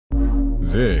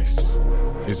This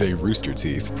is a Rooster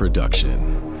Teeth production.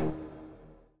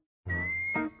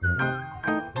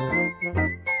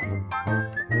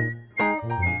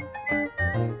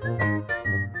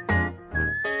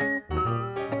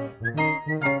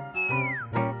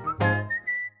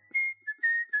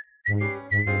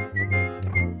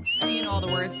 You know all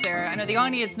the words, Sarah. I know the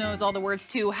audience knows all the words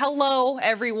too. Hello,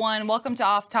 everyone. Welcome to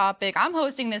Off Topic. I'm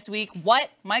hosting this week. What?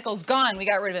 Michael's gone. We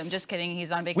got rid of him. Just kidding.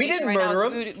 He's on vacation We didn't right murder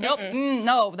now. him. Nope.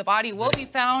 No, the body will be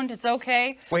found. It's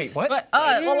okay. Wait, what? But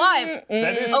alive.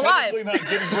 That is alive. technically not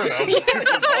getting rid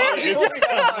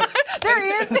of. There he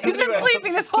is. He's been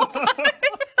sleeping this whole time.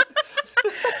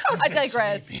 I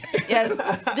digress. Yes,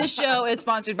 this show is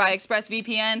sponsored by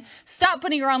ExpressVPN. Stop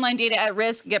putting your online data at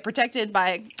risk. Get protected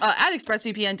by at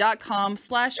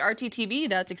expressvpn.com/RTTV.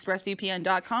 That's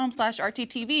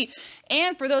expressvpn.com/RTTV.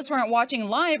 And for those who aren't watching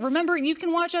live, remember you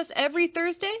can watch us every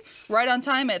Thursday right on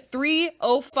time at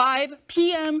 3:05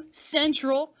 p.m.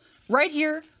 Central, right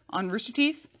here on Rooster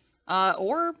Teeth,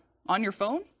 or on your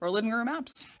phone or living room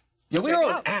apps. Yeah, we Check are it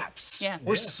on out. apps. Yeah.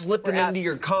 We're slipping We're into apps.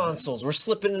 your consoles. We're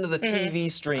slipping into the TV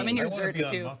stream. I'm in your I want to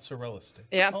desserts be too. on mozzarella sticks.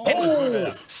 Yeah. Oh,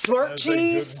 smart That's a good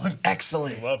cheese. one.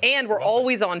 Excellent. Love it. And we're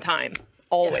always on time.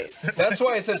 Always. That's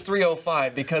why it says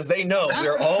 3:05, because they know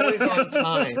we're always on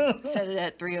time. Set it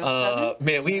at 3:07.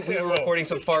 Man, we were recording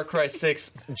some Far Cry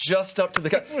 6 just up to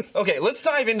the... Okay, let's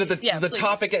dive into the Yeah, please.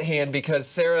 topic at hand, because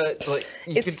Sarah, like,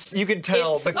 you could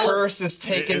tell it's- the curse is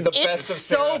taking the It's best of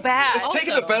Sarah. so bad. It's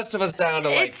taking the Also- best of us down to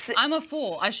like... It's I'm a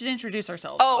fool. I should introduce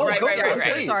ourselves. oh, go for it,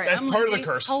 right. please. Sorry, That's I'm part of the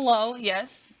Lindsay. curse. Hello,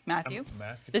 yes, Matthew.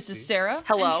 Matt, good This to is see you. Sarah.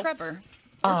 Hello. And Trevor.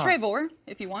 Or Trevor,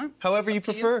 if you want. However you Up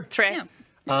to you. prefer. Trey.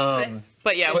 Yeah.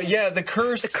 But yeah, But yeah, the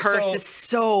curse... the curse so- is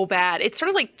so bad. It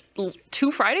started like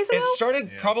 2 Fridays ago. It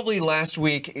started probably last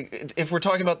week, if we're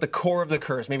talking about the core of the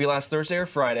curse, maybe last Thursday or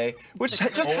Friday, which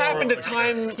just happened to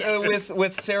time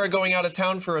with Sarah going out of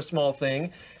town for a small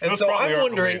thing. And Those so probably I'm aren't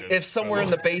wondering related. if somewhere in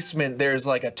the basement there's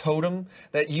like a totem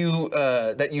that you've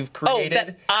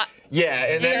created. Yeah,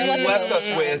 and Sarah then you left left us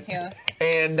it. with. Yeah.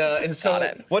 And so Got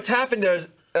it. what's happened is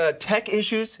tech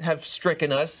issues have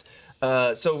stricken us.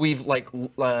 So we've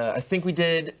I think we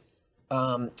did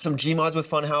some Gmods with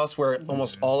Funhouse where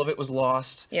almost all of it was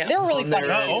lost. Yeah. They're really fun.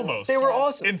 Not too. almost. They were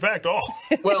awesome. In fact, all.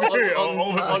 Well, All of it was,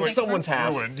 on like, someone's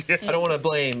half. ruined. Yeah. I don't want to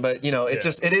blame, but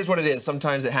it is what it is.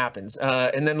 Sometimes it happens.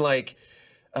 And then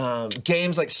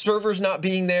games like servers not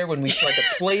being there when we tried to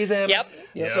play them. Yep.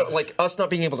 So like us not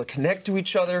being able to connect to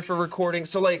each other for recording.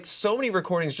 So like so many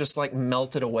recordings just like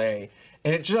melted away.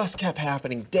 And it just kept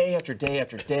happening day after day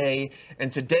after day.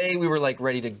 And today we were like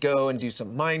ready to go and do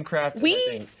some Minecraft.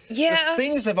 And just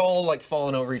things have all like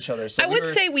fallen over each other. So I would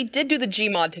say we did do the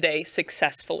Gmod today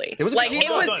successfully. It was a like good it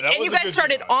Gmod. was, That and was you a guys good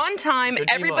started Gmod. on time. Good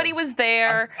Everybody Gmod. was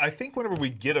there. I think whenever we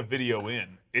get a video in,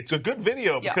 it's a good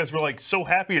video because we're like so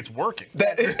happy it's working.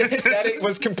 that it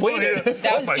was completed.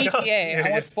 That was Oh my God. GTA. I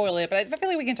won't spoil it, but I feel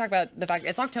like we can talk about the fact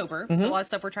it's October, so a lot of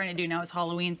stuff we're trying to do now is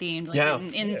Halloween themed, like Yeah.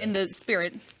 in the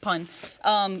spirit pun.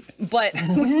 But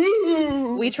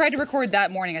we tried to record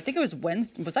that morning. I think it was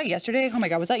Wednesday. Was that yesterday? Oh my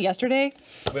God, was that yesterday?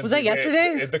 Was that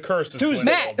yesterday? The curse is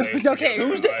Tuesday. when it all basically Okay.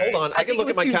 goes, Tuesday. right? Hold on, I can think look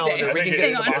it at my was calendar. Tuesday. We can get Hang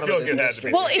to the on. bottom I feel of like it this had mystery. to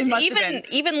be. Well, It it's must have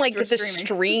even like We're the streaming.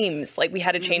 streams, like we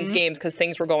had to change games because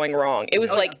things were going wrong. It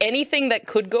was like anything that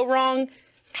could go wrong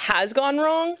has gone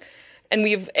wrong.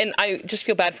 And I just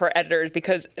feel bad for our editors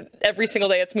because every single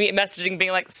day it's me messaging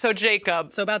being like, so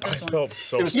Jacob. So about this I one. felt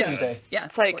so It was bad. Tuesday. Yeah,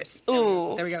 It's like, of course.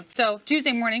 ooh. There we go. So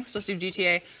Tuesday morning, supposed to do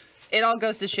GTA. It all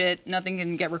goes to shit. Nothing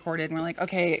can get recorded. And we're like,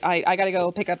 okay, I got to go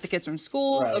pick up the kids from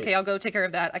school. Right. Okay, I'll go take care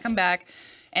of that. I come back,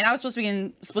 and I was supposed to be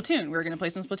in Splatoon. We were going to play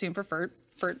some Splatoon for Furt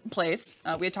plays.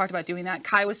 We had talked about doing that.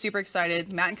 Kai was super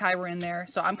excited. Matt and Kai were in there.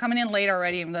 So I'm coming in late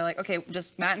already, and they're like, okay,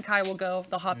 just Matt and Kai will go.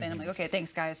 They'll hop in. I'm like, okay,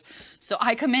 thanks, guys. So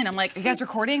I come in. I'm like, are you guys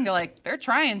recording? They're like, they're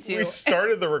trying to. We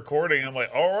started the recording. I'm like,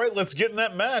 all right, let's get in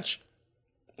that match.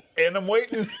 And I'm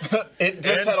waiting. It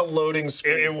just had a loading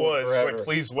screen. It was forever. like,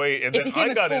 please wait. And It then became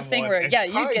I a got cool in thing one, where, and yeah,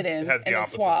 you'd Kai get in had and the then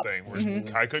opposite swap. thing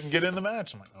where I couldn't get in the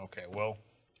match. I'm like, okay, well,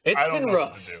 It's I don't been know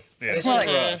rough. what to do. Yeah. It's Well,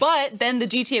 been rough. but then the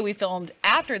GTA we filmed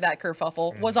after that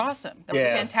kerfuffle was awesome. That was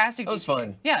a fantastic. That was GTA.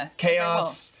 fun. Yeah.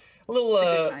 Chaos. A The good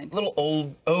little, kind.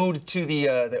 little ode to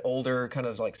the older kind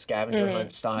of like scavenger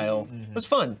hunt style. It was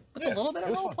fun. With a little bit of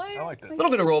was role fun. play. I liked it. A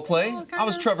little bit of role play. Well, I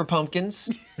was kinda. Trevor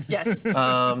Pumpkins. Yes.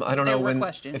 I don't There know were when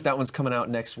questions. if that one's coming out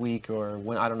next week or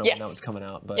when. I don't know Yes. when that one's coming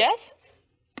out, but Yes?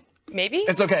 Maybe?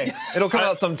 it's okay. It'll come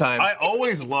out sometime. I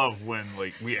always love when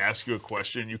like we ask you a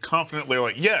question, you confidently are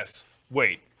like, yes,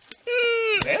 wait.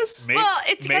 Yes. Maybe, Well,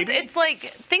 it's because maybe? it's like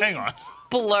things. Hang on.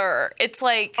 blur. It's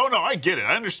like Oh no, I get it.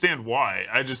 I understand why.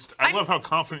 I love how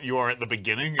confident you are at the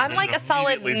beginning. And I'm then like a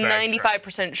solid immediately backtrack.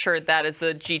 95% sure that is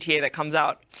the GTA that comes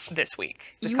out this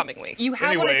coming week. You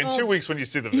have what I Anyway, in call 2 weeks when you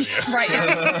see the video. right.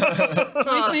 Yeah.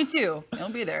 2022. It'll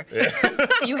be there.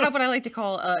 You have what I like to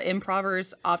call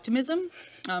improvers optimism,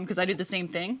 because I do the same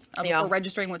thing. Yeah. Before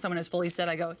registering what someone has fully said,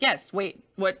 I go, yes, wait,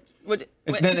 what?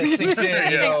 Then it sinks in.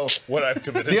 You Yeah, know, what I've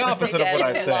committed the to. opposite of what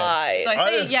I've said. Lie. So I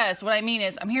say I- yes. What I mean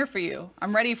is, I'm here for you.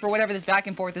 I'm ready for whatever this back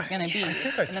and forth is going to be.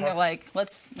 And then they're like,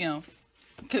 let's,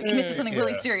 commit to something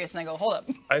really Yeah. serious. And I go, hold up.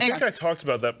 I Hang think on. I talked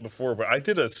about that before, but I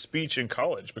did a speech in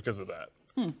college because of that.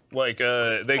 Like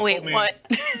they Wait, called me. what?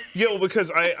 Yeah, well,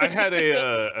 because I had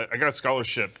I got a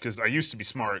scholarship because I used to be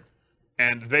smart,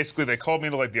 and basically they called me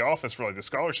into like the office for like the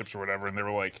scholarships or whatever, and they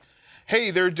were like, "Hey,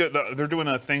 they're doing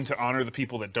a thing to honor the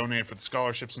people that donated for the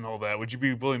scholarships and all that. Would you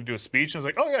be willing to do a speech?" And I was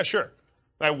like, "Oh yeah, sure."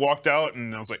 I walked out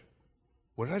and I was like,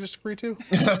 "What did I just agree to?"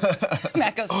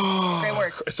 Matt goes, great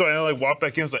work. So I like walked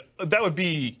back in. I was like, "That would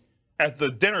be at the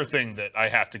dinner thing that I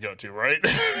have to go to, right?"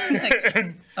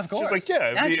 And Of she's like, course, "Yeah,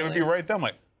 it would be naturally. right there." I'm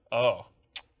like, "Oh,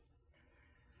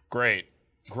 great."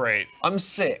 I'm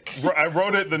sick. I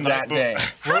wrote it the That night day.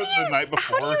 Wrote it the night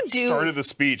before. you do- Started the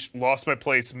speech. Lost my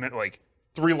place. Like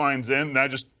 3 lines in. And I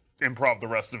just improv the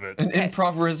rest of it. An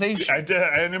improvisation. I had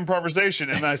an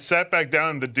improvisation, and I sat back down.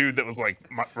 And the dude that was like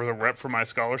the rep for my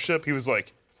scholarship, he was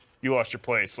like, "You lost your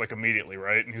place like immediately,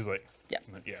 right?" And he was like, Yeah.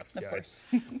 I'm like, yeah, Of yeah, course.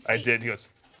 I did." He goes,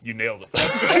 "You nailed it."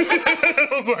 I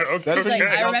was like, "Okay." That's when Like, you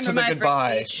I jump remember to the my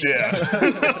goodbye. first speech. Yeah.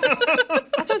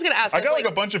 That's what I was gonna ask. I got was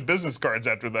like a bunch of business cards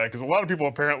after that because a lot of people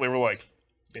apparently were like,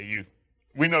 "Yeah,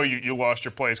 we know you lost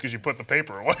your place because you put the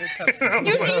paper away."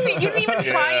 you didn't even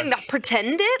try and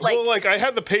pretend it. Like Well, like I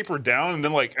had the paper down, and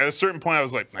then like at a certain point, I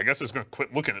was like, I guess I'm just gonna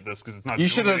quit looking at this because it's not. You doing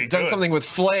should any have done good. something with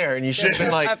flair, and you should have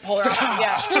been I like, pull her out.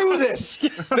 Yeah. screw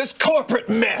this corporate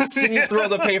mess, and you throw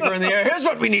the paper in the air. Here's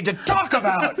what we need to talk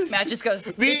about. Matt just goes,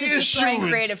 this is destroying issues.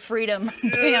 creative freedom.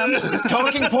 Bam.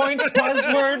 Talking points,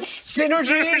 buzzwords,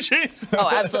 synergy. Oh,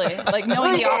 absolutely. Like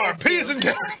knowing the Oh, office. peas too. and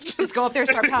carrots. Just go up there,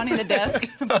 start pounding the desk.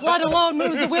 Blood alone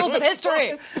moves the wheels of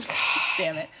history.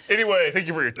 Damn it. Anyway, thank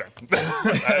you for your time.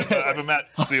 I've been Matt.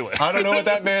 See you later. I don't know what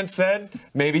that man said.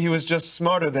 Maybe he was just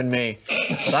smarter than me.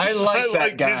 But I like that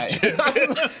like guy. his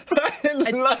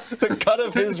I like the cut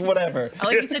of his whatever. I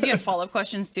like you said you had follow-up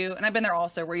questions too, and I've been there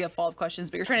also where you have follow-up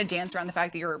questions, but you're trying to dance around the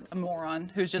fact that you're a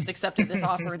moron who's just accepted this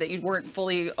offer that you weren't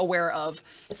fully aware of.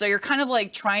 So you're kind of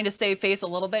like trying to save face a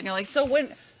little bit, and you're like, so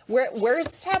where is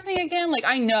this happening again? Like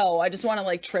I know, I just want to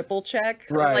like triple check.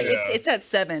 Or, Right. like Yeah. it's at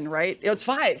 7, right? It's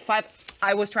 5. 5.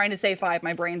 I was trying to say 5.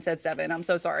 My brain said 7. I'm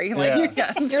so sorry. Like,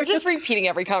 Yeah. yes. you're just repeating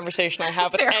every conversation I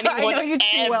have with Sarah, anyone I know you too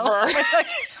ever. well.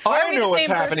 Why are I we the know what's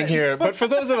same happening person? here, but for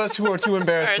those of us who are too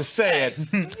embarrassed to say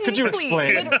it, could you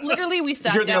explain? Literally, we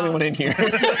sat You're the down. only one in here.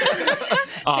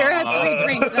 Sarah had 3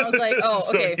 drinks, and I was like, oh,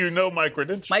 okay. So you know my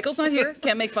credentials. Michael's not here.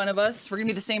 Can't make fun of us. We're gonna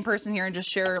be the same person here and just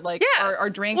share like Yeah. our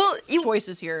drink Well,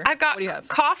 choices here. I've got What do you have?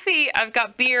 coffee, I've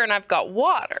got beer, and I've got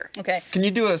water. Okay. Can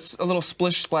you do a little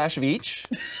splish splash of each?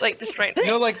 Like just right. You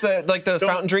know, like the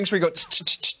fountain drinks where you go,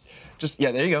 just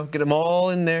yeah, there you go. Get them all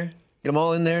in there. Get them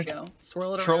all in there. Go.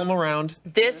 Swirl it Twirl around. them around.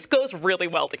 This goes really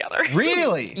well together.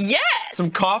 Really? Yes. Some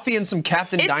coffee and some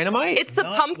Captain Dynamite? It's the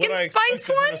Not pumpkin what I spice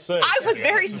expected her one. to say. I was Yeah,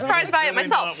 very this is surprised by it really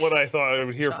myself. Not what I thought I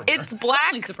would hear from her. It's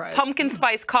black surprised. pumpkin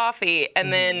spice coffee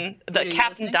and then the Are you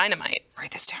Captain listening? Dynamite.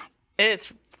 Write this down.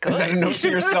 It's good. Is that a note to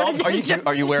yourself?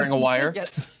 Are you wearing a wire?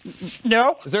 Yes.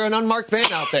 No, Is there an unmarked van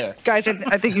out there? guys,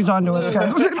 I think he's on to us.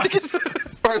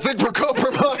 I think we're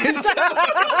compromised.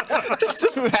 Just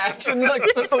imagine like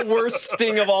the worst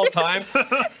sting of all time.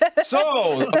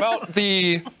 So, about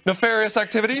the nefarious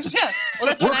activities? Yeah. Well,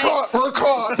 that's when We're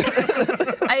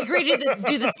caught. I agreed to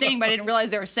do the sting, but I didn't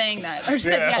realize they were saying that. I just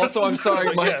said Yeah. yes. Also, I'm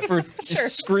sorry, Mike, Yes. for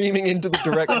screaming into the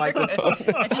direct microphone.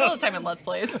 I do all the time in Let's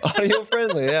Plays. Audio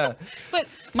friendly, yeah. But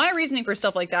my reasoning for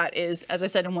stuff like that is, as I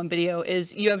said in one video,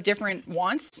 is you have different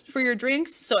wants for your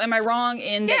drinks. So am I wrong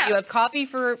in that Yeah. you have coffee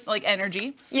for like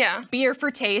energy, Yeah. beer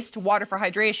for taste, water for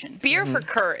hydration? Beer for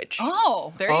courage.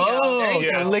 Oh, there you go. There you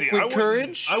so go. Yeah, liquid I wouldn't-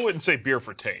 courage? I wouldn't say beer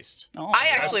for taste. Oh, I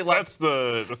actually love. That's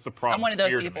the problem. I'm one of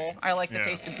those beer to people. me. I like the Yeah.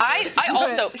 taste of beer. I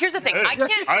also here's the thing. I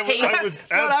can't I would taste.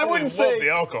 But I absolutely wouldn't love say the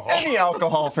alcohol. any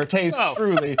alcohol for taste, Oh.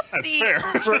 truly. That's See,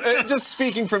 fair. Just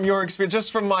speaking from your experience,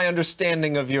 just from my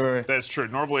understanding of your... That's true.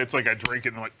 Normally it's like I drink it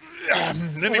and I'm like,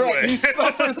 Right, anyway. you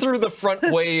suffer through the front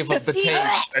wave of the See,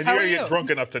 taste. and How you are gotta you? get drunk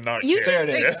enough to not You care.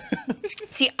 There it is.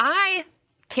 See, I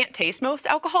can't taste most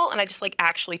alcohol, and I just like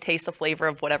actually taste the flavor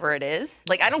of whatever it is.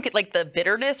 Like I don't get like the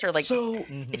bitterness or like So-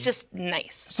 it's just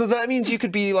nice. So that means you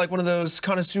could be like one of those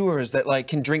connoisseurs that like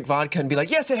can drink vodka and be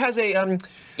like, yes, it has a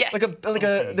Yes. like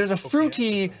a there's a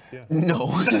fruity no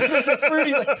there's a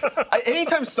fruity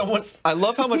anytime someone I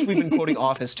love how much we've been quoting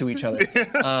Office to each other.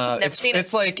 seen it.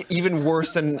 It's like even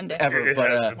worse than day. ever.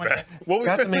 But well, we've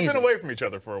that's been amazing. away from each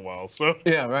other for a while, so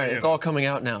yeah, right. you It's know. all coming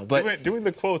out now. But Doing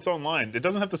the quotes online, it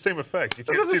doesn't have the same effect. You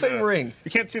can't have the see same ring.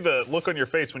 You can't see the look on your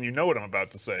face when you know what I'm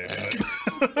about to say.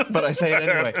 but I say it I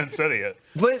anyway. haven't said it yet.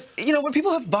 But you know, when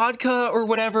people have vodka or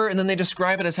whatever, and then they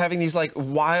describe it as having these like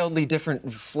wildly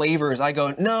different flavors, I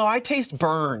go, no, I taste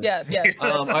burn. Yeah.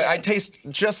 I taste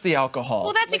just the alcohol.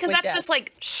 Well, that's because Liquid that's death. just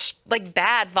like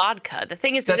bad vodka. The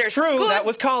thing is, That's there's true. Good, That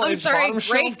was college. I'm sorry, Bottom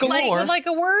shelf great galore. would like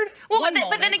a word. Well, One but then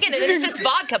moment. again, it's just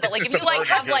vodka. But like, if just you a like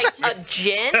have like vodka. a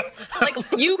gin, like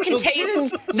you can Well, taste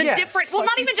gin, the yes. different. Well,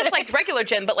 not What'd you even just like regular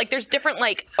gin, but like there's different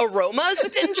like aromas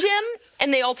within gin,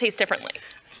 and they all taste differently.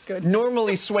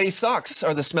 Normally, sweaty socks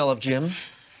are the smell of Jim.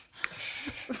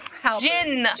 Halbert.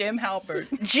 Gin. Jim Halbert.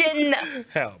 Gin.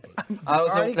 Hell, That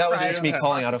was Already just me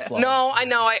calling out a flaw. No, I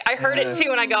know. I heard it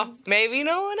too, and I go, maybe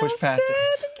no one Push else past did.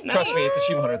 it. No. Trust me, it's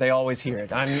Achievement Hunter. They always hear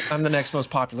it. I'm the next most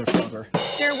popular flogger.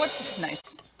 Sarah, what's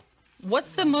nice?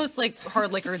 What's the most like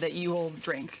hard liquor that you will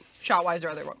drink, shot wise or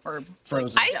other or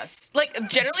Frozen. Like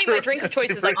generally my drink of choice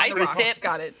is like on the rocks? I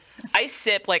Got it.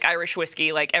 sip like Irish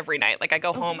whiskey like every night. Like I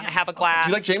go home and I have a glass.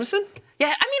 Do you like Jameson? Yeah,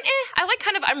 I mean, I like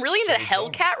kind of. I'm really into the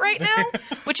Hellcat right now,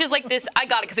 which is like this. I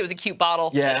got it because it was a cute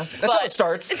bottle. Yeah, that's how but- it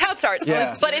starts. It's how it starts.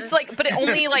 Yeah. But it's like, but it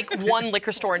only like one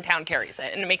liquor store in town carries it,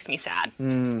 and it makes me sad.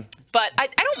 But I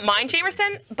don't mind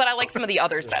Jameson, but I like some of the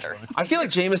others better. I feel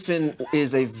like Jameson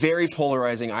is a very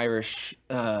polarizing Irish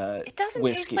It doesn't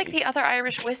whiskey. taste like the other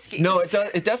Irish whiskeys. No, it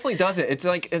does. It definitely doesn't. It's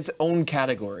like its own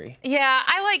category. Yeah,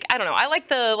 I don't know. I like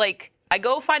the like. I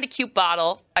go find a cute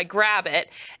bottle, I grab it,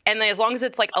 and then as long as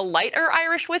it's like a lighter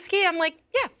Irish whiskey, I'm like,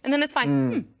 yeah, and then it's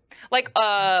fine. Like,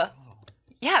 yeah,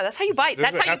 that's how you buy. Does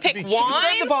That's it how you have to pick be- wine.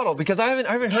 Describe the bottle because I haven't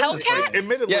heard of this. Hellcat? before.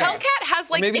 admittedly, Yeah. Hellcat has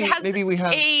like Maybe- it has maybe we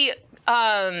have- a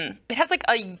it has like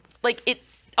a like it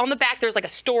on the back there's like a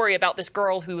story about this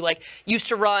girl who like used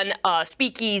to run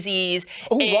speakeasies.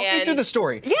 Oh, walk me and- through the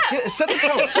story. Yeah. Set the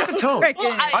tone. Set the tone. Well,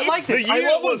 I like it's- this. I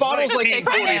love when was bottles like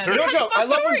 1943. no joke. I love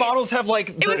when Story. bottles have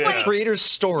like was the like- creator's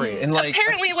story and like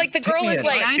apparently like the take girl me is in.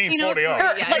 like 1940 1903.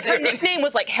 her, Yeah, like her exactly. nickname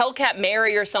was like Hellcat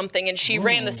Mary or something, and she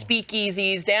ran the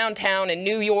speakeasies downtown in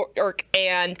New York,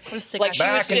 and a sick like ass she was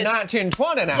back in just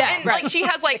 1920 now. Yeah. and like she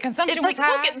has like consumption it's, was like,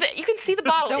 high. look at you can see the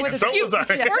bottle. So it's was the cute. fumes.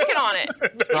 He's working on it.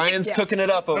 Ryan's Yes. cooking it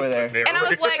up over there. And I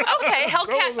was like, okay,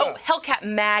 Hellcat. So Oh, Hellcat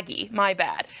Maggie. My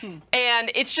bad.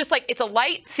 And it's just like it's a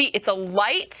light. See, it's a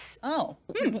light Oh,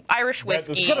 Irish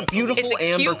whiskey. It's got a beautiful It's a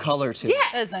amber cute- color to it.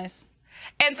 Yes. that is nice.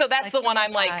 And so that's the one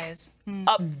I'm like Eyes.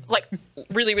 up, like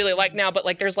really, really like now. But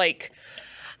like, there's like,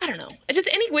 I don't know, just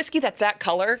any whiskey that's that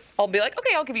color, I'll be like,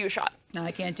 okay, I'll give you a shot. No,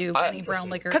 I can't do any brown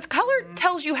liquor. Because color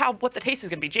tells you what the taste is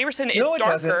gonna be. Jameson is No, it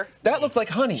doesn't. darker. That looked like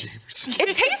honey.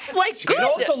 It tastes like good. It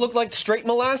also looked like straight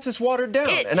molasses watered down.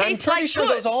 It And I'm tastes pretty like sure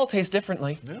good. those all taste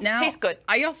differently. Now, Tastes good.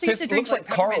 I also used to Tastes- drink looks like like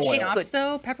car peppermint oil. schnapps, Tastes good.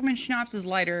 though. Peppermint schnapps is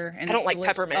lighter, and I don't it's like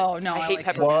delicious. peppermint. Oh no, I I hate like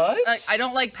peppermint. What? I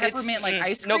don't like peppermint like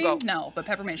ice no cream. go. No, but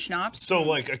peppermint schnapps. So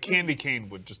like a candy cane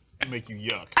would just make you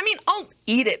yuck. I mean, I'll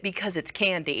eat it because it's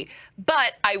candy,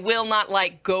 but I will not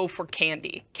like go for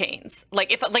candy canes.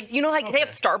 Like if like you know like they have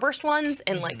Starburst ones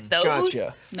and like those.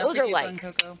 Gotcha. No Those for are you, like Bun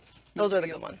Cocoa. those are the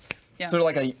good ones. Yeah. Sort of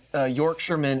like a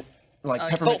Yorkshire mint, like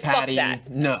peppermint oh, fuck patty. that.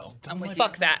 No. I'm with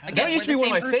Fuck that. Again, That used to be we're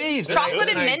one of the my same faves. person. Chocolate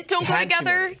and I mint don't go had to.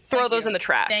 together. Throw those in the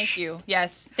trash. Thank you.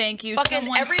 Yes, thank you. Fucking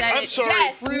Someone every- said I'm it. sorry.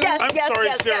 Yes, True. yes. I'm sorry,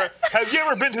 yes, Sarah. yes. Have you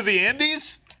ever been to the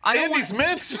Andes? I don't Andes want-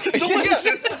 mints?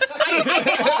 Delicious.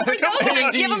 I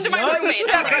give them to my Andes roommate.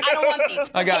 I'm like, I don't want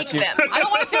these. I got Take you. them. I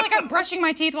don't want to feel like I'm brushing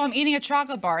my teeth while I'm eating a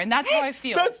chocolate bar, and that's how I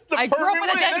feel. That's the I grew up perfect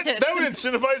with a way. dentist. That would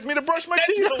incentivize me to brush my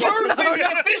teeth. Perfect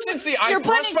efficiency. I You're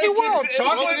brush blending my two teeth worlds.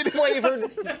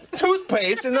 with chocolate flavored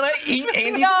toothpaste, and then I eat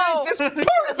Andy's No. mints. It's It's like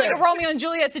perfect. a Romeo and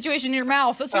Juliet situation in your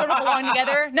mouth. Those sort of belong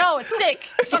together. No, it's sick.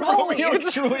 It's unholy. Romeo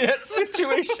and Juliet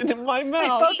situation in my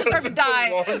mouth. Teeth start to die.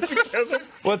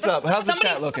 What's up? How's the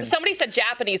chat looking? Somebody said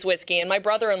Japanese whiskey, and my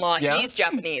brother-in-law, Yeah? he's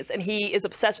Japanese, and he is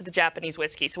obsessed with the Japanese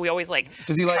whiskey. So we always like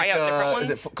Does he like? try out different ones.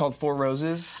 Is it called Four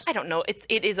Roses? I don't know.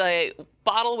 It is a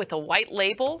bottle with a white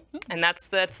label, and that's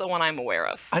the one I'm aware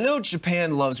of. I know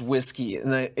Japan loves whiskey,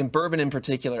 and bourbon in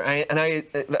particular.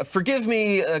 Forgive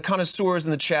me, connoisseurs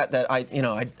in the chat, that I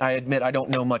admit I don't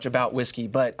know much about whiskey,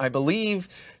 but I believe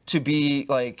to be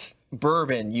like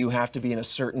bourbon, you have to be in a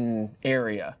certain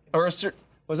area or a certain.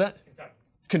 Was that?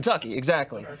 Kentucky,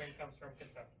 exactly.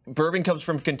 bourbon comes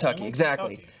from Kentucky,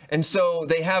 exactly. Kentucky. And so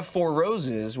they have Four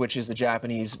Roses, which is a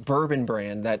Japanese bourbon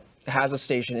brand that has a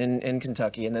station in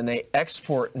Kentucky, and then they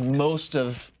export most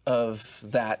of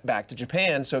that back to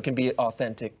Japan, so it can be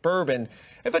authentic bourbon.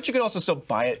 But you can also still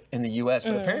buy it in the U.S.,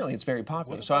 but apparently it's very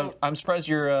popular. So I'm surprised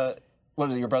your what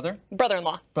was it, your brother?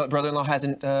 Brother-in-law. Brother-in-law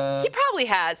hasn't. He probably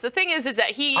has. The thing is that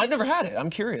I've never had it. I'm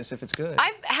curious if it's good.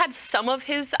 I've had some of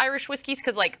his Irish whiskeys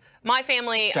because, like, my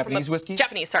family. Japanese whiskeys?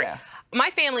 Japanese, sorry. Yeah. My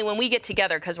family, when we get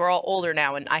together, because we're all older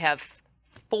now, and I have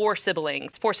 4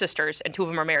 siblings, 4 sisters, and 2 of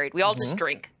them are married. We all just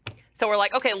drink. So we're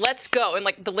like, okay, let's go. And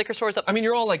like the liquor store's up. I mean,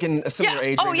 you're all like in a similar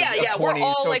age range of 20s, We're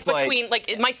all so like it's between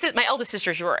my eldest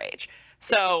sister's your age.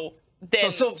 So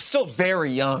then so still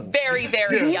very young. very,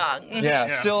 very young. Yeah,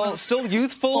 still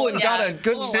youthful and got a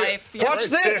good full life. Yeah. Watch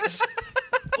this.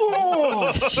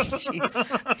 Oh,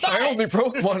 I only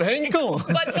broke one ankle.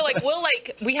 But so like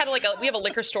we have a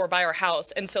liquor store by our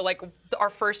house, and so like our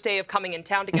first day of coming in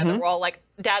town together, we're all like,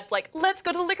 Dad's like, let's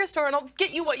go to the liquor store and I'll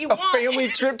get you what you A want. family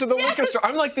trip to the liquor store.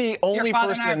 I'm like the Your only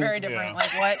father and I are person. very different.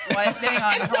 Like what? Hang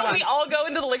on. And so hold on. we all go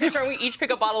into the liquor store and we each pick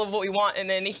a bottle of what we want, and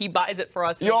then he buys it for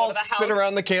us. and You we go all to the sit house.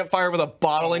 around the campfire with a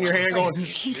bottle in your hand, going.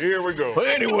 Here we go.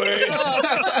 Anyway.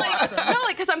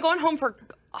 Because I'm going home for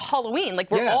Halloween.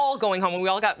 Like we're Yeah. all going home, and we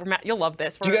all got. You'll love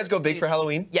this. Do you guys go big for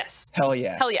Halloween? Yes. Hell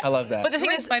yeah. Hell yeah. I love that. But the You're thing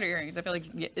wearing is, spider earrings. I feel like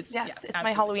it's yes, yeah, it's my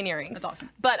absolutely. Halloween earrings. That's awesome.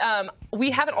 But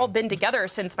we haven't all been together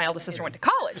since my eldest sister went to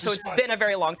college, so it's been a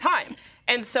very long time.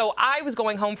 And so I was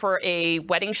going home for a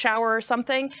wedding shower or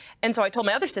something, and so I told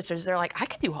my other sisters, they're like, I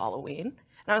could do Halloween.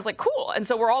 And I was like, cool. And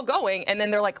so we're all going, and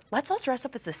then they're like, let's all dress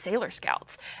up as the Sailor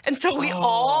Scouts. And so we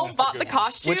all bought the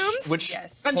costumes. Which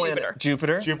Yes. On planet?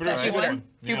 Jupiter. Jupiter. That's right? one. Good one.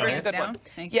 Jupiter's a Hands good down. one.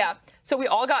 Thank you. Yeah. So we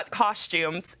all got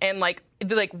costumes, and like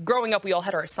growing up, we all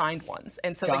had our assigned ones,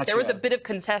 and so like, there was a Gotcha. bit of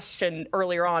contention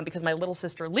earlier on because my little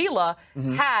sister Leela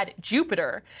had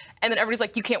Jupiter, and then everybody's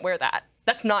like, you can't wear that.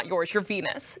 That's not yours. You're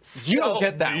Venus. You So don't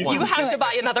get that one. You have to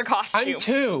buy another costume. I'm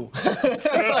 2.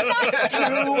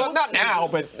 Well, not now,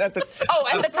 but at the Oh,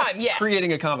 at the time, yes.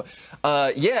 creating a combo.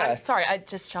 Yeah. Sorry, I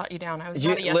just shot you down. I was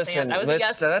not a yes Listen, man. I was a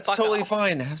yes. that's fuck totally off.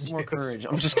 fine. Have some more courage.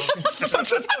 I'm just kidding. I'm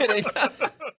just kidding.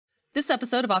 This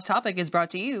episode of Off Topic is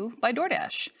brought to you by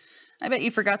DoorDash. I bet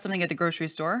you forgot something at the grocery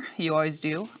store. You always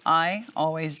do. I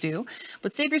always do.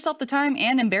 But save yourself the time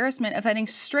and embarrassment of heading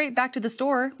straight back to the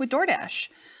store with DoorDash.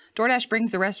 DoorDash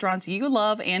brings the restaurants you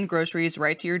love and groceries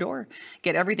right to your door.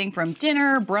 Get everything from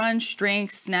dinner, brunch,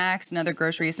 drinks, snacks, and other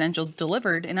grocery essentials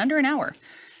delivered in under an hour.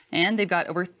 And they've got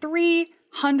over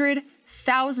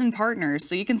 300,000 partners,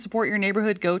 so you can support your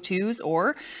neighborhood go-tos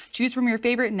or choose from your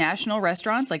favorite national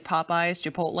restaurants like Popeyes,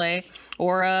 Chipotle,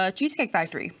 or Cheesecake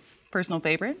Factory. Personal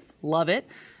favorite, love it.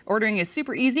 Ordering is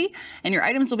super easy, and your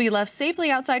items will be left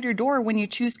safely outside your door when you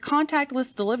choose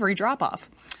contactless delivery drop-off.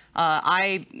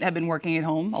 I have been working at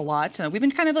home a lot. We've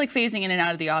been kind of like phasing in and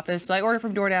out of the office, so I order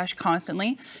from DoorDash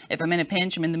constantly. If I'm in a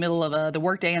pinch, I'm in the middle of the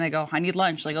workday and I go, I need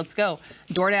lunch, like let's go.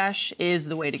 DoorDash is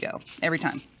the way to go, every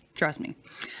time, trust me.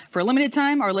 For a limited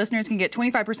time, our listeners can get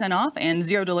 25% off and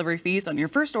 0 delivery fees on your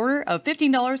first order of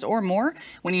 $15 or more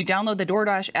when you download the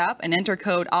DoorDash app and enter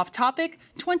code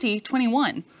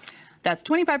OFFTOPIC2021. That's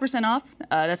 25% off.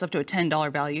 That's up to a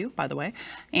 $10 value, by the way.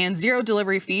 And 0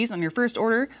 delivery fees on your first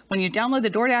order when you download the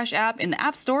DoorDash app in the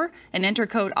App Store and enter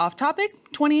code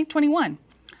OFFTOPIC2021.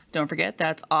 Don't forget,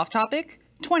 that's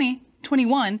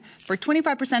OFFTOPIC2021 for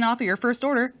 25% off of your first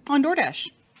order on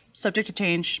DoorDash. Subject to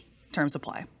change, terms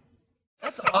apply.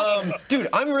 Dude,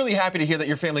 I'm really happy to hear that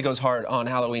your family goes hard on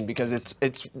Halloween because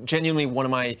it's genuinely one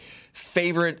of my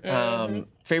favorite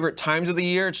favorite times of the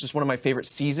year. It's just one of my favorite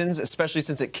seasons, especially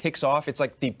since it kicks off. It's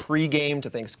like the pre-game to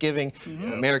Thanksgiving,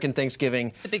 American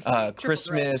Thanksgiving, big triple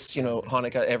Christmas,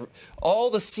 Hanukkah,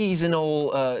 all the seasonal.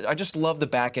 I just love the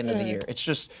back end of the year. It's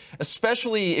just,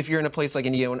 especially if you're in a place like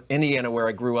Indiana where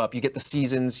I grew up, you get the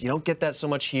seasons. You don't get that so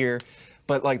much here.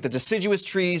 But like the deciduous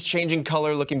trees changing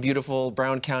color, looking beautiful,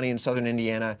 Brown County in southern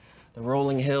Indiana, the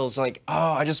rolling hills, like,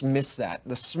 oh, I just miss that.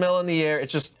 The smell in the air,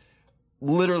 it's just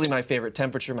literally my favorite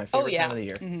temperature, my favorite time of the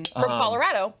year. From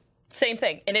Colorado, same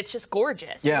thing. And it's just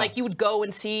gorgeous. Yeah. Like you would go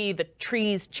and see the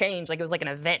trees change. Like it was like an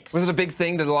event. Was it a big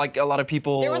thing to like a lot of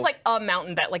people? There was like a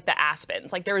mountain that like the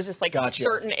aspens, like there was just like Gotcha. a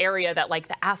certain area that like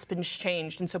the aspens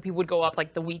changed. And so people would go up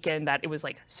like the weekend that it was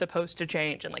like supposed to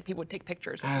change and like people would take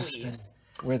pictures with the leaves.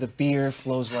 where the beer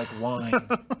flows like wine.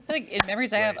 Like in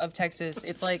memories I have of Texas,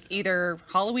 it's like either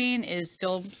Halloween is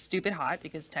still stupid hot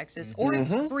because Texas, or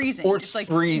it's freezing. Or it's like,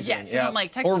 freezing, Yes, yeah. and I'm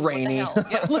like, Texas, Or what the rainy. hell?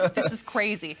 Yeah, look, this is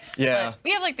crazy. Yeah. But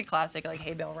we have like the classic like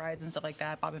hay bale rides and stuff like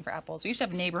that, bobbing for apples. We used to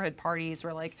have neighborhood parties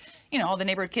where like, you know, all the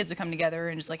neighborhood kids would come together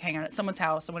and just like hang out at someone's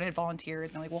house. Someone had volunteered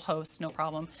and they're like, we'll host, no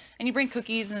problem. And you bring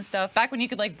cookies and stuff. Back when you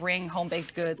could like bring home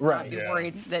baked goods and Right. not be Yeah.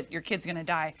 worried that your kid's gonna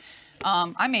die.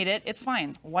 I made it. It's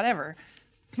fine. Whatever.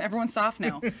 Everyone's soft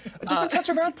now. Just a touch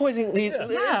of rat poisoning,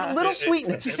 Yeah. little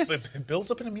sweetness. It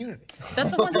builds up an immunity.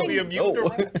 That's the one Be thing. immune to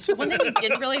rats. One thing we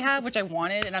didn't really have, which I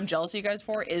wanted, and I'm jealous of you guys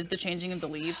for, is the changing of the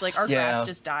leaves. Like our Yeah. grass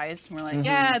just dies. And we're like,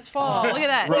 yeah, it's fall. Look at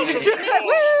that.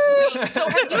 So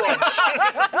have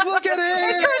you, Look at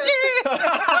it!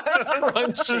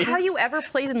 Crunchy. have you ever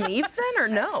played in leaves then, or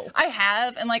no? I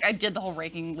have, and like I did the whole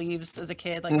raking leaves as a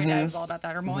kid. Like my dad was all about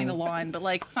that, or mowing the lawn. But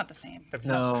like, it's not the same.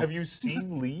 Have you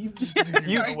seen leaves? Do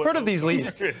You've know what heard of these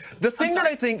leaves. The thing that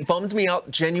I think bummed me out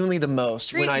genuinely the most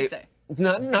Trees, when you I say?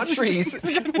 not trees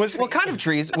was what kind of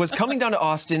trees was coming down to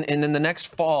Austin, and then the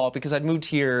next fall, because I'd moved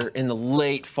here in the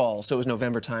late fall, so it was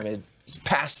November time. It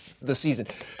passed the season.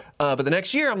 But the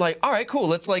next year, I'm like, all right, cool.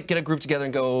 Let's like get a group together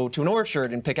and go to an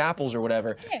orchard and pick apples or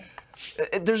whatever.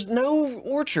 There's no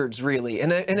orchards really,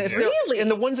 and if Really? and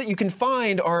the ones that you can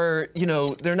find are, you know,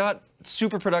 they're not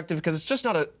super productive because it's just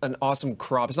not an awesome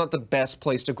crop. It's not the best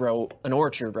place to grow an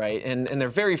orchard, right? And they're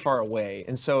very far away,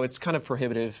 and so it's kind of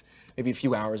prohibitive. Maybe a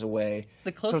few hours away.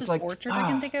 The So closest it's like, orchard I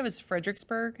can think of is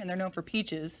Fredericksburg, and they're known for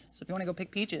peaches. So if you want to go pick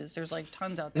peaches, there's like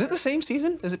tons out Is there. it the same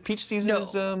season? Is it peach season? No,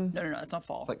 Is, no, it's not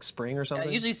fall. like spring or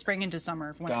something? Usually spring into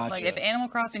summer. When, Like Gotcha. if Animal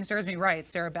Crossing serves me right,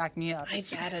 Sarah backed me up. I It's-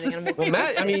 get it. Animal Well,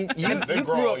 Matt, I mean, you They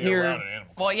grow grew all up year near. round in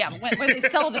Animal Well, yeah, when they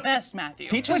sell the best, Matthew.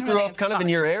 Peaches When grew they up kind of stock. in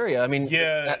your area. I mean,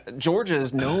 Yeah. Georgia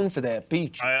is known for that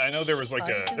peach. I know there was like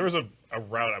a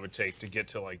route I would take to get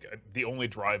to like the only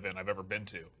drive-in I've ever been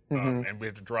to, and we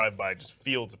have to drive by just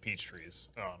fields of peach trees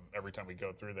every time we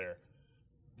go through there.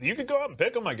 You could go out and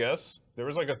pick them, I guess. There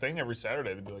was like a thing every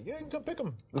Saturday. They'd be like, "Yeah, you can come pick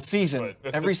them." The season,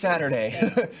 But- every Saturday.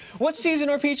 What season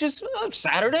are peaches?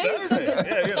 Saturday?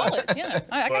 Yeah. Solid, yeah.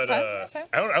 I got But time.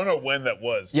 I don't know when that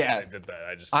was. Yeah. That they did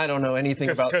that. I don't know anything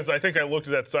about. Because I think I looked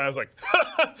at that sign. I was like,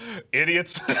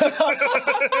 "Idiots."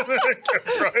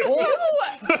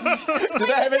 Did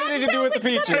that have anything to do with the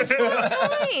peaches?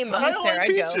 Time. I don't Sarah, like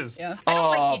I'd go. peaches. Yeah.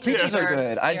 Oh, peaches are either.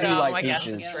 good. I do No, like I guess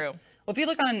peaches. it's true. Well, if you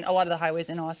look on a lot of the highways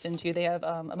in Austin too, they have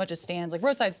a bunch of stands, like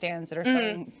roadside stands that are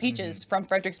selling peaches from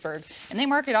Fredericksburg, and they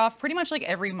mark it off pretty much like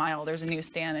every mile. There's a new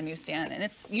stand, and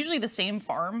it's usually the same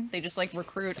farm. They just like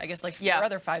recruit, I guess, like Yeah. their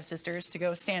other 5 sisters to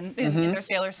go stand in their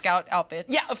Sailor Scout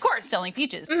outfits. Yeah, of course. selling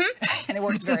peaches, and it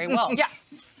works very well. Yeah.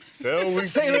 So we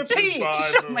Sailor Peach!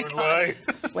 Oh my God.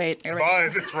 Wait, I gotta write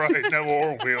Buy this this right. No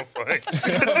more wheel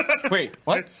fight. Wait,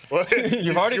 what? What?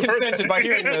 You've already consented by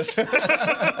hearing this.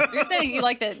 You're saying you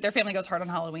like that their family goes hard on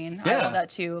Halloween. I Yeah. love that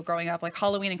too. Growing up, like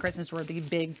Halloween and Christmas were the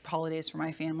big holidays for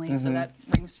my family, so that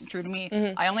rings true to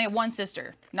me. I only have one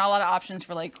sister. Not a lot of options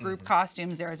for like group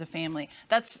costumes there as a family.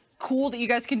 That's cool that you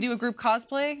guys can do a group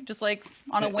cosplay, just like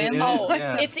on a whim. is,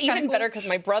 yeah. It's even Kinda cool. better because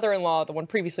my brother-in-law, the one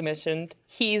previously mentioned,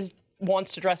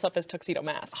 wants to dress up as Tuxedo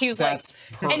Mask. He's That's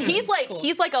like, and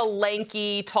he's like a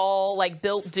lanky, tall, like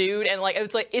built dude, and like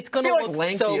it's I gonna feel like look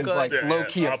lanky so is good. like Yeah,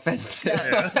 low-key yeah. offensive.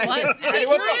 What? Hey,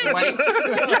 what's up, Lanks?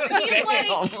 He's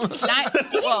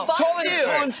like, Well, buff Tall too.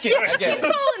 and skinny, I He's get it.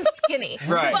 tall and skinny,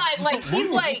 Right. but like he's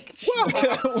like,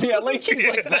 Yeah, Lanky's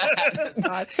like that.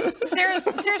 God. Sarah's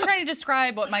trying to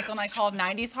describe what Michael and I called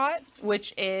 90s hot,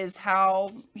 which is how,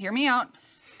 hear me out,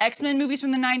 X-Men movies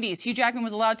from the 90s. Hugh Jackman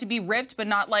was allowed to be ripped, but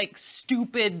not like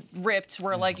stupid ripped,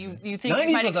 where like you think it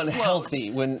 90s might was explode.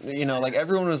 unhealthy when, you know, like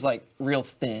everyone was like real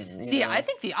thin. you See, know? I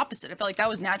think the opposite. I feel like that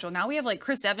was natural. Now we have like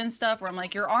Chris Evans stuff where I'm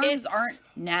like, your arms It's- aren't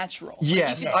natural. Like, you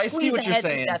Yes, can I see squeeze what a you're head to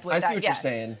saying. death with I see that, what yeah. you're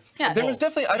saying. Yeah. There was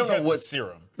definitely, I don't know what.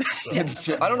 serum.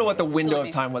 I don't know what the window of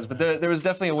Absolutely. time was, but there was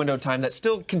definitely a window of time that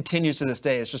still continues to this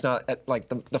day. It's just not at like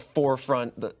the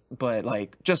forefront, but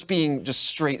like just being just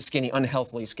straight skinny,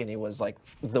 unhealthily skinny was like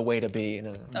the way to be. You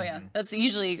know? Oh yeah, that's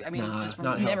usually. I mean, Nah, just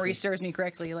not from memory healthy. serves me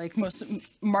correctly. Like most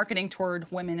marketing toward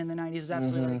women in the '90s is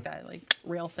absolutely Mm-hmm. like that. Like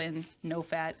real thin, no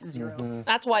fat, 0.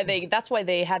 that's why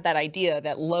they had that idea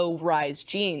that low-rise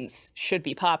jeans should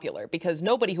be popular because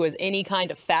nobody who has any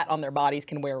kind of fat on their bodies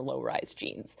can wear low-rise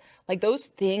jeans. Like those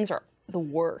things are the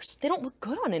worst. They don't look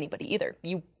good on anybody either.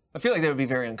 I feel like that would be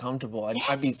very uncomfortable.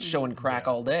 I'd be showing crack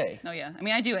all day. Oh yeah, I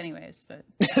mean I do anyways, but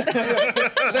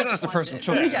That's just a personal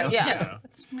choice. you know? yeah,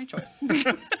 that's my choice.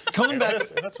 Coming back,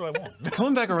 That's what I want.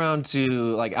 coming back around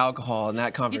to like alcohol and that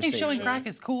You conversation. think showing crack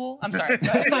is cool? I'm sorry.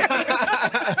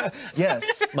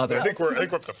 Yes, mother. I think we're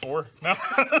up to 4 now.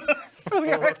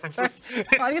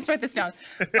 Audience, write this down.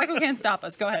 Michael can't stop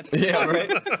us. Go ahead. Yeah,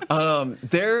 right.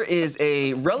 There is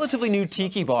a relatively new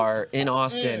tiki bar in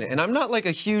Austin, and I'm not like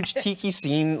a huge tiki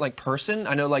scene like person.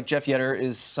 I know like Jeff Yetter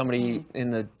is somebody in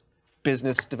the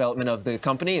business development of the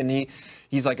company, and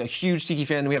he's like a huge tiki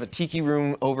fan. We have a tiki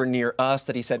room over near us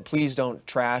that he said, please don't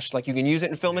trash. Like you can use it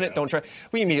and film in it, don't trash.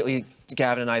 We immediately,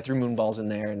 Gavin and I threw moonballs in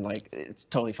there, and like it's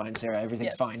totally fine, Sarah.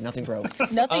 Everything's fine. Nothing broke.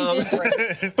 Nothing did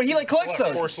break. But he like collects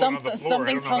those. Some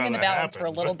things hung in the balance for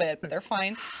a little bit, but they're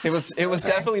fine. It was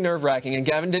definitely nerve-wracking, and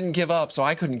Gavin didn't give up, so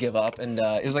I couldn't give up, and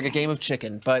it was like a game of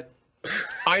chicken. But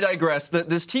I digress.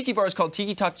 This tiki bar is called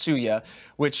Tiki Tatsuya,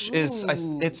 which is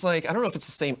it's like I don't know if it's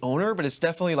the same owner, but it's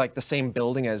definitely like the same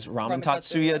building as Ramen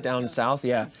Tatsuya down south.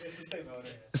 Yeah, it's the same owner.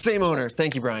 Same owner.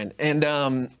 Thank you, Brian.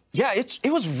 And yeah, it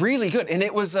was really good, and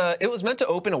it was meant to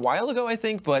open a while ago, I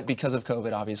think, but because of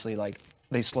COVID, obviously, like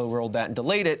they slow rolled that and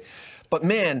delayed it. But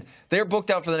man, they're booked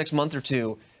out for the next month or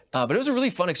two. But it was a really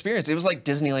fun experience. It was like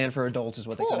Disneyland for adults, is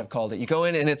what they kind of called it. You go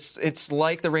in and it's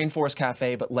like the Rainforest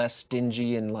Cafe, but less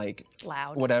dingy and like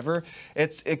loud. Whatever.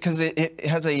 It's because it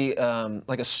has a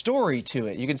like a story to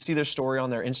it. You can see their story on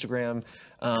their Instagram,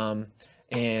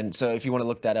 and so if you want to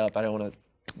look that up, I don't want to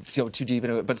go too deep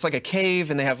into it, but it's like a cave,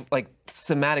 and they have like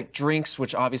thematic drinks,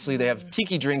 which obviously they have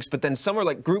tiki drinks, but then some are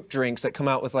like group drinks that come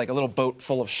out with like a little boat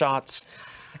full of shots.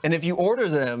 And if you order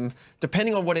them,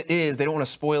 depending on what it is, they don't want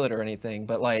to spoil it or anything,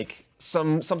 but like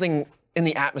something in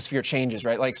the atmosphere changes,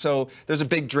 right? Like, so there's a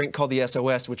big drink called the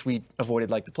SOS, which we avoided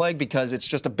like the plague because it's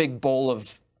just a big bowl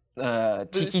of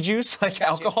tiki juice, like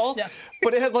alcohol,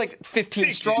 but it had like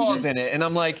 15 straws in it. And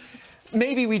I'm like,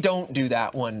 maybe we don't do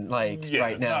that one like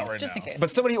right now. Just in case. But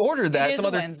somebody ordered that. It is a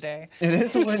Wednesday. It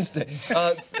is a Wednesday.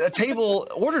 A table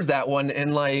ordered that one,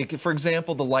 and like, for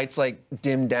example, the lights like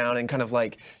dim down, and kind of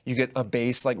like you get a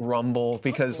bass like rumble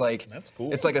because like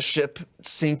it's like a ship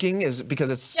sinking is because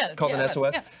it's called an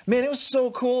SOS. Yeah. Man, it was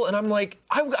so cool, and I'm like,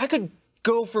 I could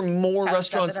go for more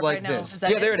restaurants like this.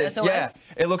 Yeah, there it is. SOS?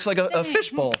 Yeah, it looks like a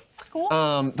fishbowl. That's cool.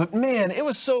 But man, it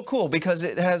was so cool because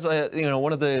it has a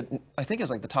one of the I think it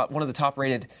was like one of the top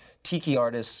rated tiki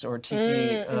artists or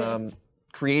tiki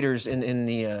creators in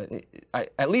the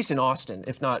at least in Austin,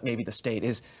 if not maybe the state,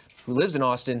 who lives in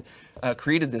Austin,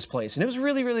 created this place, and it was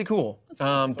really really cool.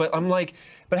 But I'm like,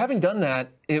 but having done that,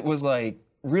 it was like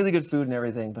really good food and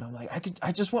everything. But I'm like,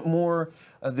 I just want more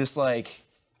of this like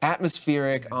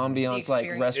atmospheric ambiance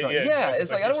like restaurant. Yeah,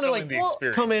 it's like I don't want to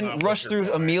like come in, rush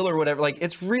through a meal or whatever. Like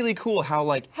it's really cool how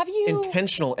like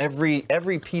intentional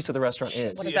every piece of the restaurant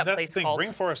is. What is that that's place the thing. called?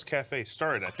 Rainforest Cafe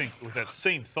started, I think, with that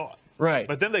same thought. Right.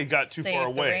 But then they got too far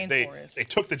away. They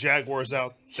took the Jaguars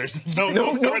out. There's no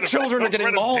children are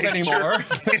getting mauled anymore.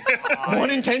 1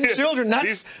 in 10 children.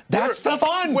 That's the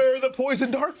fun. Where are the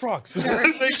poison dart frogs?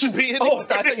 They should be in. Oh, I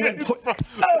thought you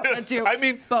meant. I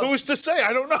mean, who's to say?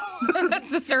 I don't know.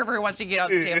 That's the server who wants to get off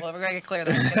the table. We're gonna get clear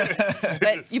that.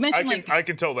 But you mentioned I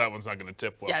can tell that one's not gonna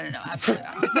tip well. Yeah, no, absolutely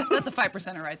not. That's a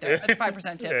 5%er right there. That's a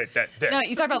 5% tip. No,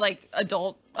 you talk about like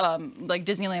adult, like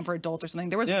Disneyland for adults or something.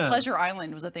 There was Pleasure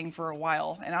Island was a thing for a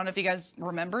while, and I don't know if you guys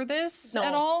remember this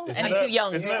at all. I'm too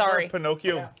young. Isn't that Sorry. where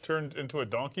Pinocchio turned into a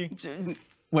donkey?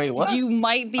 Wait, what? You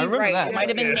might be right. that. It might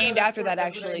have been named after that,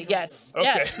 actually. Yes.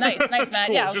 Okay. Yeah. Nice, Matt.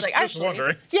 Cool. Yeah, I was like, Just actually.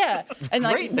 wondering. Yeah. And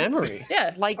like, Great memory.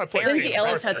 Yeah. Like Lindsay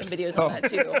Ellis had some videos on that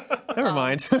too. Never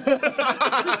mind.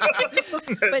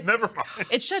 But Never mind.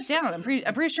 it shut down. I'm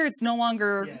pretty sure it's no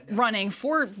longer running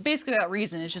for basically that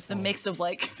reason. It's just the mix of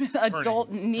like adult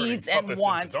needs turning and puppets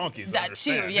wants. into donkeys, I That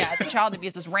too. understand. Yeah. The child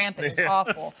abuse was rampant. It was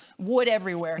awful. Wood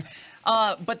everywhere.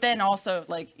 But then also,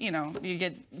 like, you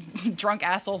get drunk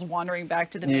assholes wandering back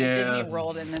to the big Disney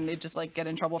World, and then they just like get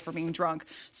in trouble for being drunk.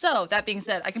 So that being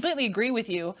said, I completely agree with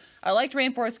you. I liked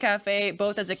Rainforest Cafe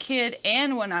both as a kid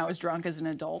and when I was drunk as an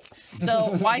adult.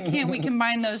 So why can't we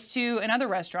combine those two in other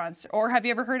restaurants? Or have you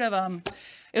ever heard of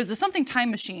it was a something time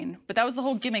machine, but that was the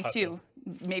whole gimmick too.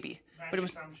 Maybe. But it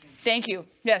was. Thank you.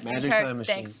 Yes. Magic Time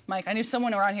Machine. Thanks, Mike. I knew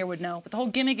someone around here would know. But the whole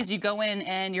gimmick is you go in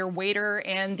and your waiter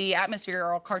and the atmosphere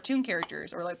are all cartoon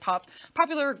characters or like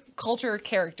popular culture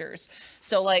characters.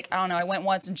 So like I don't know. I went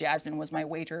once and Jasmine was my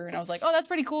waiter and I was like, oh, that's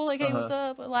pretty cool. Like, hey, what's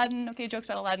up, Aladdin? Okay, jokes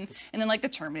about Aladdin. And then like the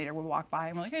Terminator would walk by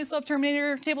and we're like, hey, what's up,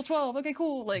 Terminator? Table 12. Okay,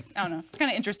 cool. Like I don't know. It's kind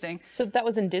of interesting. So that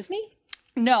was in Disney?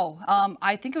 No,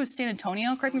 I think it was San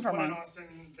Antonio. Correct me if I'm One in wrong. Austin,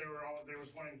 there was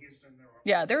one in Houston. There were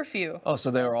Yeah, there are a few. Oh,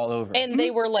 so they were all over. And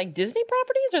they were like Disney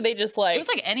properties, or they just like It was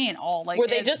like any and all. Like were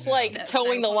they just like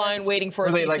towing the line, waiting for?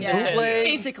 Were they like Yeah, bootleg?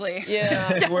 basically.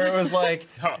 Yeah. Where it was like,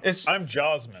 it's I'm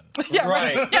Jawsman. Yeah,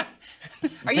 right.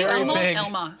 Are you Very Elma? big.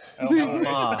 Elma.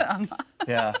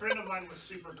 Yeah. A friend of mine was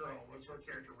Supergirl, was her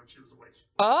character when she was a witch.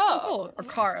 Oh. Oh, or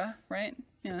Kara, right?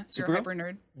 Yeah, you're a Supergirl? hyper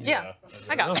nerd. Yeah.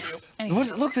 I got you. What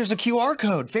is it? Look, there's a QR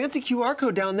code. Fancy QR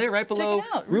code down there, right below it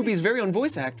out. Ruby's very own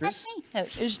voice actress.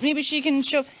 Maybe she can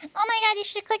show. Oh my God! You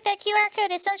should click that QR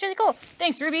code. It sounds really cool.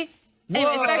 Thanks, Ruby.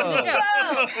 Anyways, back to the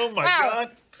show. Oh my Wow.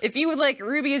 God. If you would like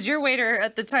Ruby as your waiter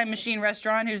at the Time Machine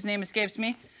restaurant, whose name escapes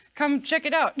me, come check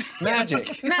it out.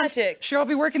 Magic. Magic. Sure, I'll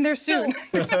be working there soon.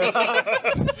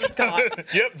 God.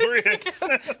 Yep,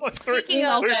 3:40. Speaking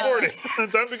of,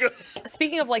 Time to go.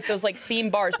 Speaking of like those like theme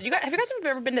bars, have you guys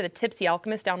ever been to the Tipsy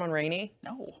Alchemist down on Rainey?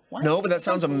 No. What? No, but that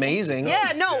sounds amazing.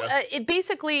 Yeah, no. Yeah. It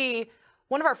basically,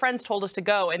 one of our friends told us to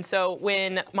go, and so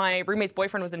when my roommate's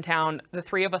boyfriend was in town, the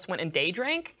three of us went and day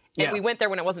drank. And Yeah. we went there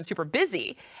when it wasn't super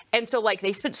busy. And so like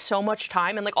they spent so much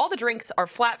time, and like all the drinks are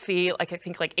flat fee, like I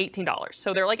think like $18.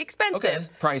 So they're like expensive. Okay.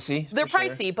 Pricey. They're for sure.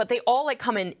 pricey, but they all like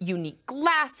come in unique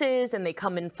glasses, and they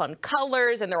come in fun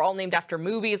colors, and they're all named after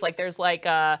movies. Like there's like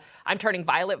I'm Turning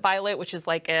Violet, which is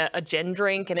like a gin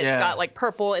drink, and it's Yeah. got like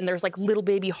purple, and there's like little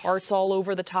baby hearts all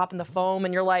over the top and the foam,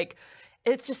 and you're like,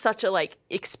 it's just such a like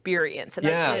experience. And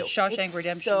Yeah. that's Shawshank it's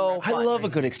Redemption So I fun. love a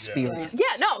good experience. Yeah,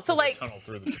 no. So like, Tunnel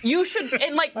through the. you should,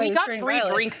 and like we was got Turning 3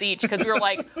 Violet. drinks each because we were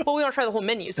like, well, we want to try the whole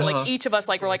menu. So like each of us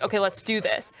like were like, okay, let's do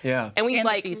this. Yeah. And we And the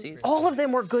like feces. all of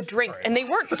them were good drinks, and they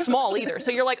weren't small either. So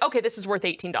you're like, okay, this is worth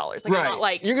 $18. Like you're Right. not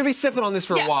like, You're gonna be sipping on this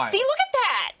for yeah. a while. See, look at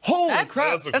that. Holy That's- crap!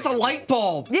 That's a That's a good light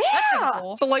bulb. Yeah.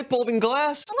 Cool. It's a light bulb in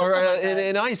glass or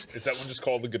in ice. Is that one just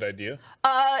called a good idea?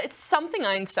 It's something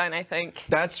Einstein, I think.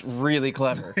 That's really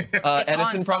clever. It's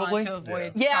Edison on probably. To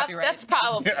avoid Yeah, copyright. that's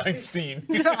probably. Einstein.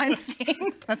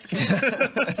 Einstein. That's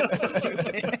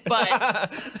good. But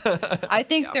I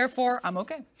think, therefore, I'm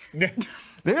okay.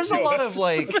 There's a Yo, lot that's of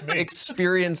like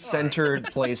experience-centered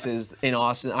places in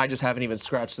Austin. I just haven't even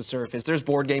scratched the surface. There's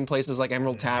board game places like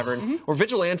Emerald Tavern or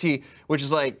Vigilante, which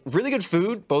is like really good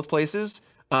food, both places.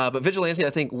 But Vigilante, I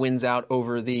think, wins out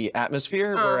over the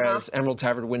atmosphere, whereas Emerald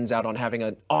Tavern wins out on having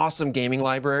an awesome gaming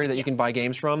library that you can buy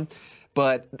games from.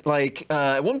 But like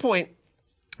at one point,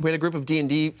 we had a group of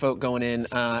D&D folk going in,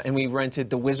 and we rented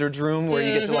the Wizard's Room, where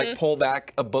you get to like pull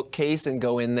back a bookcase and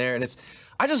go in there, and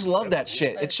I just love that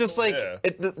shit. It's just like Yeah.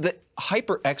 the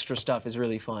hyper extra stuff is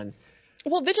really fun.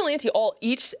 well, Vigilante,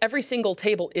 every single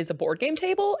table is a board game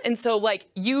table, and so like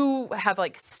you have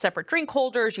like separate drink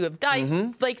holders, you have dice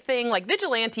like thing. Like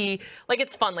Vigilante, like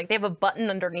it's fun. Like they have a button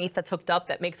underneath that's hooked up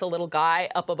that makes a little guy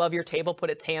up above your table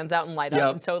put its hands out and light Yep.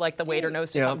 up, and so like the waiter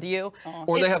knows to Yep. come to you.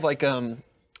 Or they It's- have like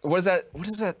what is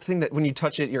that thing that when you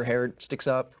touch it your hair sticks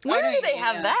up? Where do they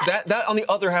Yeah. have that? That on the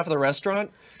other half of the restaurant,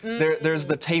 there's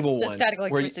the table The one. static where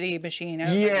you- electricity machine. I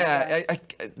don't remember Yeah,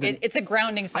 that. It's a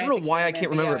grounding I science. don't know why I can't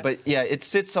experiment, remember, but yeah, it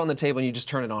sits on the table and you just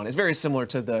turn it on. It's very similar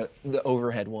to the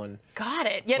overhead one. Got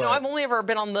it. Yeah, no, But- I've only ever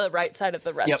been on the right side of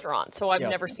the restaurant, so I've Yep.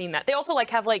 never seen that. They also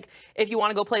like have like if you want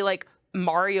to go play like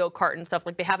Mario Kart and stuff,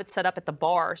 like they have it set up at the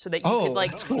bar so that you Oh, could like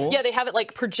that's cool. yeah, they have it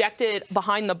like projected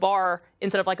behind the bar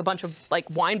instead of like a bunch of like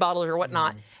wine bottles or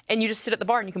whatnot, and you just sit at the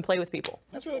bar and you can play with people.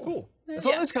 That's really cool. It's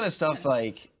all this kind of stuff.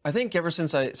 Like I think ever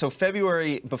since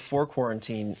February before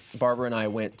quarantine, Barbara and I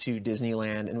went to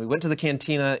Disneyland, and we went to the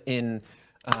Cantina in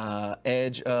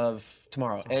Edge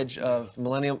of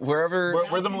Millennium, wherever.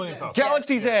 We're the Millennium Falcon.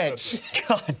 Galaxy's Edge.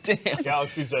 God damn.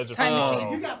 Galaxy's Edge of Time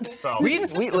Falcon. machine. Falcon.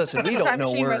 We listen. We don't Time know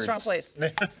machine words. restaurant place.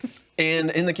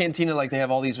 And in the cantina, like they have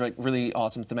all these like really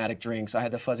awesome thematic drinks. I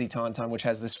had the fuzzy tauntaun, which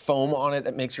has this foam on it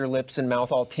that makes your lips and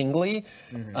mouth all tingly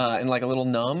and like a little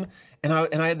numb. And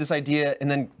I had this idea, and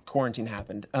then quarantine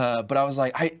happened. But I was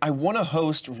like, I want to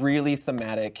host really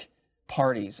thematic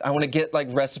parties. I want to get like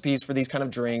recipes for these kind of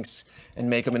drinks and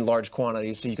make them in large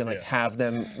quantities, so you can like have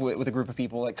them with a group of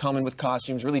people, like come in with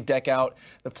costumes, really deck out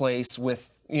the place with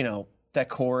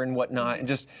decor and whatnot, and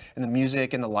the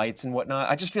music and the lights and whatnot.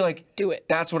 I just feel like Do it.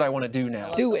 That's what I want to do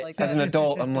now. Do it. Like As an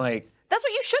adult, I'm like, That's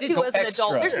what you should do go as an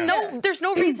adult. extra. There's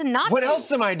no reason not what to. else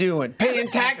am I doing? Paying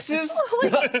taxes?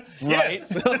 Right.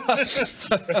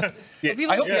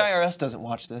 I hope the IRS doesn't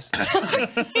watch this.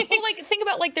 Well, like think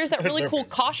about like there's that really cool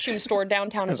costume store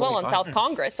downtown as well only on fine. South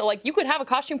Congress. So like you could have a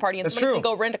costume party and That's somebody true. could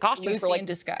go rent a costume Lucy for like in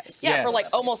disguise. yeah, for Yes. like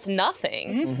almost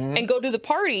nothing, and go to the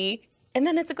party And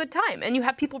then it's a good time. And you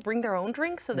have people bring their own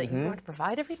drinks so that you don't have to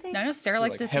provide everything. Now, I know Sarah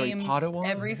likes to Harry theme Potter one?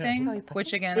 everything,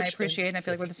 which again I appreciate. And I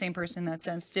feel like we're the same person in that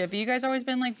sense. Have you guys always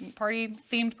been like party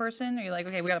themed person? Are you like,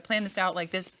 okay, we got to plan this out? Like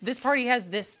this party has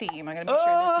this theme. I got to make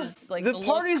sure this is like the look.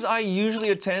 parties I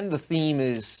usually attend. The theme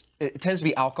is it tends to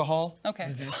be alcohol.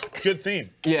 Okay, Good theme.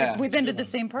 Yeah. we've been to the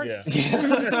same parties.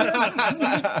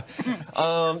 No,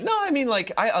 I mean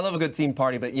like I love a good theme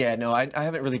party, but yeah, no, I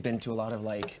haven't really been to a lot of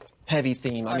like heavy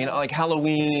theme. I mean, like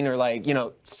Halloween or like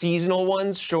seasonal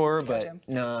ones, sure, but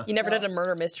nah. You never did a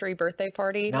murder mystery birthday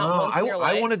party? No, Not once in your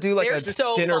life? I want to do like They're a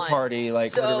so dinner fun. party,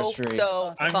 like so, murder mystery.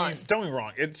 So I fun. mean, don't get me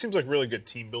wrong. It seems like really good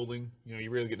team building. You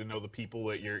really get to know the people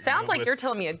that you're. Sounds like with. you're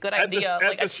telling me a good At the- idea, at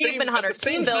like the achievement same- at hunter, the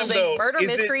same team time, building, though, murder is it-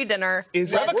 mystery dinner.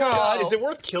 Is Let's it go. is it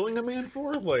worth killing a man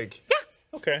for? Like, yeah.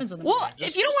 Okay. Depends on the Well, movie.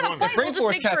 if you don't want to wondering. play, we'll just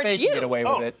Rainforest make sure Cafe it's can get you. away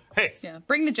Oh, with it. hey. Yeah,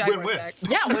 bring the Jaguars Win-win. back.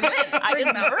 Yeah, win-win. I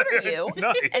just murder you,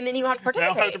 Nice. and then you don't have to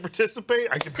Now I have participate. to participate.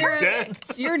 I can Sarah, be dead.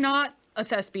 you're not a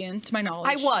thespian, to my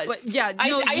knowledge. I was. But yeah, I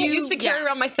no, used to carry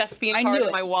around my thespian I card knew in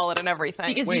it. my wallet and everything.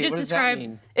 because Wait, you just what does that described.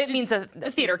 mean? it means a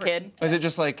theater kid. Is it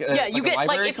just like Yeah, you like a get like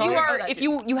library if you card? are that if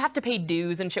too. you have to pay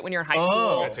dues and shit when you're in high Oh.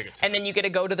 school, Gotta take a test. and then you get to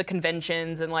go to the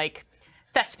conventions and like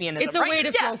thespianism. It's a right? way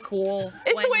to Yeah. feel cool.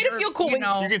 It's a when way to you're, feel cool You when-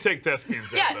 know, You can take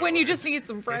thespians. Yeah, out, though, when you right? just need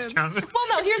some friends. Discounted. Well,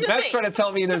 no, here's the Matt's thing. trying to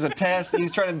tell me there's a test, and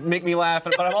he's trying to make me laugh,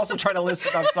 but I'm also trying to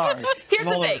listen. I'm sorry. Here's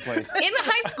I'm the all over thing. the place. In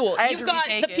high school, I you've agree, got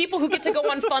take the it. people who get to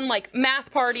go on fun like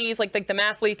math parties, like the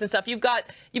mathletes and stuff. You've got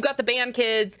the band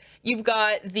kids. You've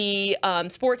got the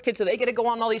sports kids, so they get to go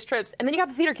on all these trips. And then you got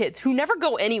the theater kids who never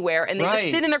go anywhere and they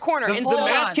just sit in their corner. The, and the so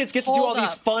math kids get to do Hold all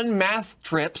these up. fun math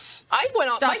trips. I went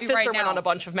on. Stop My you sister right went now. on a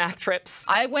bunch of math trips.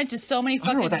 I went to so many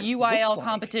don't know fucking what that UIL looks like.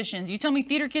 competitions. You tell me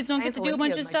theater kids don't get to do a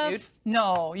bunch of Olympiad, my stuff? dude.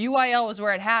 No, UIL was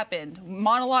where it happened.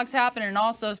 Monologues happened and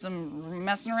also some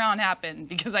messing around happened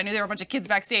because I knew there were a bunch of kids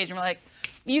backstage and we're like,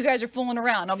 you guys are fooling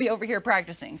around. I'll be over here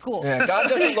practicing. Cool. Yeah, God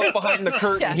doesn't look behind the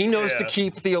curtain. Yeah. He knows to Yeah.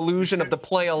 keep the illusion of the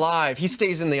play alive. He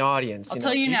stays in the audience. I'll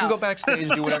tell you so now. You can go backstage,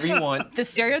 do whatever you want. The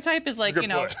stereotype is like, Good you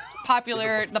know, point.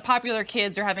 the popular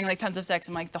kids are having like tons of sex.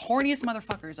 I'm like, the horniest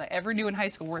motherfuckers I ever knew in high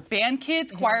school were band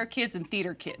kids, choir kids, and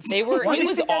theater kids. They were. Why do It you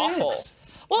was think that awful. is?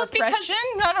 Well, it's because. Depression?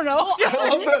 I don't know.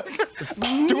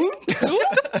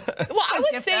 Well, I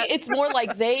would get say that. it's more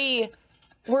like they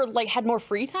were like had more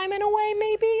free time in a way,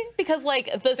 maybe because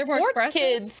like the They're more sports expressive?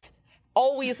 kids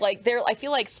always like they're. I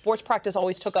feel like sports practice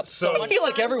always took up so So- much. I feel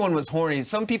like everyone was horny.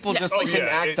 Some people just Oh, like, didn't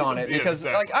yeah, act it's- on it yeah, because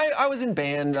exactly. like I was in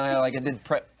band. And I did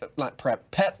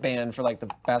pep band for like the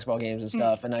basketball games and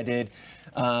stuff, and I did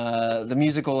the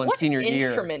musical in What senior year.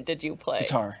 instrument did you play?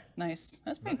 Guitar. Nice.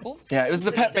 That's pretty cool. Yeah, it was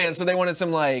the pep band, so they wanted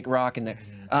some like rock in there.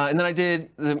 And then I did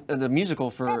the musical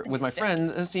with my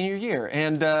friend senior year,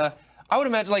 and I would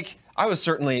imagine like I was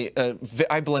certainly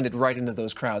I blended right into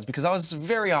those crowds because I was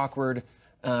very awkward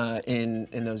in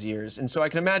those years, and so I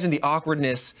can imagine the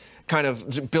awkwardness kind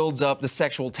of builds up the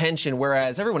sexual tension,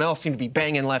 whereas everyone else seemed to be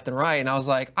banging left and right, and I was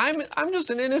like, I'm just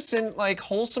an innocent, like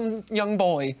wholesome young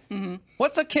boy.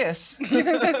 What's a kiss?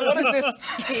 What is this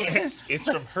kiss? It's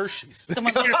from Hershey's.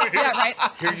 Someone licks, yeah, right.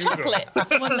 Here you go. Chocolate.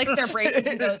 Someone licks their braces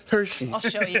and goes, Hershey's. I'll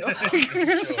show you.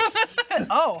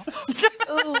 Oh.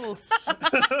 Ooh.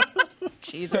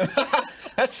 Jesus.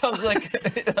 That sounds like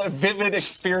a vivid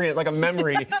experience, like a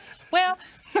memory. Well,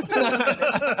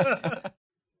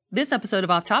 this episode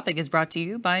of Off Topic is brought to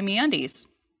you by MeUndies.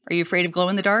 Are you afraid of glow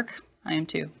in the dark? I am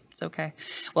too. It's okay.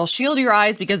 Well, shield your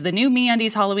eyes because the new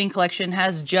MeUndies Halloween collection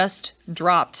has just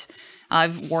dropped.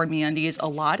 I've worn MeUndies a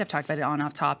lot. I've talked about it on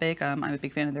Off Topic. I'm a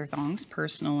big fan of their thongs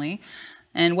personally.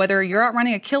 And whether you're out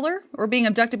running a killer or being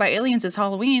abducted by aliens this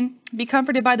Halloween, be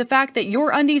comforted by the fact that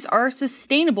your undies are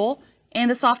sustainable and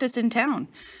the softest in town.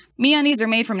 MeUndies are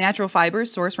made from natural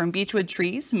fibers sourced from beechwood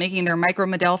trees, making their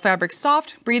micro-modal fabric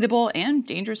soft, breathable, and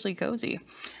dangerously cozy.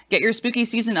 Get your spooky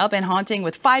season up and haunting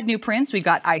with 5 new prints. We've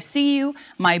got I See You,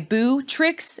 My Boo,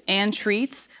 Tricks and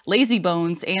Treats, Lazy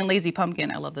Bones, and Lazy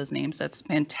Pumpkin. I love those names. That's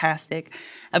fantastic.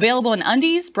 Available in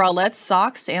undies, bralettes,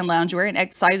 socks, and loungewear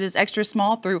in sizes extra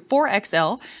small through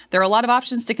 4XL. There are a lot of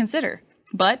options to consider.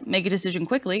 But make a decision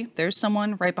quickly. There's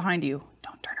someone right behind you.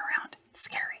 Don't turn around. It's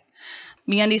scary.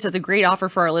 MeUndies has a great offer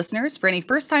for our listeners. For any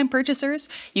first-time purchasers,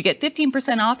 you get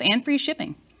 15% off and free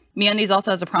shipping. MeUndies also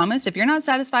has a promise. If you're not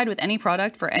satisfied with any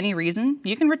product for any reason,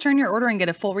 you can return your order and get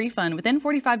a full refund within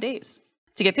 45 days.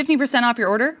 To get 15% off your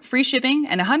order, free shipping,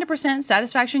 and 100%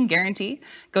 satisfaction guarantee,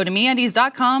 go to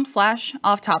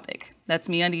MeUndies.com/offtopic. That's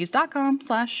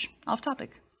MeUndies.com/offtopic.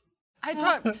 I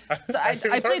taught. So I It was hard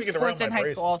to played get sports around in my high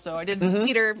school. braces. Also, I did So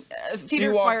theater,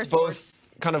 you choir walked sports.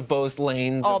 both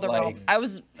lanes. All of the like, realm. I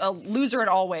was a loser in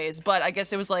all ways, but I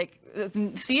guess it was like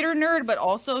theater nerd, but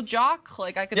also jock.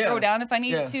 Like I could Yeah. throw down if I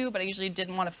needed Yeah. to, but I usually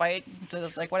didn't want to fight, so it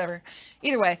was like whatever.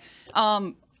 Either way,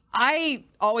 I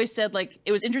always said like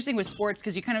it was interesting with sports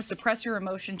because you kind of suppress your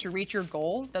emotion to reach your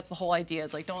goal. That's the whole idea.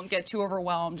 Is like don't get too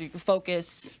overwhelmed. You can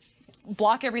focus,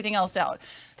 block everything else out.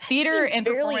 Theater seems and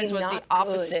really performance was the not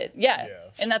opposite. Yeah.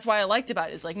 And that's why I liked about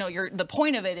it. Is like no, the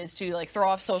point of it is to like throw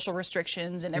off social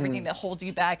restrictions and everything that holds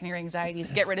you back and your anxieties.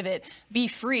 Get rid of it. Be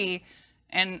free.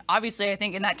 And obviously, I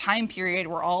think in that time period,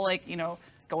 we're all like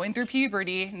going through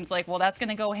puberty, and it's like, well, that's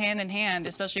gonna go hand in hand,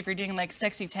 especially if you're doing like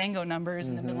sexy tango numbers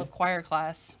in the middle of choir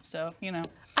class. So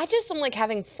I just am like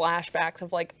having flashbacks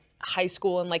of like high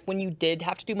school and like when you did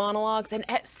have to do monologues, and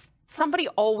somebody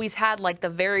always had like the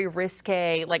very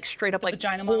risque, like straight up like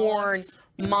vagina porn monologues.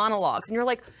 monologues, and you're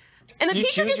like, and the You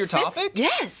teacher choose just your sits- topic?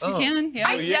 Yes. you can, yeah.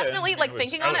 I yeah. definitely like I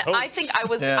thinking would on it. hope. I think I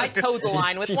was Yeah. I towed the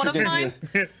line with one of Teacher mine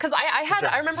gives because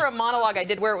I remember a monologue I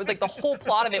did where it was like the whole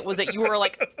plot of it was that you were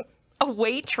like a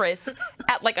waitress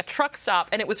at like a truck stop,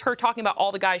 and it was her talking about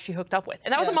all the guys she hooked up with,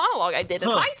 and that was a Yeah. monologue I did in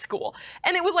high school,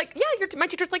 and it was like, yeah, my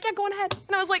teacher's like, yeah, go on ahead,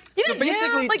 and I was like, yeah, So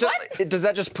basically, yeah. Like, what? does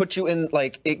that just put you in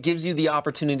like it gives you the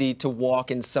opportunity to walk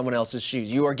in someone else's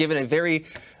shoes? You are given a very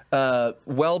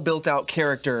well built out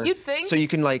character, You'd think. so you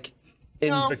can like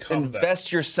No. Become that.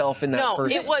 invest yourself in that No,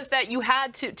 person. it was that you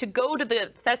had to go to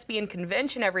the thespian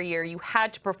convention every year. You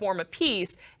had to perform a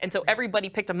piece, and so everybody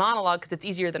picked a monologue because it's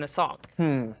easier than a song.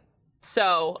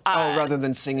 So rather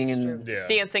than singing and Yeah.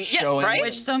 dancing, yeah, Showing right?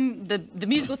 Which the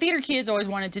musical theater kids always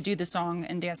wanted to do the song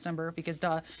and dance number because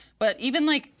duh. But even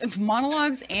like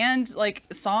monologues and like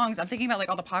songs, I'm thinking about like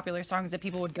all the popular songs that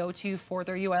people would go to for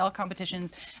their UIL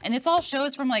competitions, and it's all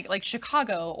shows from like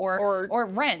Chicago or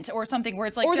Rent or something where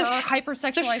it's like Or there the are sh-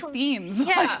 hypersexualized themes,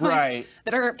 Yeah. like, right.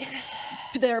 that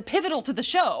are pivotal to the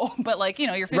show. But like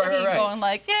you're 15 right. going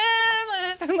like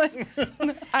yeah, like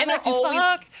I And like to they're always-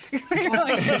 fuck. You're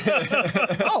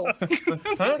like, oh,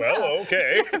 Well,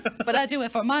 okay. but I do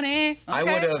it for money. I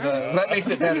Okay. would have. That makes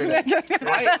it better.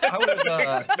 I would have.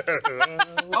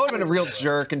 I would have been a real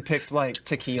jerk and picked like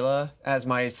Tequila as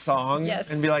my song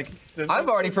Yes. and be like, I've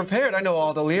already prepared. I know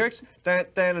all the lyrics. Dun,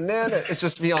 dun, dun, dun, dun. It's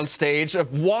just me on stage, a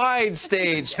wide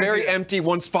stage, very empty,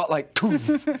 one spotlight.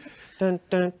 Dun,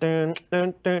 dun, dun,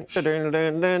 dun, dun, dun, dun,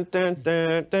 dun, dun, dun,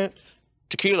 dun, dun.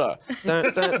 Tequila.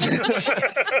 Dun, dun, dun.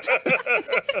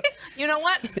 You know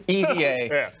what? Easy A.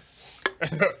 Yeah.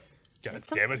 God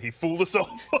damn it, he fooled us all.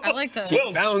 I like to.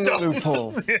 Well Found the done.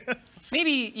 loophole.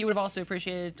 Maybe you would have also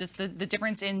appreciated just the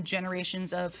difference in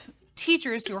generations of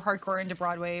teachers who are hardcore into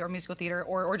Broadway or musical theater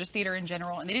or just theater in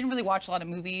general, and they didn't really watch a lot of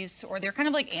movies, or they're kind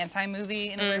of like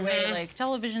anti-movie in a weird way, like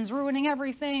television's ruining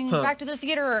everything, back to the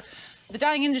theater, the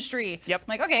dying industry. Yep.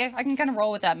 I'm like, okay, I can kind of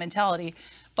roll with that mentality.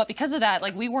 But because of that,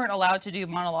 like we weren't allowed to do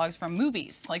monologues from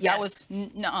movies. Like that Yes. was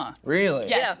nuh-uh. Really?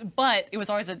 Yes, Yeah. but it was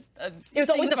always a It was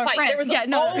always thing a with my fight. friends. There was Yeah,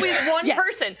 no. always one Yes.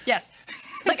 person. Yes.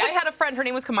 Like I had a friend, her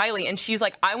name was Kamiley, and she's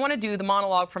like, I want to do the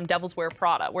monologue from Devil's Wear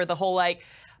Prada, where the whole like,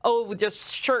 oh,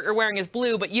 this shirt you're wearing is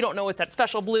blue, but you don't know it's that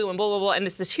special blue, and blah blah blah, and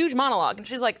it's this huge monologue, and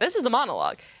she's like, this is a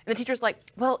monologue, and the teacher's like,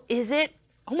 well, is it?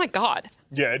 Oh my God,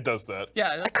 Yeah, it does that.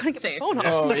 Yeah, I couldn't get safe. my phone off.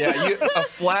 Oh yeah, a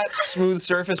flat, smooth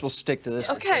surface will stick to this.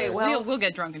 for Okay, sure. well, We'll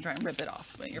get drunk and try and rip it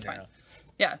off, but you're fine.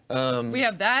 Yeah. We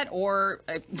have that, or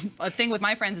a thing with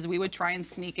my friends is we would try and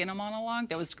sneak in a monologue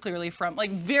that was clearly from,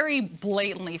 like, very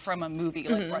blatantly from a movie,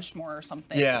 like Rushmore or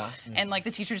something. Yeah. And, like,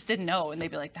 the teachers didn't know, and they'd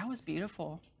be like, that was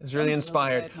beautiful. It's really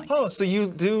inspired. good. Like, Oh, so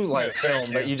you do like film,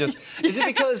 but you just is it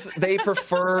because they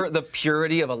prefer the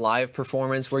purity of a live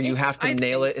performance where you have to I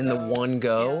nail it think in the so. one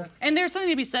go? Yeah. And there's something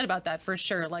to be said about that for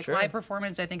sure. Like live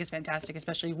performance, I think is fantastic,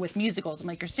 especially with musicals. I'm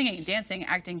like, you're singing, dancing,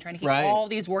 acting, trying to keep Right. all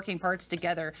these working parts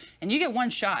together, and you get one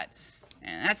shot,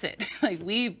 and that's it. Like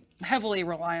we heavily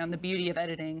rely on the beauty of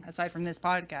editing, aside from this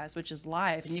podcast, which is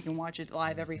live, and you can watch it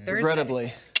live every Thursday.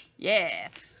 Regrettably. Yeah.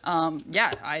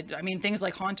 Yeah, I mean, things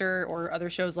like Haunter or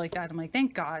other shows like that, I'm like,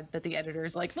 thank God that the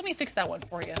editor's like, let me fix that one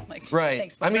for you. I'm like, Right.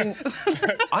 thanks. I mean,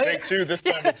 I, Take two, this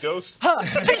time with Ghost. Bring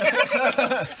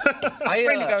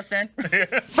the I, ghost in.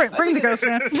 Bring the ghost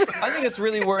in. I think it's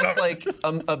really worth like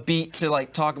a beat to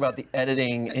like talk about the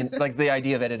editing and like the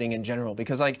idea of editing in general,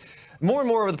 because like more and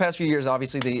more over the past few years,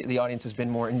 obviously the audience has been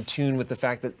more in tune with the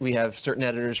fact that we have certain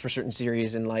editors for certain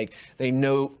series, and like they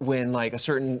know when like a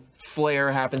certain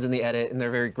flair happens in the edit, and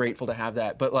they're very grateful to have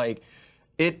that. But like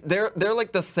they're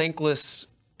like the thankless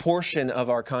portion of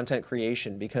our content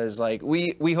creation, because like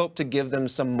we hope to give them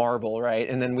some marble, right?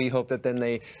 And then we hope that then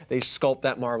they sculpt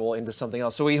that marble into something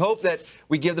else. So we hope that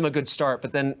we give them a good start,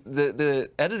 but then the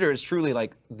editor is truly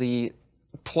like the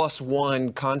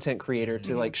 +1 content creator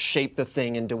to like shape the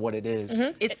thing into what it is.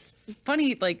 It's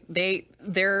funny, like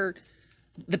they're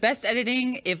the best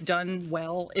editing, if done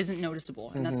well, isn't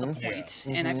noticeable, and that's the point.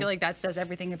 And I feel like that says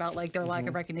everything about like their lack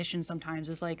of recognition. Sometimes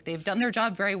is like they've done their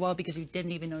job very well because you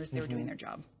didn't even notice they were doing their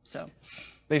job. So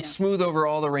They smooth over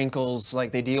all the wrinkles.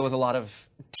 Like they deal with a lot of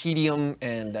tedium,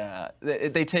 and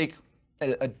they take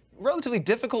a relatively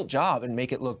difficult job and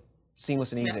make it look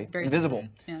seamless and easy, very and visible.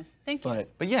 simple. Yeah, thank you.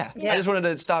 But yeah, I just wanted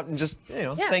to stop and just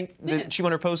thank the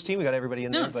Achievement Hunter Post team. We got everybody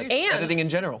in there, but seriously. editing in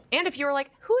general. And if you were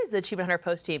like, who is the Achievement Hunter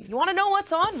Post team? You want to know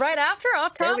what's on right after,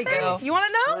 off topic? we go. You want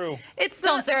to know? True. It's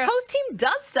Tell 'em, the Sarah. Post team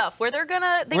does stuff where they're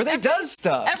gonna. Where they does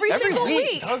stuff every single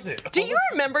week. Does it? Do you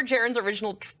remember Jaren's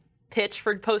original pitch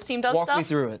for Post team does Walk stuff? me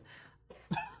through it.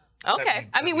 Okay.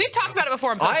 I mean, we've talked about it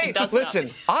before. Post team does stuff. Listen,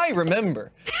 I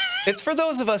remember. It's for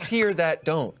those of us here that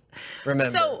don't remember.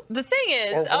 So the thing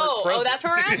is, weren't oh, present. that's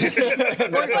where we're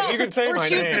at. That's like, you can say my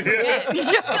name.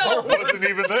 So Wasn't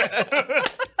even there.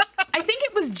 I think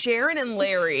it was Jaren and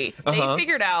Larry. They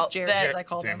figured out Jared, as I that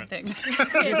call Damn them it. things.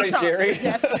 Did you say Jerry?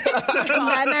 Yes.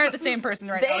 Matt and I are the same person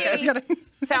right now. Okay, they gotta-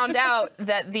 found out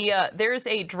that there's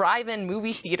a drive-in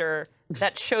movie theater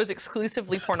that shows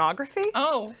exclusively pornonography.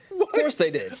 Oh, Of course they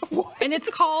did. and it's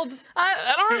called.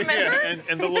 I don't remember. Yeah,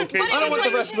 and the location. I don't want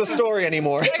the rest of the story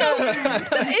anymore.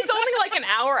 It's only like an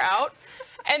hour out.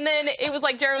 And then it was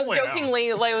like Jaren was Only an hour.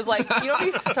 jokingly, like, it was like, you know,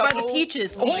 he's so By the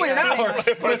peaches. Only an hour.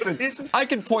 Listen, I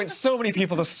can point so many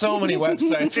people to so many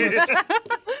websites.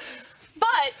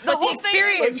 But the whole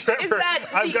experience thing is that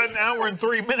I've got an hour and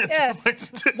 3 minutes. Yeah.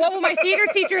 What will my theater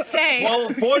teacher say? Well,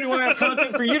 boy, do I have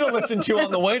content for you to listen to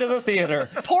on the way to the theater.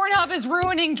 Pornhub is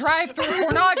ruining drive-through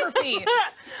pornography.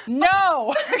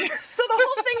 No. So the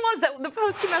whole thing was that the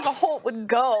Post team as a whole would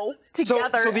go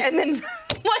together so the- and then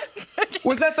like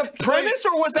Was that the premise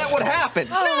or was that what happened?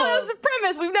 no, that was the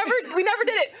premise. We never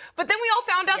did it. But then we all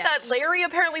found out Yes. that Larry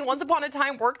apparently once upon a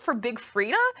time worked for Big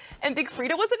Frida, and Big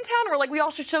Frida was in town. We're like, we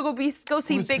all should go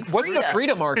see Big Frida. What's the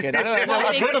Frida Market? I don't know.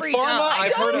 I've Big heard of Frida. Pharma.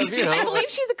 I've heard of, I believe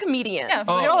she's a comedian. Yeah,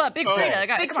 hold up, Big Frida.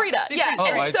 Guys, Big come on. Frida, yeah. Oh,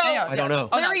 And so I don't know.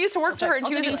 Larry used to work for her, and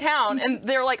I'll she was send in you a town, and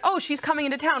they're like, "Oh, she's coming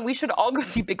into town. We should all go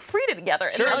see Big Frida together."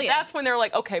 And Sure. then Hell yeah. that's when they're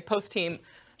like, "Okay, Post team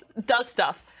does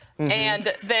stuff," and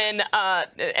then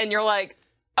and you're like,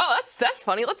 "Oh, that's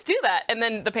funny. Let's do that." And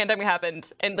then the pandemic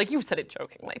happened, and like you said it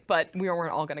jokingly, but we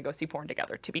weren't all gonna go see porn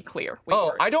together. To be clear, we Oh,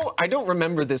 weren't. I don't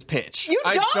remember this pitch. You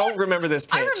I don't? don't remember this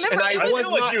pitch. I remember and it I was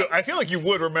was I feel like you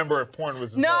would remember if porn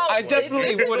was No, involved. I definitely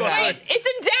it's would have. It's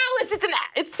in Dallas.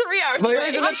 It's 3 hours.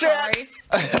 Larry's in away. the chat.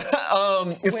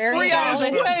 It's Where 3 in hours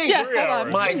Dallas? away. Yeah, hold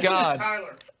on. My God.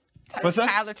 Tyler. What's that?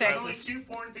 Tyler, There's only Texas. 2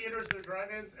 porn theaters, they're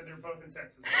drive-ins, and they're both in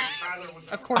Texas. Tyler was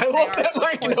Of course I they love are. that Of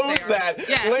Mike course knows they are. that.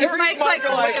 Yeah, Larry your Mike's like, Mike,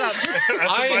 look it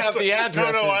up. I have the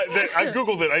addresses. I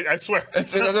googled it. I swear.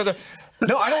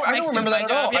 No, I don't Mike's remember doing that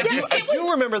my at all. job. I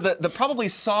do remember the probably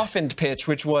softened pitch,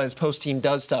 which was Post Team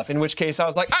does stuff. In which case, I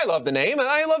was like, I love the name, and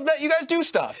I love that you guys do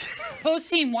stuff. Post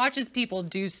team watches people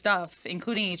do stuff,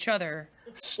 including each other.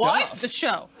 Stuff. The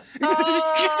show.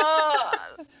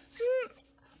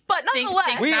 But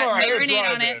nonetheless, We are-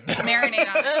 marinate on it.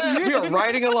 Marinate on it. We are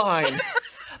riding a line.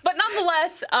 But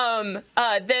nonetheless,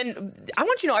 then I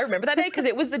want you to know I remember that day because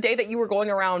it was the day that you were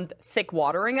going around thick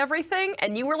watering everything,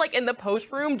 and you were like in the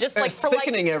post room just like for like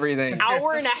Thickening everything.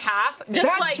 hour and a half. Just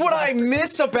That's like, what I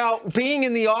miss about being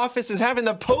in the office is having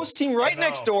the Post Team right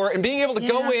next door and being able to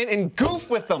go in and goof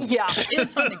with them. Yeah. It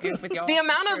is fun to goof with y'all. The It's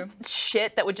amount true. of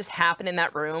shit that would just happen in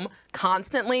that room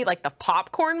constantly, like the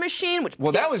popcorn machine, which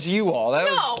Well, that was you all.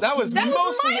 That was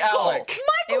mostly Michael. Alec.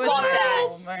 It Michael was bought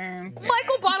Michael, that. man.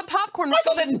 Michael bought a popcorn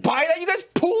Michael machine. didn't buy that. You guys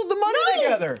pooled the money No,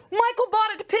 together. Michael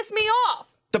bought it to piss me off.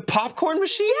 The popcorn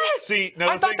machine? Yes. See, no,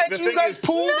 I the thought thing- that the you thing guys is-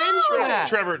 pooled in for that.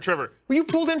 Trevor. Were you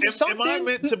pulled in for something? Am I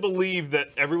meant to believe that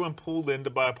everyone pulled in to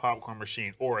buy a popcorn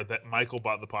machine, or that Michael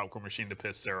bought the popcorn machine to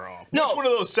piss Sarah off? No. Which one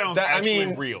of those sounds That- I actually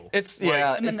mean, real? it's Like,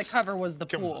 yeah. And then the it's- cover was the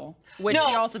pool, which No.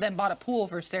 he also then bought a pool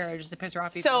for Sarah just to piss her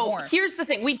off even So more. here's the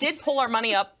thing: we did pull our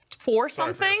money up for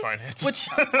Sorry for something, the finance. which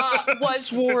was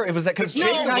swore it was that because No,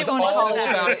 Jacob I was don't all know that.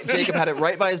 about. Jacob had it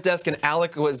right by his desk, and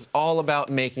Alec was all about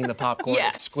making the popcorn Yes.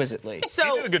 exquisitely. he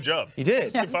so. did a good job. He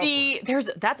did. That's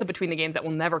a between the games that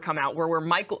will never come out where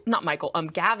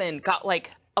Gavin got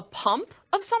like a pump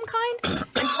of some kind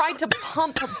and tried to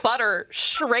pump butter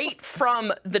straight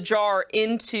from the jar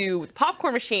into the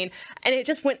popcorn machine, and it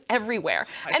just went everywhere.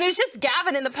 And it's just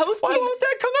Gavin in the post Why team. won't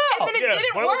that come out? And then it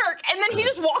didn't work, and then he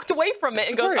just walked away from it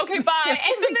and goes, course. okay, bye.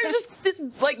 And then there's just this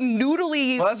like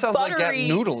noodly, Well, that sounds like buttery.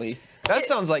 noodly. That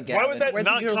sounds like Gavin. Why would that Where'd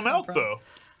the not noodles come come out from? though?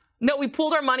 No, we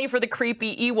pooled our money for the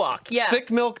creepy Ewok. Yeah. Thick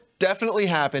milk definitely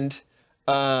happened.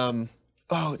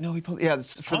 Oh no, we pulled. Yeah,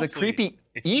 for the Honestly, creepy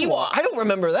Ewok. Ewok. I don't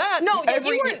remember that. No, yeah,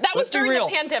 you weren't- that was let's be during the real.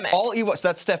 pandemic. All Ewoks.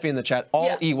 That's Steffi in the chat. All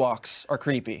Yeah. Ewoks are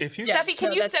creepy. If you Yes. Steffi, can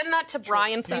No, you that's send that to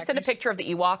Brian? Please send a picture of the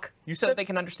Ewok You so said- that they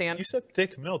can understand. you said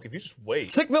thick milk. If you just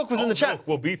wait, Thick milk was in all the chat. milk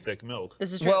will be thick milk.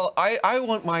 This is true. Well, I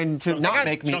want mine to not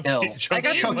make me chunky- ill. I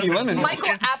got chunky lemon milk.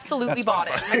 Michael absolutely bought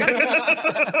it.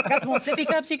 got some old sippy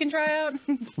cups you can try out.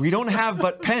 We don't have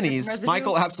but pennies. residue.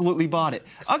 Michael absolutely bought it.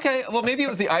 Okay, well maybe it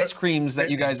was the ice creams that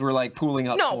you guys were like pooling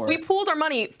up No, for. we pooled our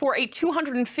money for a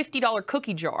 $250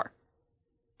 cookie jar.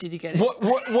 Did you get it? What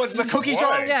was the cookie jar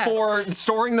Why? Yeah. for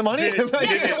storing the money?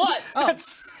 Yes, it was.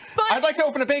 That's- But- I'd like to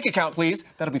open a bank account, please.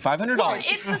 That'll be $500. Well,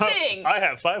 it's the thing. I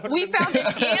have 500. We found an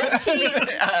antique. We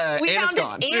and it's found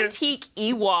gone. an antique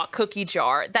Ewok cookie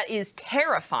jar that is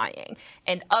terrifying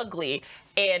and ugly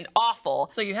and awful.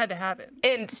 So you had to have it.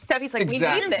 And Steffi's like,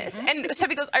 Exactly. we need this. And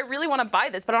Steffi goes, I really want to buy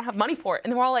this, but I don't have money for it.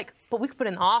 And then we're all like, but we could put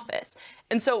it in the office.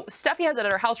 And so Steffi has it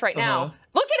at her house right now.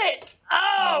 Look at it.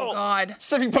 Oh, God.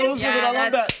 Steffi posed with it. I love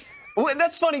that. that's- Well,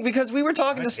 that's funny because we were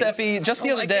talking to Steffi just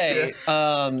the other day.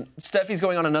 Steffi's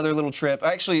going on another little trip.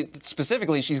 Actually,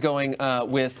 specifically, she's going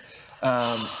with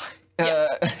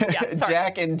sorry.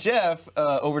 Jack and Jeff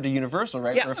over to Universal,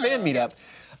 right, Yeah. for a fan meetup.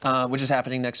 Which is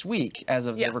happening next week as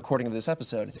of Yeah. the recording of this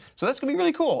episode. So that's going to be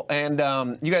really cool. And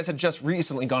you guys had just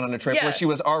recently gone on a trip Yeah. where she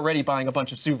was already buying a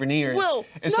bunch of souvenirs. Well,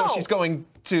 and so no. she's going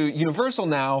to Universal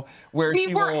now where we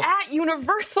she were will... at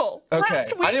Universal Okay, last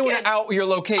weekend. I didn't want to out your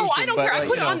location. Oh, I don't but, care. I like,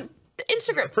 put you it know. on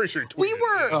Instagram. I'm pretty sure you we tweeted it,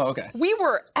 were. yeah. Oh, okay. We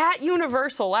were at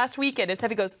Universal last weekend, and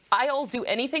Steffi goes, "I'll do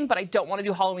anything, but I don't want to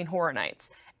do Halloween Horror Nights."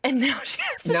 And now she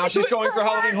has to Now do she's it going for work.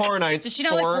 Halloween Horror Nights Did she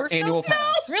not like for horror stuff? annual No.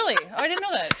 pass. Really? Oh, I didn't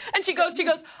know that. And she goes,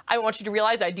 I want you to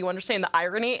realize I do understand the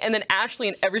irony. And then Ashley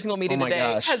in every single meeting Oh my today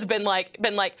gosh. has been like,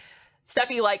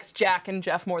 Steffi likes Jack and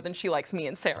Jeff more than she likes me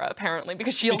and Sarah, apparently,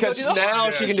 because she'll go Because do the now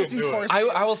Yeah, she can do. she'll do it.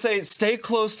 I will say, stay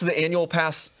close to the annual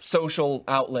pass social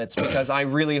outlets because I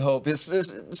really hope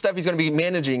Steffi's going to be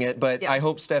managing it, but Yeah. I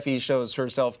hope Steffi shows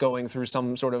herself going through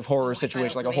some sort of horror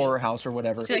situation, like a me. horror house or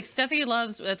whatever. See, like Steffi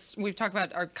loves. We've talked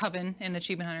about our Coven in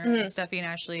Achievement Hunter. Mm-hmm. Steffi and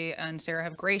Ashley and Sarah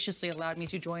have graciously allowed me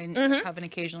to join Mm-hmm. Coven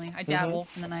occasionally. I dabble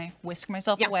and then I whisk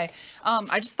myself Yeah. away.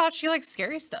 I just thought she likes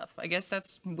scary stuff. I guess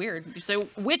that's weird. So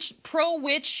which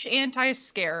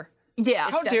anti-scare? Yeah.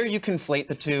 How dare you conflate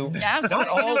the two? Yeah, Not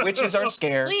all witches are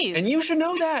scared, Please. and you should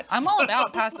know that. I'm all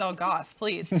about pastel goth.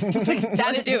 Please.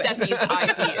 That is do it. Steffi's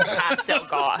IP, is pastel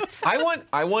goth.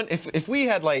 I want if we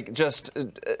had like just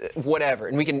whatever,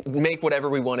 and we can make whatever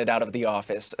we wanted out of The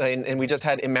Office, and we just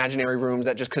had imaginary rooms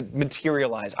that just could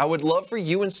materialize. I would love for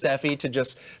you and Steffi to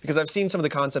just, because I've seen some of the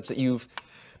concepts that you've,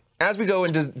 as we go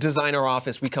and design our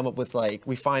office, we come up with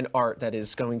we find art that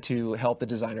is going to help the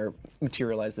designer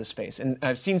materialize this space. And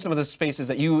I've seen some of the spaces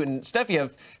that you and Steffi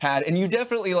have had, and you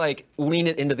definitely lean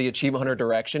it into the Achievement Hunter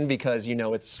direction because you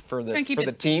know it's for the Try and keep for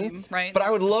the it team. team, right. But I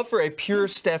would love for a pure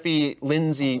Steffi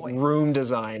Lindsay room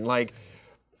design,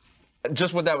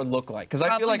 just what that would look like. Because I feel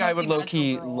Probably like I would mostly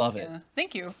low-key Magical Girl. love it. Yeah.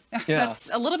 Thank you. Yeah.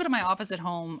 That's a little bit of my office at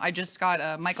home. I just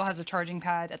got Michael has a charging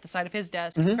pad at the side of his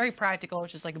desk. It's very practical.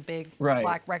 It's just like a big Mm-hmm. Right.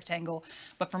 black rectangle.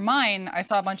 But for mine, I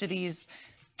saw a bunch of these.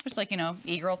 Just like,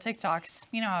 e-girl TikToks.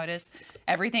 You know how it is.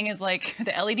 Everything is like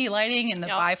the LED lighting and the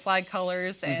Yep. bi-flag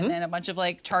colors Mm-hmm. and then a bunch of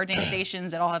charging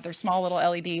stations that all have their small little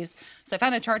LEDs. So I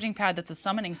found a charging pad that's a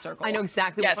summoning circle. I know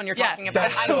exactly Yes, which one you're yeah. talking about.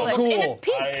 That's I so was like, cool. and it's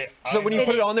pink. So when you It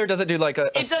put it is. on there, does it do like a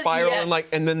does- spiral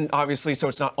yes. and then obviously so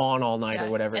it's not on all night Yeah.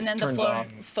 or whatever? And then it the turns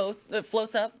float, off.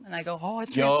 floats up and I go, oh,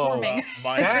 it's Yo. transforming.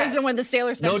 Mine- It turns into one of the Sailor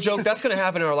No Senses. joke, that's gonna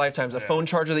happen in our lifetimes. A phone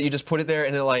charger that you just put it there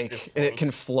and it can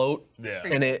float Yeah.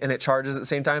 and it charges at the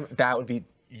same time. That would be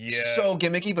Yeah. so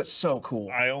gimmicky but so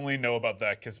cool. I only know about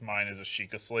that because mine is a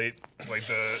Sheikah slate. I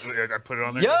put it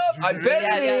on there. Yup, I bet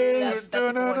Yeah, it yeah, is. that's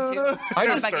a good one too. I I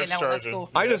just thought about getting that one. That's charging.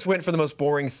 cool. I just went for the most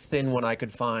boring thin one I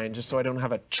could find, just so I don't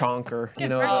have a chonker,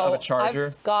 of a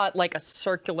charger. I've got a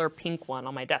circular pink one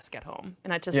on my desk at home,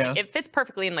 and it Yeah. it fits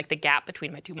perfectly in the gap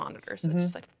between my two monitors. So It's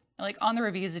just Like on the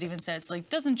reviews, it even said it's like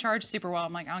doesn't charge super well.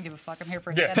 I'm like, I don't give a fuck. I'm here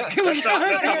for Yeah. aesthetic.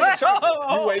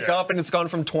 You wake up and it's gone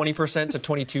from 20% to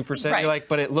 22%. Right. You're like,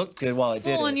 but it looked good while I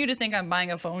did Fooling it. you to think I'm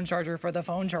buying a phone charger for the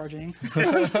phone charging.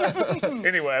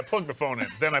 Anyway, I plugged the phone in,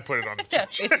 then I put it on the Yeah,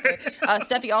 charge. basically.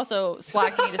 Steffi also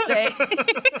slacked me to say,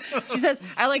 she says,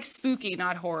 I like spooky,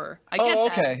 not horror. I get Oh,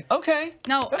 that. okay. Okay.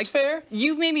 No, That's fair.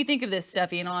 You've made me think of this,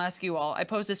 Steffi, and I'll ask you all. I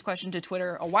posed this question to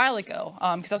Twitter a while ago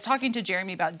because I was talking to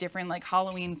Jeremy about different like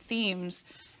Halloween themes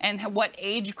and what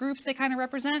age groups they kind of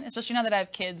represent, especially now that I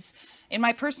have kids. In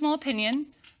my personal opinion,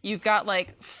 you've got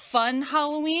like fun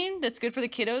Halloween that's good for the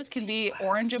kiddos, can be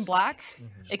orange and black.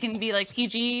 It can be like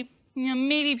PG,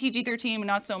 maybe PG-13, but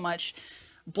not so much.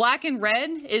 Black and red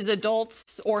is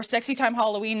adults or sexy time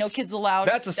Halloween, no kids allowed.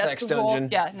 That's a sex the rule. dungeon.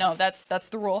 Yeah, no, that's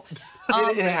the rule.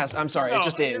 It has. I'm sorry. It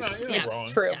just is. You're Yeah, not wrong.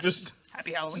 true. Just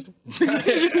Happy Halloween.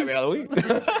 Happy Halloween.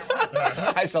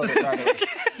 I celebrate Friday.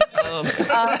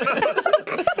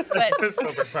 But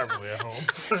celebrate properly at home.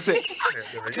 6.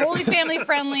 totally family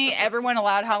friendly. Everyone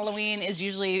allowed Halloween is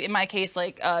usually, in my case,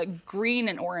 like green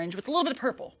and orange with a little bit of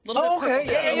purple. A little Oh, bit of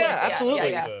okay. purple. Yeah,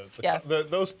 absolutely. Yeah.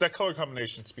 That color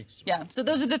combination speaks to me. Yeah, so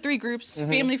those are the three groups: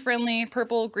 family friendly,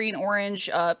 purple, green, orange,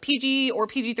 PG or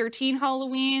PG-13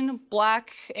 Halloween,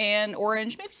 black and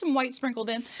orange, maybe some white sprinkled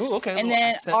in. Ooh, okay, And little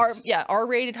then accents.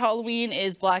 R-rated Halloween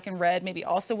is black and red, maybe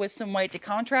also with some white to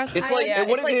contrast. It's with like it.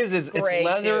 what it's it like is it's gray,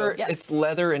 leather. too. Yes. It's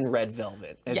leather and red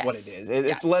velvet is what Yes. it is.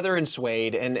 It's leather and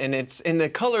suede, and the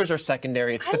colors are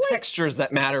secondary. It's the like- textures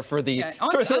that matter for the Yeah,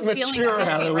 for the I'm feeling mature that right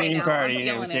Halloween now. party. I'm You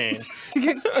know what I'm feeling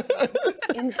saying?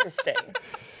 Interesting.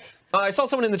 I saw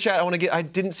someone in the chat. I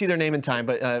didn't see their name in time,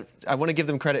 but I want to give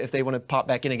them credit if they want to pop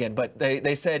back in again. But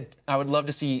they said I would love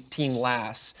to see Team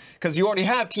Lass because you already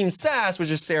have Team Sass, which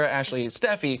is Sarah, Ashley,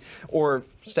 Steffi, or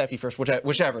Steffi first,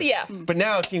 whichever. Yeah. But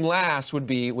now Team Lass would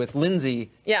be with Lindsay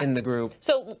Yeah. in the group.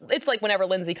 So it's like whenever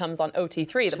Lindsay comes on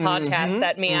OT3, the podcast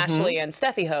that me, Ashley, and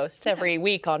Steffi host every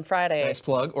week on Friday. Nice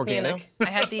plug, organic. I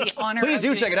had the honor. Please of do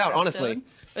doing check it that out, honestly. episode.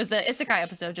 It was the Isekai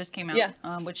episode just came out. Yeah.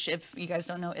 Which, if you guys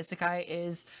don't know, Isekai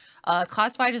is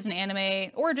classified as an anime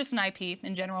or just an IP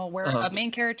in general, where a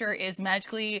main character is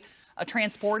magically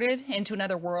transported into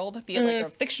another world, be it like a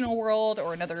fictional world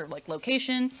or another like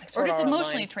location, or just Art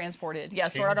emotionally Online. transported. Yeah,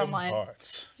 Sword Art Kingdom Online.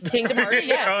 Hearts. Kingdom Hearts.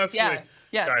 Yes, Honestly, yeah,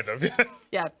 yes. Kind of.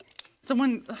 Yeah.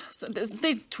 Someone,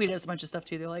 they tweeted us a bunch of stuff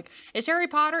too. They're like, "Is Harry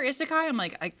Potter isekai?" I'm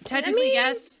like, technically mean,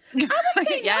 yes. I would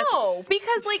say Yes. no,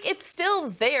 because like it's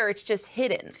still there. It's just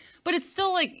hidden. But it's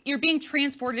still like you're being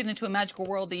transported into a magical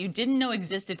world that you didn't know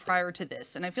existed prior to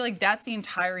this. And I feel like that's the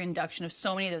entire induction of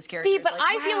so many of those characters. See, but Like,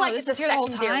 I feel wow, like this it's a was here the whole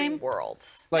secondary time. world.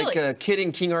 Like Really? a kid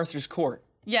in King Arthur's court.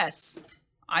 Yes.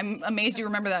 I'm amazed you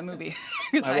remember that movie.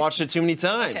 'Cause I watched it too many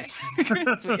times.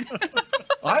 Sweet.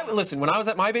 Listen, when I was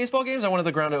at my baseball games, I wanted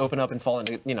the ground to open up and fall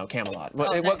into, Camelot. What,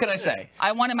 Oh, what can I nice. say?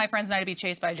 I wanted my friends and I to be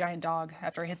chased by a giant dog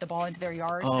after I hit the ball into their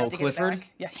yard. Oh, I had to get it Clifford? back.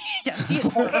 Yeah, yes, he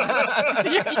is horrible.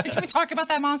 Can we talk about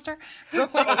that monster real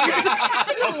quick?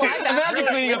 Imagine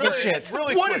cleaning up his shits.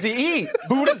 really What quick. does he eat?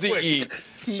 Who does he Quick. eat?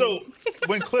 So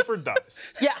when Clifford dies,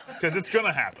 Yeah, because it's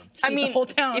gonna happen, I mean, whole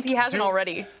town. if he hasn't Do-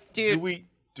 already.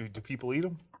 Dude, do people eat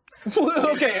him?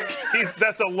 Okay.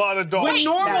 That's a lot of dogs. When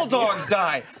normal dogs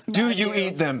die, do you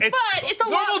eat them? But it's a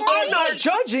lot Normal more. dogs I'm not aren't-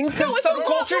 judging because some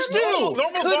cultures do. Normal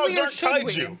Could dogs we or aren't should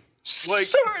we? kaiju. Like,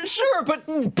 Sure, but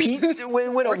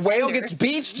when a whale tender. gets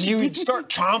beached, you start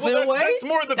chomping well, away. that's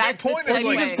more the That's big the point. segue. Is You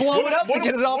like, just blow it up to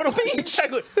get it off the beach.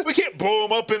 Exactly. We can't blow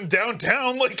them up in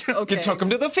downtown. Like, Okay. You took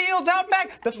them to the fields out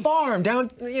back, the farm down,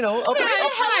 up, How the hell are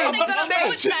they gonna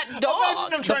upstate. put that dog? imagine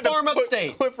them trying farm to put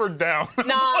upstate. Clifford down.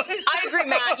 Nah, I agree,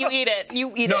 Matt. You eat it.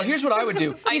 You eat No, it. here's what I would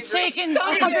do. he's agree. taken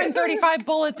Study it. 135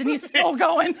 bullets and he's still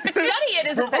going. Study it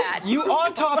isn't bad. You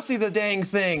autopsy the dang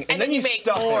thing, and then you make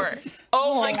stuff more. it.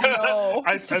 Oh my god. No.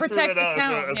 I To threw protect that the out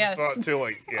town, as a yes. thought too.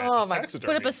 Like, yeah, Oh it's my-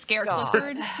 taxidermy. Put up a scare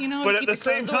Clifford, But to at keep the the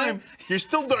same crows away. time, you're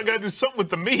still gotta do something with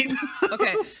the meat.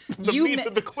 Okay, The you, meat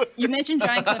of the Clifford. you mentioned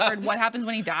Giant Clifford. What happens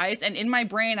when he dies? And in my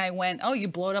brain, I went, "Oh, you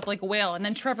blow it up like a whale." And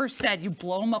then Trevor said, "You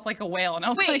blow him up like a whale," and I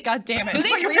was Wait, like, "God damn it!" Do they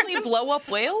really blow up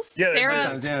whales? Yeah, Sarah-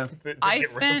 sometimes, yeah. To get I rid of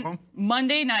spent them.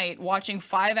 Monday night watching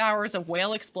 5 hours of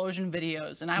whale explosion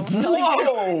videos, and I will tell you,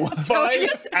 Whoa!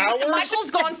 5 hours.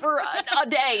 Michael's gone for a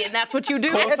day, and that's what you do.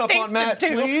 Close up Thanks on Matt, to-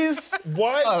 please.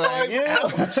 What? Oh, 5 yeah.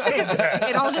 hours?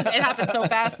 it happened so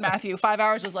fast, Matthew. 5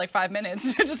 hours was like 5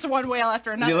 minutes. Just one whale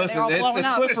after another. You listen, they all it's blowing a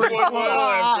up. slippery Just one slope. whale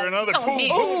after another. Telling Boom, me.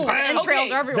 boom, bam. Entrails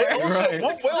Okay. are everywhere. Right.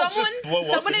 Won't whales just blow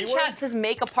Someone up in anywhere? chat says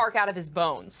make a park out of his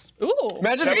bones. Ooh.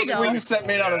 Imagine there a you go. swing set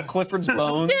made out of Clifford's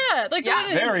bones. Yeah, like Yeah.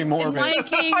 they did Very in morbid. Lion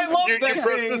King. I You that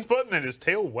press thing. this button and his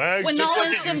tail wags. When just Nala like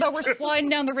and it Simba used were to. sliding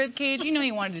down the rib cage, you know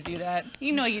you wanted to do that.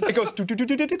 You know you It did. goes.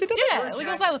 Yeah, like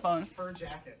a xylophone. Fur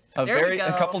jackets. A There we go.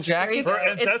 a couple jackets.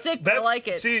 Very good. It's sick, but I like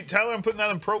it. See, Tyler, I'm putting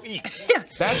that in Pro E.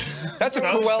 That's a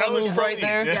Tyler- Cruella Tyler's move Pro right E,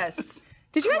 there. yeah. Yes.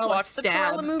 Did you guys Cruella watch the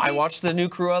stab. Cruella movie? I watched the new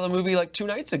Cruella movie like 2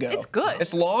 nights ago. It's good.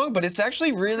 It's long, but it's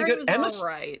actually really It good. was all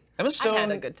right. Emma a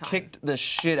Stone good time. kicked the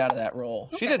shit out of that role.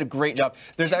 She Okay. did a great job.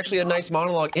 There's actually a nice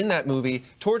monologue in that movie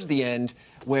towards the end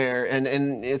where,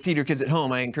 and theater kids at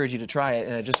home, I encourage you to try it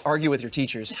and just argue with your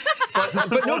teachers.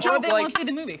 But no Or joke, they like, won't see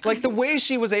the movie. like the way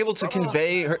she was able to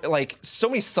convey her, like so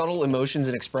many subtle emotions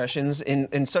and expressions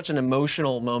in such an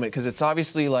emotional moment, because it's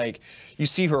obviously like you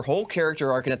see her whole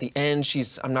character arc, and at the end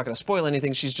I'm not going to spoil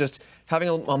anything, she's just having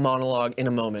a monologue in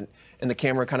a moment, and the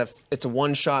camera kind of, it's a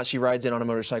one shot, she rides in on a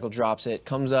motorcycle, drops it,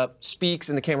 comes up, speaks,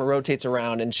 and the camera rotates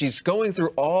around, and she's going through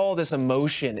all this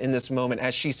emotion in this moment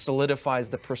as she solidifies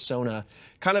the persona.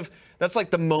 Kind of, that's like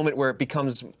the moment where it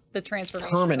becomes The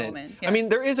transformation permanent. moment. I mean,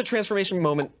 there is a transformation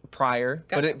moment prior,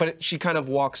 Gotcha. but she kind of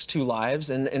walks 2 lives,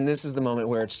 and this is the moment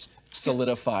where it's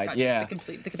solidified. Gotcha. Yeah. The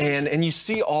complete. And you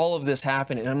see all of this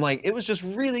happen, and I'm like, it was just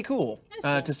really cool,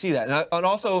 cool. to see that. And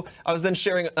also, I was then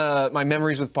sharing my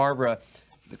memories with Barbara,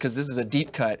 because this is a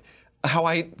deep cut, how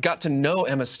I got to know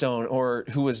Emma Stone, or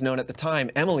who was known at the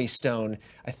time, Emily Stone.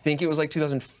 I think it was like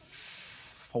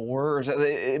 2004 or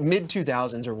mid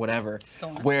 2000s or whatever, Go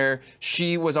on. where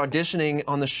she was auditioning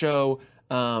on the show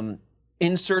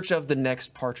in search of the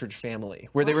next Partridge Family,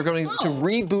 where they were going to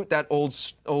reboot that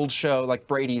old show, like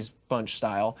Brady's Bunch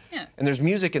style. Yeah. And there's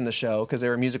music in the show because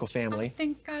they're a musical family. I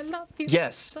think I love you.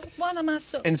 Yes. So one of my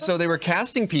soul. And so they were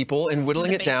casting people and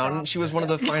whittling The it bass down. drops. She was one of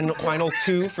the final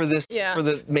 2 for this Yeah. for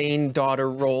the main daughter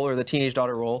role, or the teenage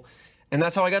daughter role. And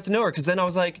that's how I got to know her, because then I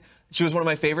was like, she was one of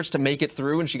my favorites to make it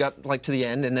through, and she got like to the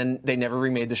end, and then they never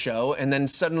remade the show. And then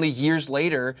suddenly years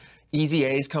later, Easy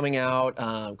A is coming out,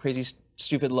 Crazy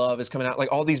Stupid Love is coming out,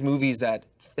 like all these movies that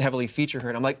heavily feature her,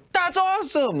 and I'm like, that's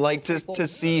awesome! Like to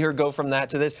see her go from that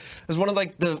to this. It was one of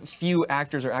like the few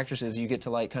actors or actresses you get to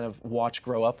like kind of watch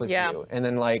grow up with Yeah. you, and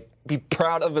then like be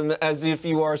proud of them as if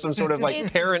you are some sort of like It's-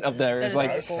 parent of theirs. is Like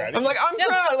very cool. I'm like, I'm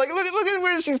proud. Like look at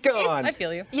where she's gone. I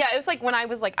feel you. Yeah, it was like when I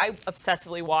was like, I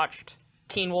obsessively watched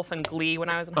Teen Wolf and Glee when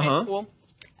I was in high school,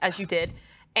 as you did.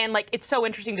 And like, it's so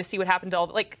interesting to see what happened to all,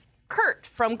 like, Kurt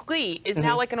from Glee is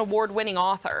now like an award-winning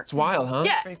author. It's wild, huh?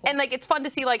 Yeah, pretty cool. and like, it's fun to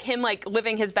see like him like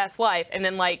living his best life. And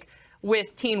then like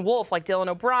with Teen Wolf, like Dylan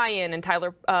O'Brien and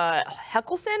Tyler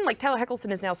Heckelson, like Tyler Heckelson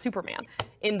is now Superman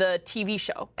in the TV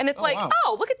show. And it's like, wow.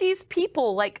 oh, look at these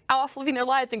people like off living their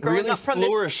lives and growing Really up from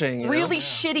flourishing, this you know? really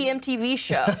shitty MTV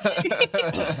show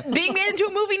being made into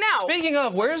a movie now. Speaking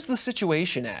of, where's The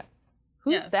Situation at?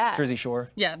 Who's Yeah. that? Jersey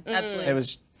Shore. Yeah, absolutely. It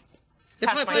was. They're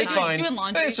Past probably my It's time. fine. doing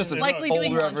laundry. It's just a likely old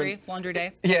doing laundry. reference. It's laundry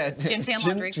day. Yeah. Jim Tam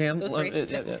laundry. Jam. Those three.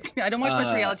 Yeah. I don't watch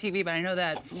much reality TV, but I know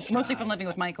that mostly from living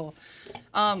with Michael.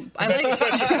 I like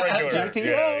Regular.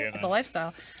 Yeah, you it's a know.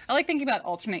 lifestyle. I like thinking about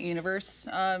alternate universe.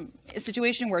 A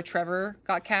situation where Trevor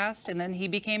got cast and then he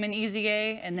became an Easy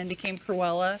A and then became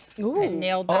Cruella. Ooh. I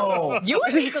nailed that. Oh. You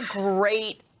would make a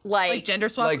great Like gender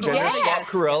swap. Like gender Cruella? swap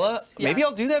Yes. Cruella. Yes. Yeah. Maybe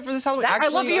I'll do that for this Halloween. That- I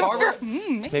love you. Barbara,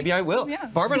 maybe. maybe I will. Yeah.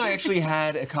 Barbara and I actually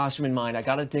had a costume in mind. I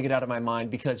gotta dig it out of my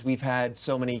mind because we've had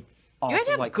so many awesome You guys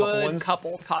have like good couple ones.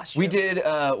 couple costumes. We did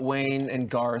Wayne and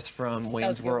Garth from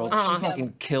Wayne's a good World. one. She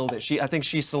fucking killed it. I think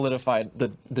she solidified the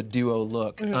duo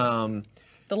look.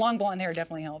 The long blonde hair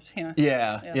definitely helps. Yeah.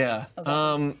 Yeah. That was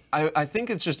awesome. I think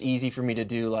it's just easy for me to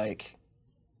do like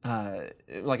a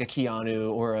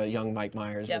Keanu or a young Mike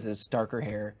Myers Yep. with his darker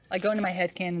hair. I go into my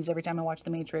head canons every time I watch The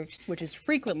Matrix, which is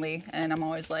frequently, and I'm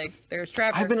always like, "There's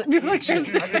Trevor." I've been itching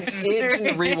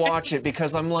to rewatch it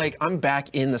because I'm like, I'm back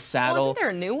in the Well, saddle. isn't there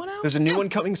a new one out? There's a new one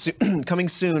coming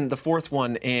soon, the 4th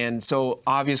one, and so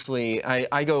obviously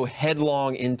I go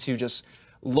headlong into just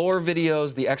lore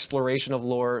videos, the exploration of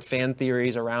lore, fan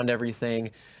theories around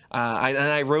everything. And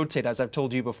I rotate, as I've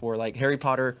told you before, like Harry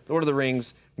Potter, Lord of the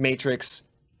Rings, Matrix,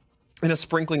 and a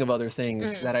sprinkling of other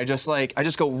things that I just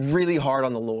go really hard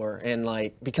on the lore, and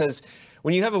like, because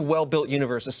when you have a well-built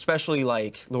universe, especially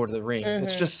like Lord of the Rings,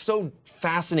 it's just so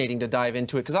fascinating to dive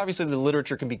into it, because obviously the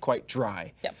literature can be quite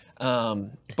dry. Yep.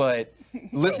 But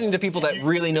listening to people that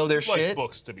really know their Like shit,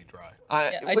 books to be dry. I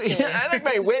feel I think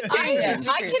my wit changes.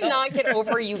 I cannot get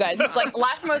over you guys. It's like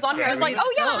last time I was on here, I was like,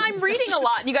 "Oh yeah, I'm reading a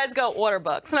lot," and you guys go, "What are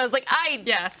books?" And I was like,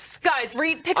 Yes. guys,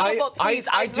 pick up a book, please."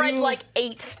 I've read do- like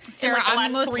 8 Sarah, in like the I'm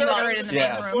last the most 3 illiterate months. in the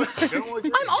Yeah. room. I don't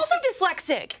like I'm also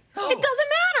dyslexic. It doesn't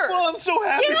matter. Well, I'm so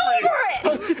happy. Get for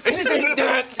you. over it. This ain't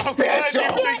that I'm glad special.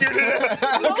 you figured it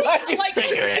out. Most, like,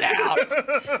 Figured it out.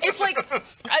 It's like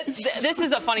this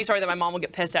is a funny story that my mom will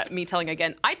get pissed at me telling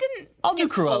again. I didn't. I'll do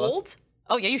get Cruella. told-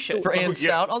 Oh yeah, you should. For Ann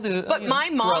Stout, I'll do. But my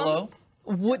mom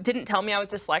Cruella. didn't tell me I was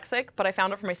dyslexic, but I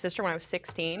found out from my sister when I was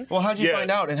 16. Well, how'd you Yeah. find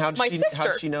out, and how My did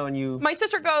sister. she know? And you. My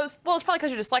sister goes, well, it's probably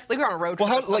because you're dyslexic. We were on a road trip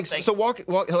Well, or how like something. so walk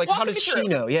like how Walk did me she through.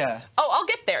 know? Yeah. Oh, I'll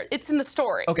get there. It's in the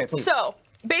story. Okay, please. So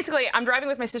basically, I'm driving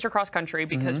with my sister cross country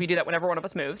because we do that whenever one of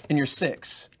us moves, And you're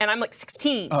 6. and I'm like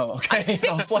 16. Oh, okay. I'm 16.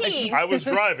 I was like, I was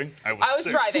driving. I was I was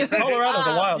 6. driving. Colorado's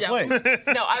a wild yeah. place.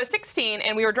 No, I was 16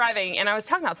 and we were driving and I was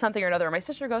talking about something or another. And my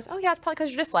sister goes, "Oh yeah, it's probably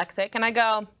because you're dyslexic." And I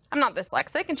go, "I'm not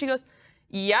dyslexic." And she goes,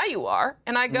 "Yeah, you are."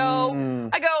 And I go,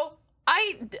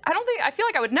 I don't think, I feel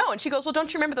like I would know. And she goes, "Well,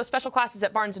 don't you remember those special classes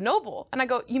at Barnes & Noble?" And I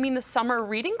go, "You mean the summer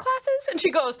reading classes?" And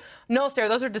she goes, "No, Sarah,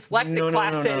 those are dyslexic No, no, no,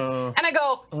 classes." no. And I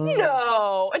go,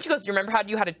 "No." And she goes, "Do you remember how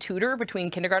you had a tutor between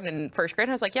kindergarten and first grade?"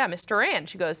 And I was like, "Yeah, Miss Duran."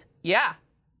 She goes, "Yeah,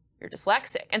 you're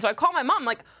dyslexic." And so I call my mom,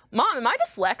 like, "Mom, am I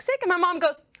dyslexic?" And my mom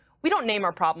goes, "We don't name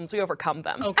our problems, we overcome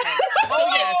them." Okay.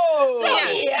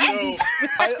 yes.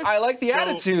 I like the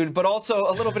attitude, but also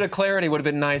a little bit of clarity would have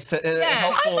been nice to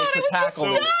helpful I thought to it was just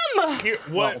tackle. dumb. Here,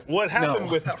 what happened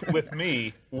no. with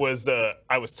me was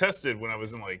I was tested when I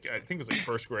was in like I think it was like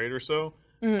first grade or so.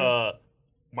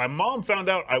 My mom found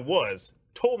out I was,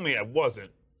 told me I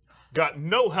wasn't, got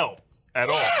no help at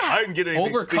all. I didn't get any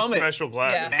Overcome it. special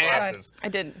classes. I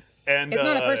didn't. And It's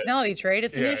not a personality trait,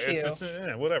 it's an yeah, issue. it's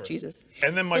whatever. Jesus.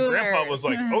 And then my grandpa was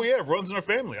like, "Oh yeah, it runs in our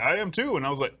family. I am too." And I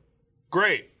was like,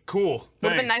 "Great, cool, thanks."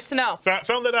 Would've been nice to know.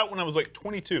 Found that out when I was like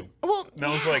 22. Well, And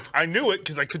I was like, I knew it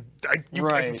because I could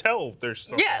Right. tell there's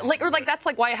something. yeah, like or like that's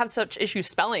like why I have such issues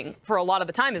spelling for a lot of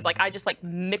the time is like I just like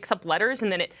mix up letters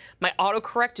and then my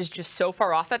autocorrect is just so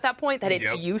far off at that point that it's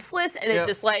Yep. useless and Yep. it's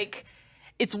just like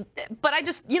but I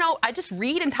just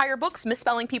read entire books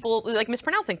misspelling people like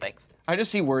mispronouncing things. I just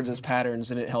see words as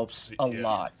patterns, and it helps a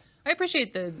lot. I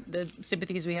appreciate the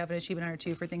sympathies we have in Achievement Hunter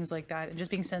 2 for things like that and just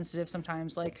being sensitive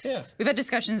sometimes. Like, we've had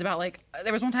discussions about, like,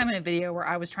 there was one time in a video where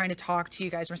I was trying to talk to you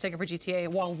guys for Sega for GTA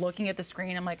while looking at the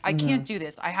screen. I'm like, I can't do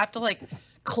this. I have to, like,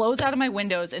 close out of my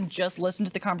windows and just listen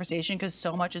to the conversation because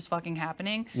so much is fucking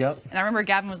happening. Yep. And I remember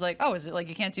Gavin was like, "Oh, is it like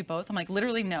you can't do both?" I'm like,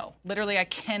 literally, no. Literally, I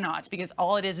cannot because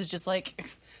all it is just, like,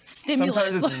 stimulus.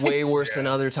 Sometimes it's way worse than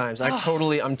other times. I'm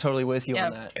totally with you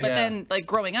on that. But then, like,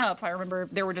 growing up, I remember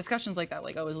there were discussions like that.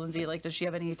 Like, oh, is Lindsay, like, does she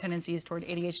have any tendencies toward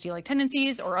ADHD-like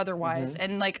tendencies or otherwise?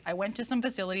 And, like, I went to some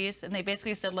facilities and they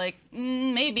basically said, like,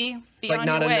 maybe be like on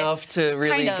not your way. enough to really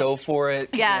Kind of. go for it.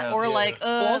 Yeah, or like,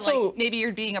 also, like, maybe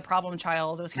you're being a problem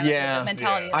child. It was kind of the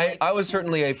mentality. Of, like, I was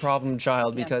certainly a problem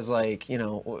child because, like, you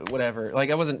know, whatever.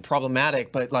 Like, I wasn't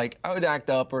problematic, but, like, I would act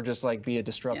up or just, like, be a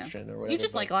disruption or whatever. you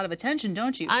just but like a lot of attention,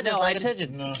 don't you? I just like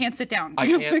attention. Can't sit down. I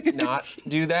can't not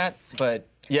do that, but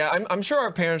yeah, I'm sure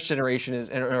our parents' generation is,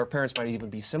 and our parents might even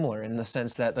be similar in the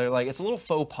sense that they're like, it's a little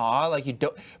faux pas, like you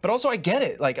don't, but also I get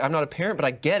it. Like, I'm not a parent, but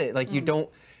I get it. Like, you don't,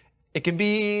 it can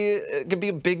be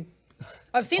a big,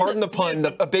 I've seen pardon the pun,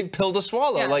 a big pill to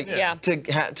swallow. Yeah. Like, Yeah.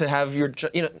 to have your,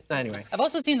 you know, anyway. I've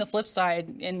also seen the flip side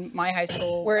in my high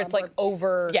school Where it's like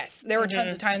over Yes, there were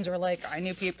tons of times where like I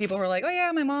knew people who were like, "Oh yeah,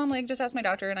 my mom like just asked my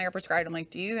doctor and I got prescribed." I'm like,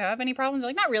 "Do you have any problems?" They're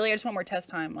like, "Not really. I just want more test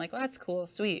time." I'm like, "Well, that's cool,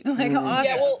 sweet." Like, awesome.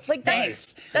 Yeah, well, like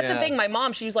Thanks. that's the Yeah. thing. My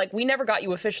mom, she was like, we never got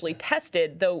you officially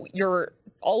tested, though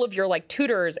all of your like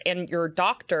tutors and your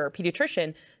doctor,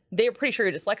 pediatrician, they're pretty sure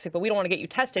you're dyslexic, but we don't want to get you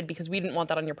tested because we didn't want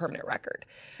that on your permanent record.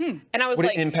 And I was Would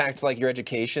like, it impact like your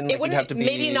education? Like, it wouldn't, you'd have to be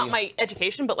maybe not my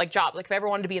education, but like job. Like if I ever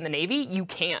wanted to be in the Navy, you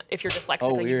can't. If you're dyslexic, Oh,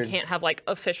 like, you weird. can't have like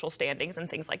official standings and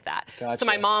things like that. So Gotcha.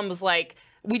 my mom was like,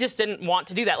 we just didn't want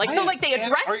to do that. Like so, like they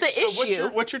addressed the issue.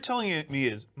 What you're telling me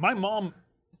is my mom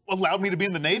allowed me to be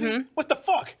in the Navy? What the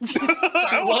fuck?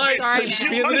 Why? So you should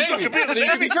be in the So I Navy. could be in the So you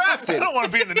can be Navy. drafted. I don't want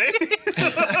to be in the Navy.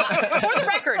 For the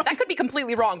record, that could be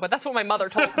completely wrong, but that's what my mother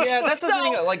told me. Yeah, that's the So-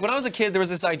 thing. Like when I was a kid, there was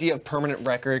this idea of permanent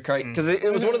record, right? Because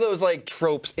it was one of those like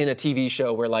tropes in a TV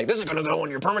show where like this is gonna go on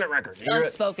your permanent record. And you're-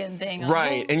 unspoken thing.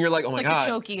 Right, and you're like, oh It's my like god.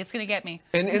 a chokey. It's gonna get me.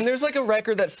 And there's like a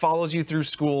record that follows you through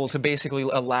school to basically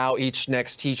allow each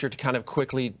next teacher to kind of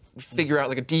quickly figure out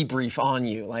like a debrief on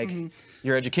you, like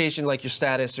your education, like your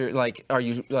status, or like are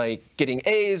you like getting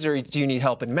A's, or do you need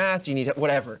help in math? Do you need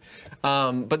whatever?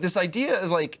 But this idea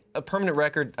of like a permanent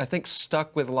record, I think,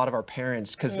 stuck with a lot of our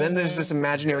parents because then there's this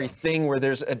imaginary thing where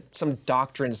there's some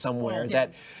doctrine somewhere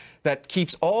that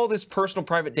keeps all this personal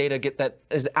private data that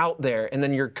is out there, and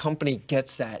then your company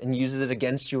gets that and uses it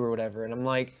against you or whatever. And I'm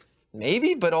like,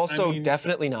 maybe, but also I mean,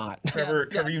 definitely not. Trevor,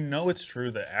 you know it's true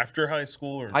that after high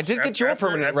school or I did get your after-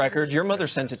 permanent after- record. Your mother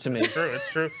sent it to me. It's true. It's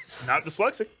true. Not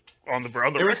dyslexic. on the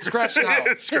record. It was scratched out.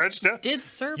 It's scratched out. Did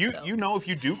serve, You though. you know, if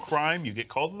you do crime, you get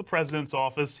called to the president's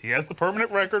office. He has the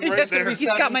permanent record right just gonna there. be He's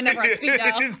got my number on speed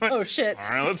dial. He's like, Oh shit. All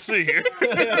right, let's see here.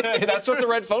 That's what the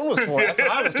red phone was for. That's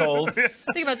what I was told.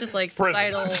 Think about just like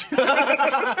Prison.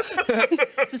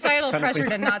 societal pressure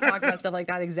to not talk about stuff like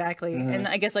that exactly. Mm-hmm. And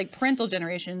I guess like parental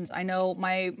generations. I know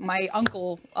my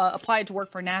uncle applied to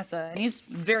work for NASA, and he's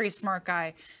a very smart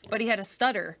guy, but he had a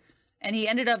stutter. And he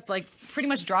ended up like pretty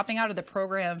much dropping out of the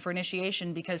program for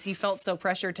initiation because he felt so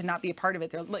pressured to not be a part of it.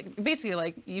 They're like basically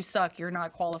like, you suck, you're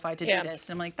not qualified to Yeah. do this.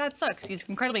 And I'm like, that sucks. He's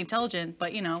incredibly intelligent,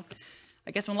 but you know, I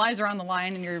guess when lives are on the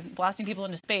line and you're blasting people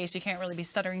into space, you can't really be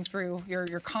stuttering through your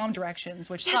comm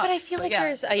directions, which sucks. But I feel like yeah.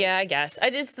 there's, yeah, I guess.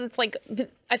 It's like,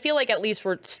 I feel like at least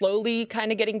we're slowly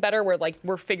kind of getting better. Where like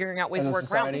we're figuring out ways As to a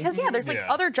work around. society? Because yeah, there's like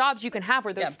Yeah. other jobs you can have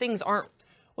where those Yeah. things aren't.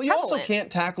 Well, you also prevalent.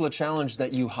 can't tackle a challenge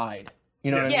that you hide. You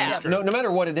know what Yeah. I mean? That's No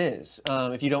matter what it is,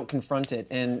 if you don't confront it,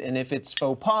 and if it's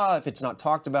faux pas, if it's not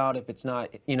talked about, if it's not,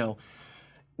 you know,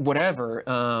 whatever.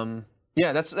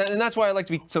 Yeah, that's why I like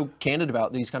to be so candid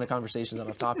about these kind of conversations on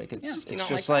a topic. It's don't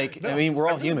just like like I mean, we're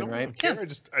all really human, don't right? care. I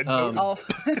noticed. Oh,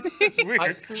 It's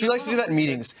weird. She likes to do that in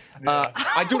meetings.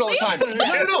 I do it all the time.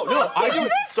 No. I do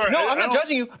it. Sorry, No, I I'm not don't-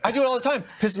 judging you. I do it all the time.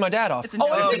 Pisses my dad off.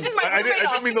 Oh, this is my I roommate.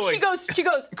 didn't mean to, like- She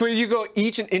goes. When you go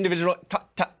each an individual.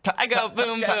 I go boom,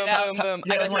 boom, stretch it out. boom, boom.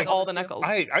 Yeah, I go I'm like like, all the knuckles.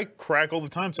 I crack all the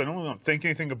time, so I don't think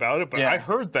anything about it. But Yeah. I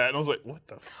heard that and I was like, "What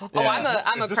the fuck?" Oh, Yeah.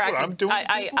 I'm a Is this crack. what I'm doing?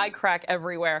 I crack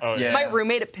everywhere. Oh, yeah. My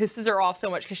roommate, it pisses her off so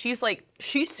much because she's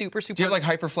super. Do you have like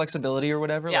hyperflexibility or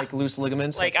whatever? Yeah. Like loose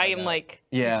ligaments? like That's I what am got. like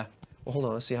Yeah. Well, hold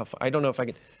on. Let's see how far. I don't know if I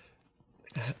can.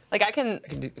 I can.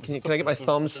 Can I get my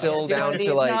thumb still do one down of these.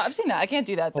 to like? No, I've seen that. I can't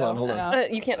do that though. Hold on. No,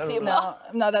 You can't see it. no,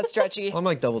 I'm not that stretchy. I'm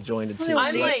like double jointed too.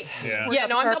 I'm so like, it's- Yeah.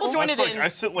 no, I'm double Purple. jointed It's like in. I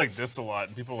sit like this a lot,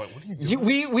 and people are like, "What are you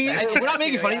doing?" we're not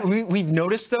making funny. We've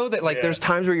noticed though that like Yeah. there's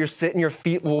times where you're sitting, your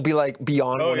feet will be like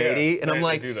beyond Oh, 180, yeah. and I'm I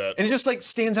like, do that. and it just like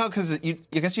stands out because I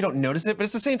guess you don't notice it, but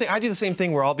it's the same thing. I do the same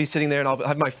thing where I'll be sitting there and I'll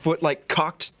have my foot like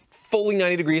cocked fully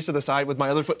 90 degrees to the side with my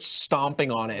other foot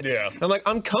stomping on it. Yeah. And I'm like,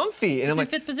 I'm comfy, and I'm in like,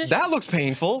 fifth position. that looks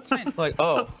painful. Like,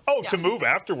 oh. Oh, to move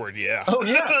afterward, yeah. Oh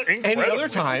yeah. Any Incredible. other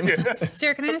time.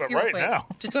 Sarah, can I ask you real Right quick? now.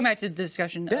 Just going back to the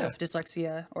discussion Yeah. of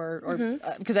dyslexia, or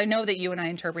because I know that you and I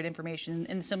interpret information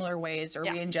in similar ways, or we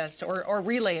Yeah. ingest or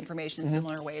relay information in Mm-hmm.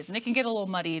 similar ways, and it can get a little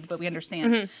muddied, but we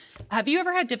understand. Have you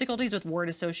ever had difficulties with word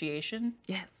association?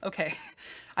 Yes. Okay.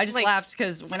 I just Like- laughed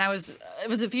because when it was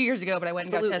a few years ago, but I went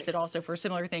and got Absolutely. tested also for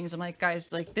similar things. I'm like,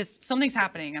 guys, like something's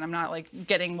happening, and I'm not like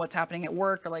getting what's happening at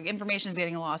work, or like information's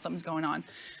getting lost, something's going on.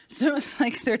 So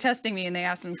like they're testing me, and they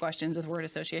ask some questions with word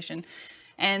association.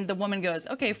 And the woman goes,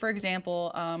 okay, for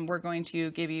example, we're going to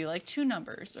give you like two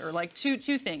numbers, or like two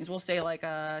things. We'll say like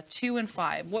 2 and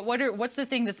 5. What's the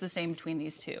thing that's the same between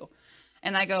these two?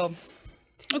 And I go,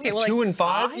 okay, well, 2 like, and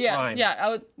 5? yeah, Fine.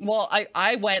 yeah.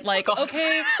 I went like,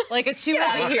 okay, like a 2 is Get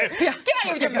out a of here. yeah. Get out of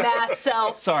here with your math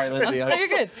self. Sorry, Lindsay. No, you're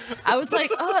good. I was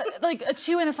like, like a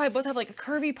 2 and a 5 both have like a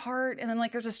curvy part, and then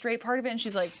like there's a straight part of it, and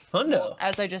she's like, Hundo. well,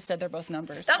 as I just said, they're both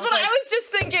numbers. That's what I was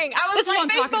just thinking. I was This is what like, I'm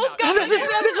they talking both about. got This is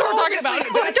what we're talking about.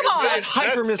 Come on. That's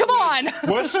hyper That's- misleading. Come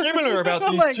on. What's similar about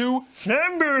these like- two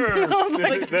numbers?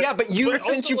 Like, yeah, but you, But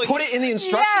since also, you like- put it in the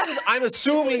instructions, I'm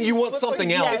assuming you want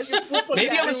something else.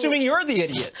 Maybe I'm assuming you're the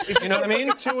idiot. You know what I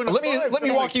mean? 2 and a Let me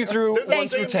 5, walk you through they're the 1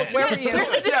 through same 10. book. Where were you?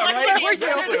 Yeah, right. We're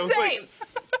Exactly. I the was like- same.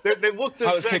 They looked the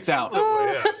I was exact kicked out. same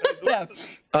way, yeah.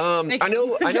 Yeah.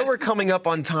 I know we're coming up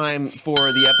on time for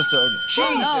the episode.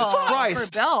 Jesus Oh,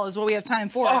 Christ. For Bell is what we have time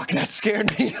for. Fuck, that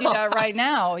scared me. Do that right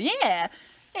now. Yeah.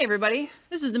 Hey, everybody.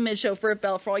 This is the Mid Show FERT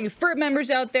Bell. For all you FERT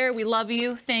members out there, we love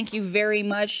you. Thank you very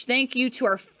much. Thank you to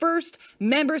our first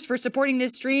members for supporting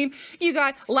this stream. You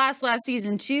got last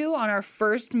season 2 on our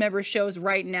first member shows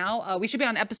right now. We should be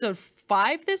on episode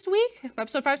 5 this week.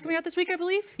 Episode 5 is coming out this week, I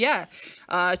believe. Yeah.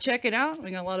 Check it out.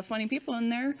 We got a lot of funny people in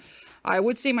there. I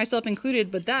would say myself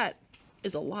included, but that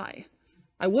is a lie.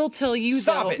 I will tell you,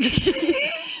 Stop though.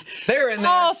 it. They're in there.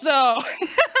 Also,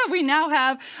 we now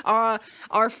have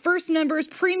our first members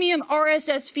premium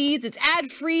RSS feeds. It's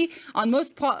ad-free on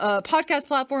most podcast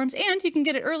platforms, and you can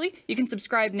get it early. You can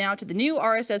subscribe now to the new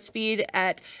RSS feed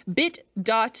at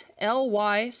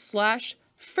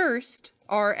bit.ly/first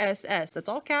RSS. That's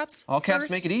all caps. All caps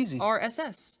First make it easy.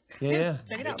 RSS. Yeah.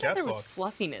 Check it out. caps There was lock.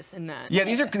 fluffiness in that. Yeah,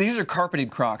 these are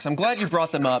carpeted Crocs. I'm glad you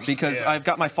brought them up because Yeah. I've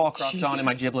got my fall Crocs on and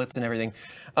my giblets and everything.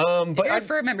 But If you're I, a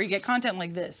FERT member, you get content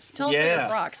like this. Tell us about your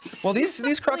Crocs. Well, these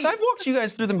Crocs, I've walked you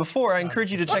guys through them before. I encourage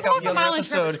you to check out walk the a other mile in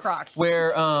Trevor's episode Crocs.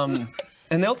 where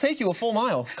and they'll take you a full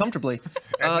mile comfortably.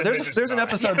 There's an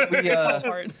episode that we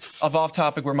of Off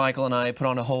Topic where Michael and I put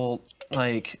on a whole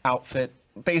like outfit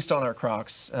based on our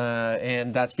Crocs,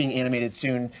 and that's being animated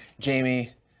soon.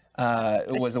 Jamie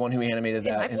was the one who animated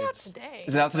that. might be and out it's, today.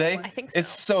 Is it out today? I think so. It's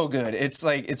so good. It's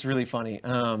like it's really funny. We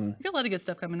got a lot of good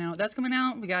stuff coming out. That's coming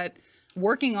out. We got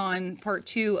working on part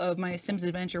 2 of my Sims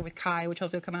adventure with Kai, which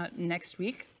hopefully will come out next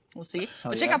week. We'll see.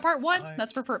 But check yeah. out part 1.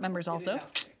 That's for FERT members also.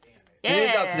 It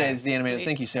is out today. It's the animated.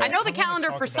 Thank you, Sarah. I know the calendar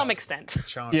talk for some about- extent.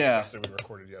 Challenge Yeah. that we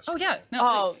recorded yesterday. Oh yeah. No.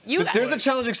 Oh, please. you. There's a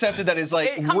challenge accepted that is like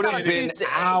It comes would out have on been Tuesday.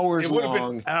 hours It would have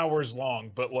long. been hours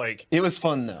long, but like It was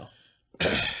fun though.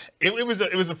 it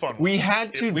was a fun one. We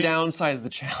had to we- downsize the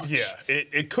challenge. Yeah,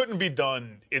 it couldn't be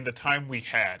done in the time we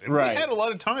had. And Right. we had a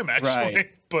lot of time actually,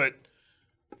 Right. but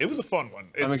it was a fun one.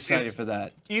 I'm excited it's for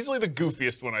that. Easily the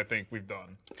goofiest one I think we've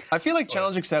done. I feel like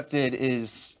challenge accepted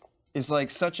is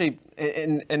like such a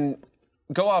and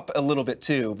go up a little bit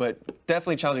too, but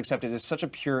definitely challenge accepted is such a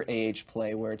pure AH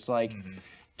play where it's like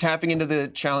tapping into the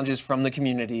challenges from the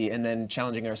community and then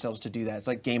challenging ourselves to do that. It's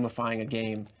like gamifying a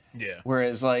game. Yeah.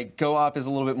 Whereas like Go Op is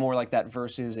a little bit more like that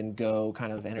versus and go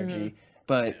kind of energy.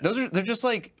 But they're just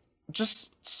like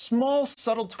small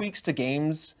subtle tweaks to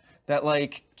games that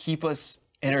like keep us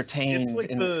entertained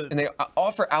like and the- they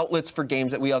offer outlets for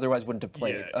games that we otherwise wouldn't have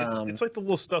played. Yeah, it's like the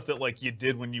little stuff that like you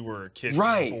did when you were a kid.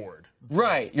 Right. And bored.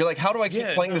 Right. You're like, how do I keep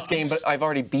Yeah, playing no, this game, I'm but just- I've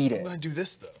already beat I'm it? gonna do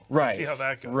this though. Right. Let's see how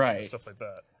that goes. Right. And stuff like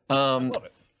that. I love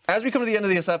it. As we come to the end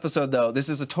of this episode, though, this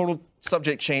is a total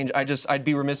subject change. I'd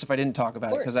be remiss if I didn't talk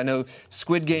about it because I know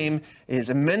Squid Game is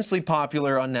immensely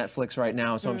popular on Netflix right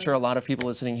now. So I'm sure a lot of people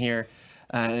listening here,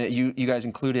 you guys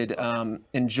included,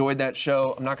 enjoyed that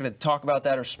show. I'm not going to talk about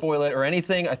that or spoil it or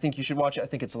anything. I think you should watch it. I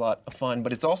think it's a lot of fun,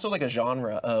 but it's also like a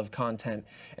genre of content.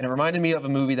 And it reminded me of a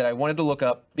movie that I wanted to look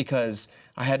up because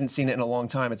I hadn't seen it in a long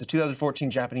time. It's a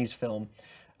 2014 Japanese film,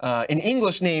 in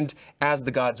English named As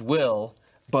the Gods Will.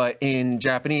 But in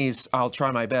Japanese, I'll try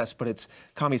my best, but it's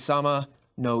Kami-sama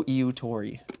no Iu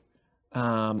Tori,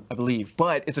 I believe.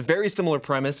 But it's a very similar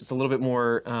premise. It's a little bit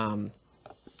more,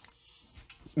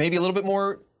 maybe a little bit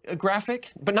more graphic,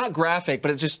 but not graphic, but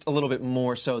it's just a little bit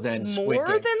more so than Squid More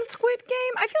Game. than Squid Game?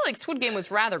 I feel like Squid Game was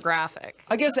rather graphic.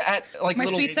 I guess at like My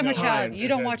little sweet summer child, times. you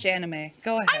don't watch anime.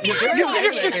 Go ahead.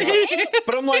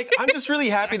 But I'm like, I'm just really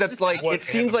happy that like What it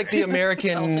seems like the Elfin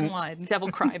American. lied.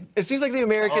 Devil Cried. It seems like the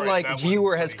American All right, like that one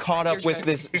viewer was has funny. caught up You're with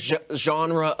this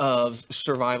genre of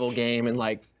survival game and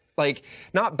like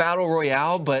not battle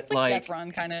royale, but like Death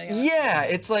Run kind of. yeah,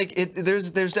 it's like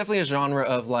there's definitely a genre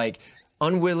of like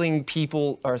unwilling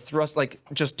people are thrust like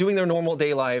just doing their normal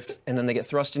day life and then they get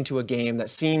thrust into a game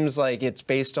that seems like it's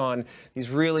based on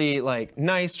these really like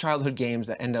nice childhood games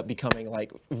that end up becoming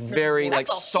like very like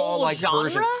That's a Saw-like whole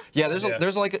version. genre? Yeah, there's Yeah.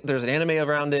 there's an anime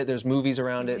around it, there's movies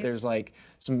around it, there's like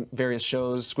some various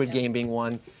shows, Squid Game being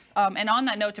one. And on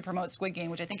that note, to promote Squid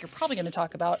Game, which I think you're probably going to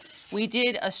talk about, we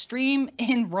did a stream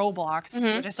in Roblox,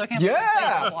 which I still can't believe we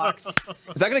Yeah! played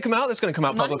Roblox. Is that gonna come out? That's gonna come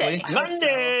out publicly.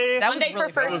 Monday. That was Monday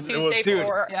really for fun. first, It was- Tuesday dude,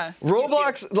 for. Yeah.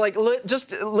 Roblox, like,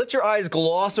 let your eyes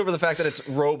gloss over the fact that it's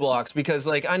Roblox because,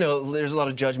 like, I know there's a lot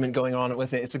of judgment going on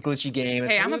with it. It's a glitchy game.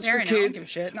 Hey, It's I'm a for parent now. I don't kids. give a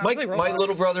shit. No, my, I play my Roblox.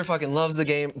 little brother fucking loves the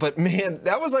game, but man,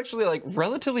 that was actually like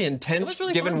relatively intense was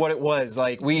really given fun. what it was.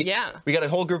 Like, we Yeah. got a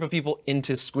whole group of people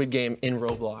into Squid Game in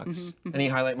Roblox. Mm-hmm, Any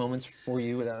highlight moments for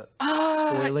you without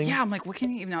spoiling? Yeah, I'm like, what can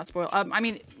you even not spoil? I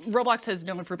mean, Roblox has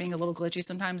known for being a little glitchy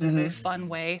sometimes in a very fun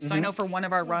way. So I know for one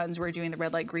of our runs, we were doing the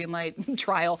red light, green light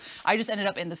trial. I just ended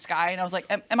up in the sky, and I was like,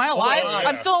 am I alive? on.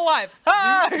 I'm still alive.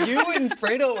 Ah! You and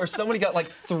Fredo or somebody got like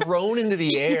thrown into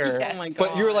the air. Yes. Oh my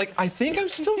But you were like, I think I'm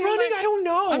still running. I don't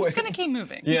know. I'm just gonna keep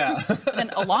moving. Yeah. And then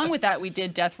along with that, we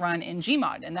did Death Run in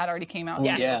Gmod, and that already came out.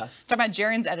 too. yeah. Talking about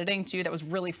Jaren's editing too, that was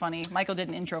really funny. Michael did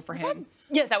an intro for him.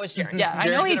 Yes, that was Jaren. Yeah, I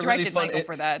Jared know he did a really directed fun- Michael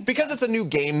for that. Because it's a new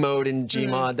game mode in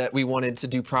Gmod that we wanted to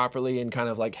do properly and kind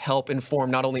of like help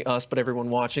inform not only us but everyone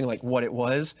watching like what it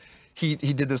was. He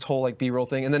did this whole like B-roll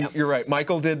thing, and then you're right.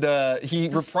 Michael did he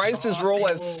reprised his role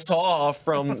as Saw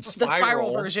from Spiral.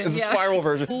 Spiral version, It's a yeah. Spiral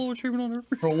version. Hello, Achievement Hunter.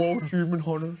 Hello, Achievement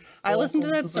Hunter. I listened to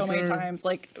that so many times.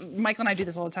 Like Michael and I do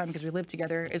this all the time because we live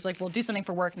together. It's like we'll do something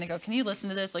for work, and they go, "Can you listen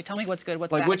to this? Like, tell me what's good,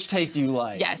 what's Like, bad." which take do you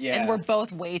like? Yes, Yeah. and we're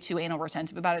both way too anal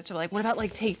retentive about it. So we're like, what about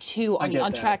like take 2 on get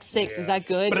that. track 6? Is that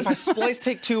good? But if I splice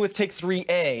take 2 with take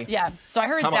 3A. yeah. So I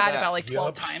heard How that about about that? like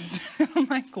 12 times. I'm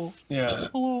like, cool. Yeah.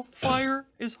 Hello, fire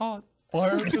is hot.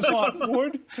 Fire is hot.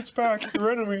 Wood, it's back. Your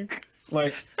enemy.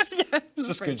 Like, it's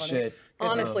just pretty good funny. shit.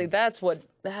 Honestly, that would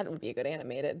be a good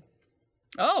animated.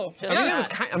 Oh, I mean, it was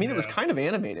kind. I mean, it was kind of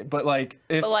animated, but like,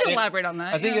 if, like- if- elaborate on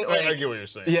that. I think yeah. it, like, I get what you're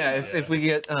saying. yeah, if we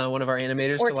get one of our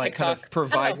animators Or to like kind of TikTok.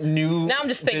 provide I don't know. new Now I'm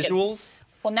just thinking. visuals.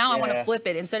 Well, now I want Yeah. to flip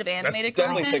it instead of animated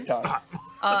Definitely content. TikTok.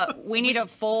 We need a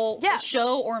full Yeah.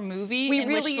 show or movie We in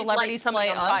which really celebrities light play somebody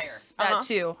on us. fire. That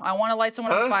too. I want to light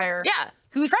someone on fire. Yeah.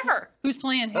 Who's Trevor? Who's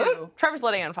playing who? Trevor's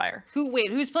letting on fire.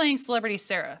 Who's playing celebrity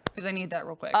Sarah? Because I need that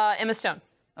real quick. Emma Stone.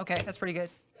 Okay, that's pretty good.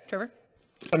 Trevor?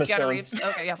 Emma Keanu Stone. Reeves.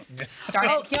 Okay, yeah. Darn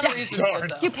it. Keanu Reeves is good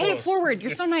though. You pay it forward.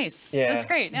 You're so nice. Yeah. That's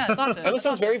great. Yeah, that's awesome. Emma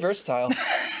Stone's very versatile.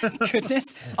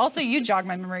 Goodness. Also, you jog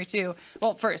my memory too.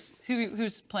 Well, first,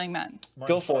 who's playing Matt?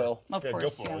 Guilfoyle. Of Yeah,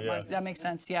 course. Guilfoyle, Yeah, yeah. that makes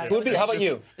sense. Yeah. Who would be? How about just-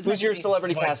 you? Who's your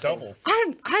celebrity Like casting? double.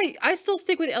 I still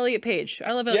stick with Elliot Page.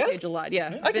 I love Elliot Yeah? Page a lot.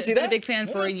 Yeah. I can see Been that. a big fan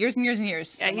for years and years and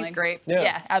years. Yeah, So, he's like, great. Yeah.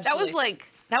 Yeah, absolutely.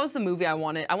 That was the movie I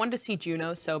wanted. I wanted to see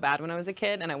Juno so bad when I was a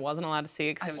kid, and I wasn't allowed to see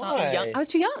it because I was Why? too young. I was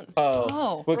too young.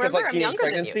 Oh, because Remember, like I'm teenage younger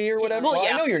than pregnancy you. or whatever. Well, Well,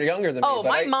 yeah. I know you're younger than Oh, me.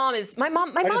 my but mom is my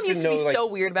mom. My I mom just used to didn't be know, so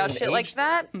like, weird about an shit like age.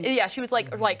 that. Yeah, she was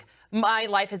like my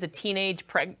life as a teenage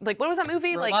like what was that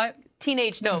movie? Robot? Like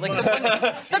teenage the girl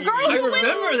I who went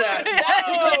remember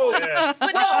that.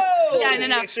 but Whoa! Yeah,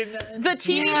 no. the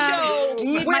TV show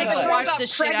Deep where cut. the girl Watch got the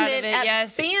shit out of pregnant it, at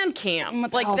yes. band camp.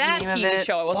 What the Like hell's the that name of TV it?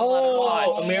 show I wasn't allowed to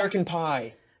Oh, watch. American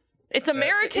Pie. It's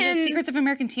American. Is it Secrets of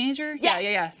American Teenager? Yes,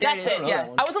 Yeah. There that's it is. it. Yeah.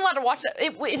 I wasn't allowed to watch that.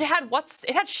 It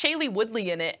had Shailene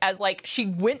Woodley in it as like she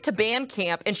went to band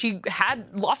camp and she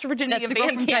had lost her virginity That's in the girl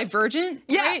band from camp. Divergent.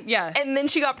 Yeah, Right? Yeah. And then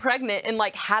she got pregnant and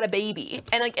like had a baby,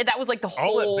 and like that was like the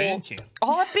All whole at band camp.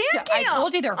 All at band I camp.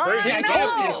 told you they're I crazy.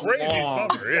 know. Crazy long.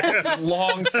 summer. Yeah.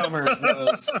 Long summers,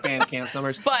 those band camp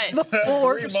summers. But Full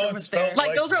orchestra months was there. felt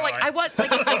like those were like nine. I was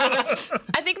like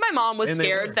I think my mom was And they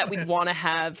scared were. that we'd want to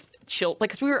have children, like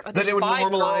because we were That it would 5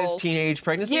 normalize girls. teenage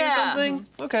pregnancy Yeah. or something?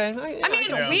 Okay. I mean,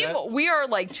 can see that. we are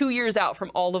like 2 years out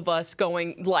from all of us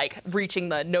going like reaching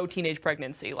the no teenage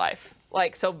pregnancy life.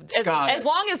 Like so, Got it. as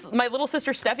long as my little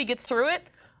sister Steffi gets through it,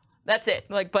 that's it.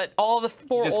 Like, but all the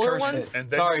 4 just older cursed ones. it. And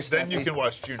then, Sorry, then you Steffi. can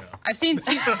watch Juno. I've seen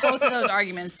both of those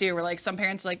arguments too, where like some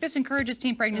parents are like this encourages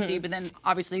teen pregnancy, Mm-hmm. but then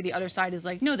obviously the other side is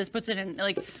like, no, this puts it in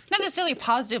like not necessarily a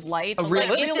positive light, A but like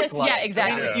realistic light. yeah,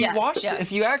 exactly. If you yeah, watch, yeah.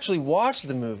 if you actually watch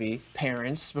the movie,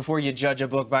 parents, before you judge a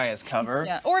book by its cover,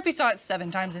 Yeah. Or if you saw it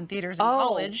 7 times in theaters in Oh.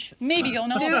 college, maybe you'll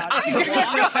know about it.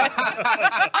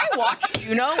 I watched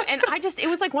Juno, and it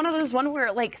was like one of those one where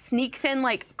it like sneaks in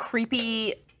like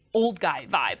creepy old guy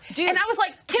vibe. Dude, and I was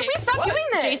like, can we stop doing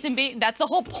this? Jason B. That's the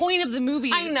whole point of the movie.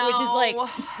 I know. Which is like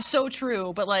so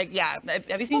true. But like, yeah.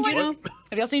 Have you seen Juno?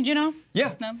 Have y'all seen Juno?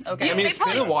 Yeah. No? Okay. I mean, They it's been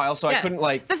a probably- while, so I Yeah. couldn't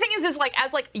like. The thing is like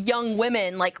as like young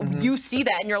women, like you see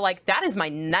that and you're like, that is my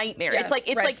nightmare. Yeah, It's like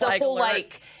red the flag whole alert.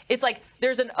 like it's like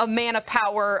there's a man of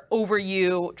power over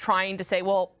you trying to say,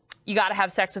 well, you got to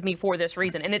have sex with me for this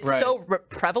reason, and it's Right. so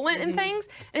prevalent in things,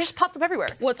 and it just pops up everywhere.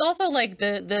 Well, it's also like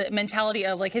the mentality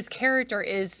of like his character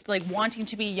is like wanting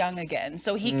to be young again.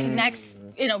 So he connects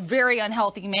in a very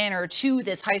unhealthy manner to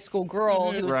this high school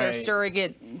girl who was their Right.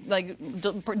 surrogate, like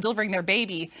delivering their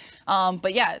baby.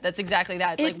 But yeah, that's exactly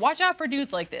that. It's like It's- watch out for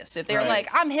dudes like this. If they're Right. like,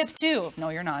 I'm hip too. No,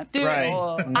 you're not. Dude, Right.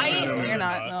 Oh, no, you're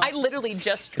not. No. I literally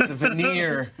just It's a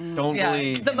veneer. Don't yeah.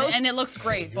 believe. And it looks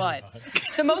great, but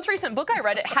the most recent book I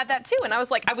read it had that too, and I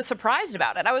was surprised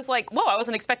about it. I was like, whoa, I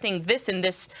wasn't expecting this in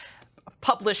this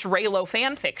published Raylo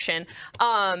fan fiction.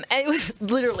 And it was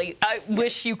literally, I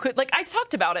wish you could, like, I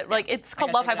talked about it. Like, it's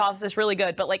called gotta Love check it out. Hypothesis, really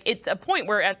good. But, like, it's a point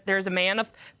where there's a man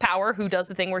of power who does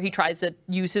the thing where he tries to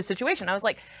use his situation. I was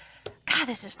like, God,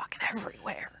 this is fucking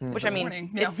everywhere. Which, I mean, Warning.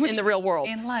 Yeah, it's which- in the real world.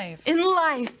 in life. In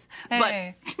life.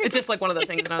 Hey. But it's just like one of those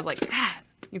things. And I was like, God,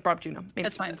 you brought up Juno. Maybe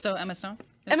that's fine. So Emma Stone?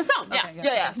 Emma Stone, yeah. Okay,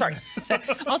 Yeah, sorry. So,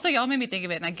 also, y'all made me think of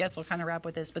it, and I guess we'll kind of wrap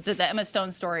with this, but the Emma Stone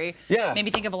story Yeah. made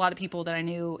me think of a lot of people that I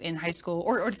knew in high school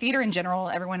or theater in general.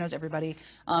 Everyone knows everybody.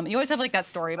 You always have like that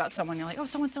story about someone. You're like, oh,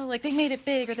 so-and-so, like they made it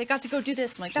big or they got to go do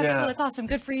this. I'm like, that's Yeah. cool. That's awesome.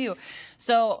 Good for you.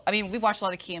 So, I mean, we watched a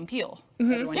lot of Key and Peele.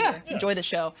 Everyone Yeah. here. Enjoy the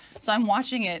show. So I'm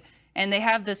watching it. And they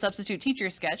have the substitute teacher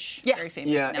sketch, Yeah. very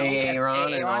famous. Yeah, now.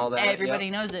 Aaron and all that, Everybody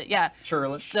yep. knows it, yeah.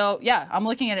 Charlotte. So, yeah, I'm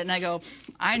looking at it and I go,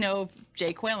 I know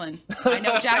Jay Quillen. I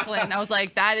know Jacqueline. I was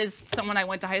like, that is someone I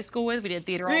went to high school with. We did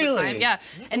theater all the Really? time. Yeah.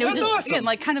 And it was That's just, awesome. again,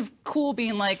 like kind of cool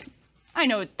being like, I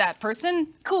know that person.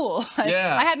 Cool.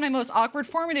 Yeah. I had my most awkward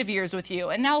formative years with you,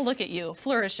 and now look at you,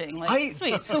 flourishing. Like,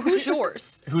 sweet. So who's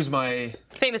yours? Who's my?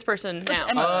 Famous person now.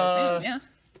 Emma, I assume, yeah.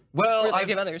 Well, Or they I've-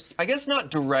 give others. I guess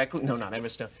not directly. No, not Emma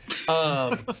Stone.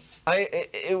 I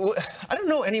don't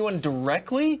know anyone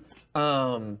directly,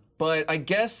 but I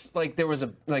guess like there was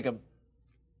a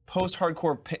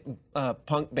post-hardcore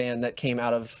punk band that came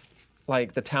out of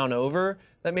like the town over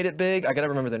that made it big. I gotta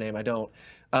remember the name. I don't.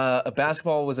 A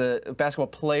basketball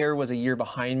player was a year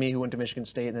behind me who went to Michigan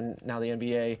State and then now the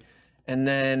NBA, and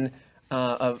then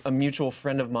a mutual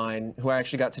friend of mine who I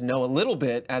actually got to know a little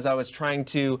bit as I was trying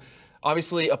to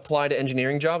obviously apply to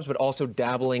engineering jobs, but also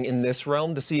dabbling in this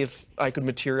realm to see if I could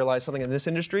materialize something in this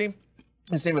industry.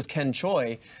 His name was Ken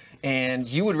Choi, and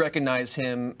you would recognize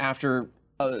him after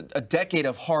a decade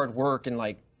of hard work and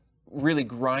like really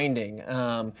grinding.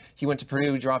 He went to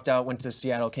Purdue, dropped out, went to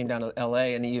Seattle, came down to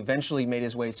LA, and he eventually made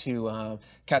his way to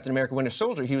Captain America: Winter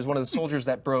Soldier. He was one of the soldiers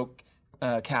that broke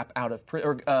Cap out of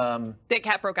prison. That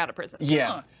Cap broke out of prison.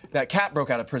 Yeah, that Cap broke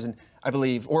out of prison, I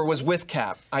believe, or was with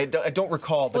Cap. I don't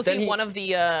recall. But Was then he one of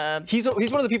the? He's one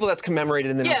of the people that's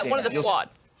commemorated in the Yeah, museum. one of the You'll- squad.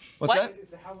 What's What? that? Is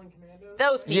the Howling Commando?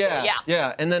 Those people.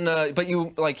 Yeah. And then, but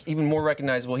you like even more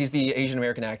recognizable. He's the Asian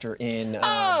American actor in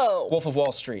Oh. Wolf of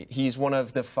Wall Street. He's one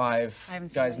of the 5 I haven't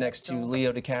seen guys it, next to so-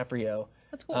 Leo DiCaprio.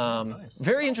 That's cool.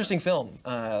 Very interesting film.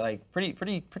 Like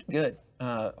pretty good.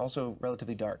 Also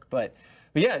relatively dark, but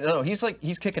yeah, no, he's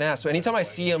kicking ass. So anytime I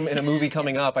see him in a movie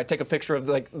coming up, I take a picture of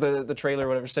like the trailer or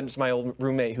whatever, send it to my old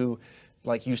roommate who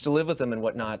like used to live with him and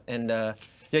whatnot. And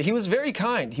yeah, he was very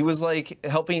kind. He was like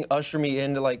helping usher me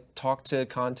in to like talk to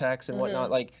contacts and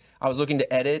whatnot. Like I was looking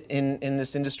to edit in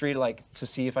this industry to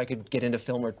see if I could get into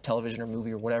film or television or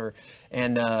movie or whatever.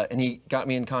 And he got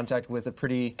me in contact with a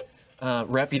pretty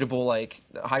reputable, like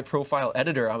high-profile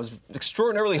editor. I was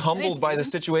extraordinarily humbled by the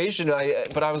situation.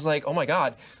 But I was like, oh my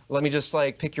God, let me just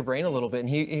like pick your brain a little bit. And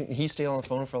he stayed on the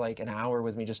phone for like an hour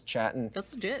with me, just chatting.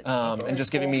 That's legit. And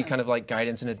just giving me kind of like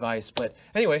guidance and advice. But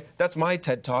anyway, that's my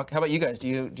TED Talk. How about you guys? Do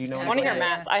you know? I want to hear Yeah.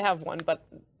 Matt's. I have one, but.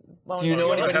 Do you know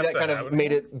Yeah, anybody that's that kind a of habit.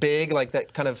 made it big, like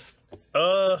that kind of?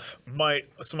 My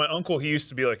uncle, he used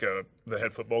to be like the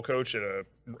head football coach at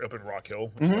up in Rock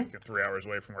Hill, which is like 3 hours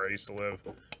away from where I used to live.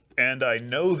 And I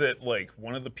know that like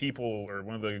one of the people or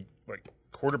one of the like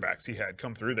quarterbacks he had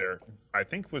come through there, I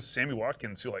think was Sammy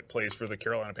Watkins, who like plays for the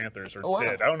Carolina Panthers or wow.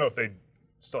 did. I don't know if they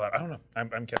still have. I don't know.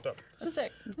 I'm kept up.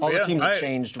 Sick. All the Yeah, teams have I-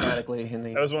 changed dramatically in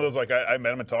the. That was one of those like I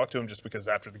met him and talked to him just because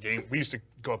after the game we used to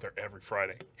go up there every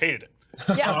Friday. Hated it.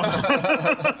 Yeah.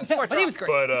 But he was great.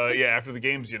 But yeah, after the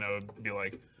games, be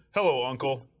like, "Hello,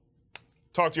 Uncle.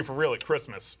 Talk to you for real at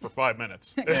Christmas for 5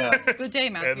 minutes." Yeah. Good day,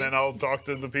 Matthew. And then I'll talk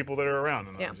to the people that are around,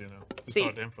 and Yeah. just See-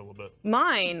 talk to him for a little bit.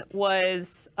 Mine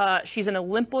was she's an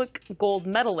Olympic gold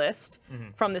medalist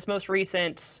from this most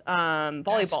recent volleyball.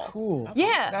 That's cool.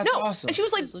 Yeah, That's no, awesome. and she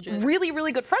was like That's legit. really,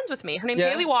 really good friends with me. Her name's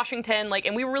Yeah? Haley Washington,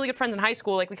 and we were really good friends in high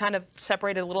school. Like we kind of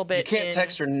separated a little bit. You can't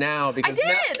text her now because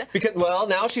did!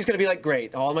 now she's gonna be like,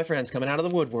 great, all my friends coming out of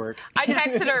the woodwork. I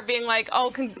texted her being like,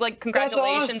 "Oh,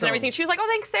 congratulations awesome. and everything." She was like, "Oh,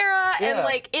 thanks, Sarah." And Yeah.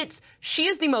 like, she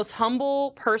is the most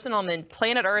humble person on the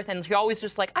planet Earth, and she always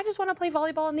just like, "I just want to play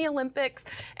volleyball in the Olympics."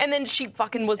 And then she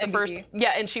fucking was the MVP. first,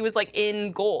 yeah, and she was like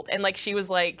in gold, and like she was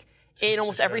like in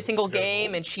almost she every got- single she got game,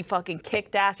 gold? and she fucking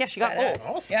kicked ass. Yeah, she got gold. Badass.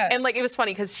 Awesome. Yeah. And like it was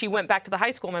funny because she went back to the high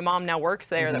school my mom now works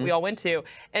there Mm-hmm. that we all went to,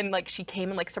 and like she came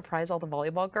and like surprised all the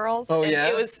volleyball girls. Oh, and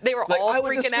yeah? they were Like, all "I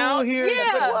went to freaking school out. here." Yeah.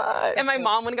 That's like, what? And my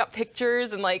mom went and got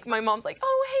pictures, and like my mom's like,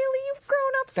 "Oh, Haley, you've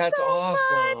grown up That's so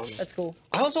awesome. much." That's cool.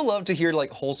 I also love to hear like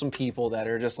wholesome people that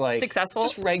are just like Successful?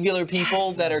 just regular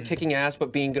people that are kicking ass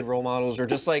but being good role models, or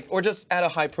just at a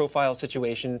high profile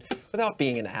situation without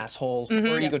being an asshole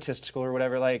or egotistical or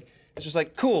whatever. Like it's just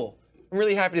like cool. I'm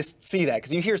really happy to see that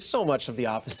because you hear so much of the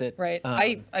opposite. Right.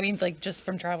 I mean, like, just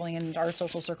from traveling in our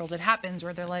social circles, it happens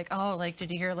where they're like, oh, like,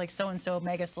 did you hear, like, so-and-so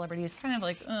mega celebrity is kind of,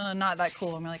 like, not that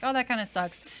cool. And we're like, oh, that kind of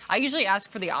sucks. I usually ask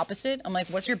for the opposite. I'm like,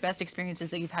 what's your best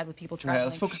experiences that you've had with people traveling? Yeah,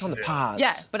 let's focus on the pods.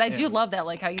 Yeah, but I do love that,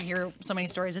 like, how you hear so many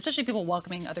stories, especially people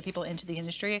welcoming other people into the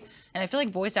industry. And I feel like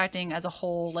voice acting as a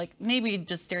whole, like, maybe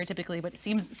just stereotypically, but it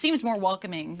seems more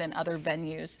welcoming than other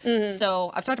venues.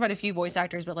 So I've talked about a few voice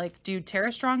actors, but, like, dude,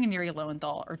 Tara Strong and Yuri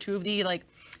Lowenthal are two of the, like,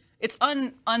 it's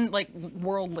like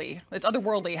worldly. It's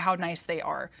otherworldly how nice they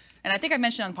are. And I think I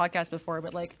mentioned on podcasts before,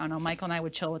 but like, I don't know, Michael and I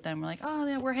would chill with them. We're like, oh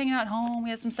yeah, we're hanging out at home. We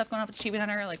had some stuff going on with Achievement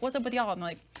Hunter. Like, what's up with y'all? And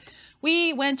like,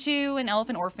 we went to an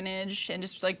elephant orphanage and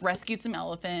just like rescued some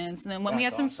elephants. And then when we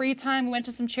had That's some awesome. free time, we went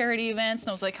to some charity events. And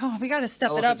I was like, oh, we got to step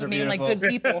Elephants it are up and being like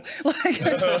beautiful. good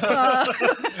people.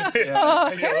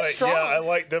 Like, You're like, Strong. yeah, I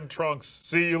like them trunks.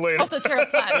 See you later. also Tara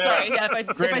Platt. Sorry, yeah,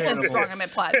 if I said animals. strong, I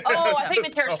meant Platt. Oh, I think you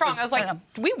meant Tara Strong. I was like, I know.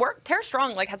 we work. Tara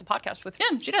Strong like has a podcast with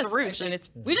Yeah, she does, The Roost, actually. and it's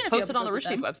We did a few posted on the episodes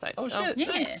Roost with Teeth them. website. Oh so. shit. Yeah,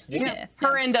 Nice. yeah.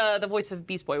 Her and the voice of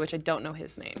Beast Boy, which I don't know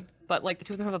his name, but like the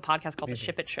two of them have a podcast called The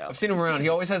Ship It Show. I've seen him around. He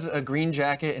always has a green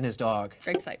jacket and his dog.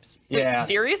 Greg Sipes. Yeah.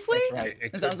 Seriously? Right.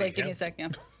 It I could was be like, give me him. a sec, yeah.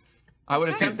 I would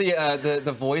attempt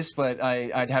the voice, but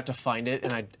I'd have to find it,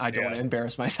 and I don't want to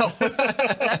embarrass myself.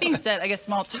 That being said, I guess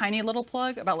small, tiny little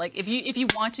plug about like if you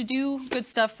want to do good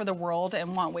stuff for the world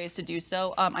and want ways to do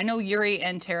so. I know Yuri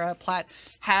and Tara Platt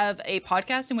have a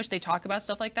podcast in which they talk about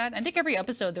stuff like that. I think every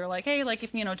episode they're like, hey, like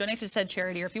if donate to said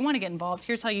charity or if you want to get involved,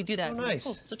 here's how you do that. Oh, nice.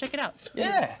 Cool. So check it out.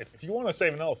 Yeah. If you want to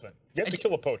save an elephant, you have to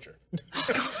kill a poacher.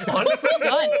 Honestly,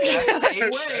 Done.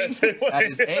 that's a way. That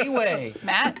is a way.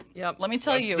 Matt, Yep. let me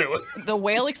tell Let's you, do it. the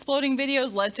whale exploding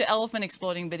videos led to elephant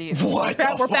exploding videos. What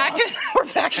We're the back. fuck?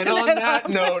 We're back. And in on it. that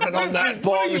note, and on that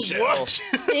bombshell.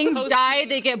 Things die,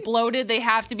 they get bloated, they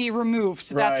have to be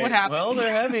removed. That's what Right. happens. Well,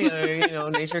 they're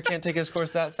heavy. Nature can't take its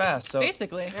course that fast. So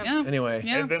Basically, yeah. anyway.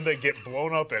 Yeah. And then they get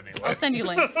blown up anyway. I'll send you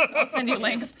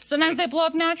links. Sometimes they blow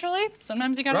up naturally.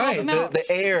 Sometimes you gotta help Right, them out.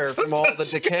 the air from all the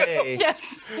decay.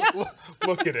 Yes. Yeah.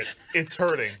 Look at it. It's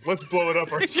hurting. Let's blow it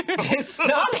up ourselves. It's not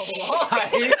a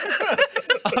lie.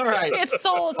 All right. It's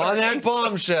souls. On that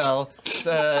bombshell,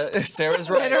 Sarah's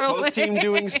right. Literally. Post team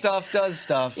doing stuff does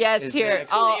stuff. Yes, is here.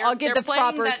 next. I'll get They're the playing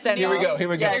proper that send. new- Here we go. Here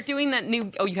we go. They're doing that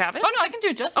new. Oh, you have it? Oh no, I can do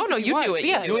it justice. Oh, no, if you want. do it.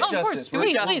 Yeah. Do it Oh, of course. justice. We're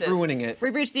Please, just please. ruining it.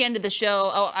 We've reached the end of the show.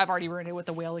 Oh, I've already ruined it with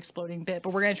the whale exploding bit, but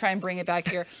we're gonna try and bring it back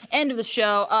here. End of the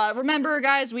show. Remember,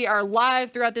 guys, we are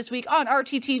live throughout this week on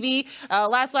RTTV.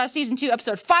 Last Laugh Season 2,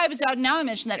 Episode 5 is out now. I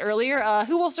mentioned that earlier.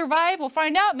 Who will survive? We'll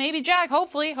find out. Maybe Jack.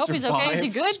 Hopefully. Hope he's okay. Is he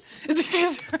good?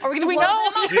 Are we gonna Do we blow know?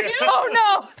 them up? Oh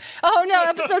no! Oh no!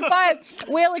 Episode 5,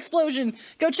 whale explosion.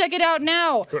 Go check it out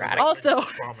now. Also,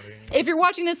 Vomiting. if you're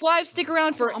watching this live, stick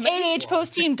around for 8H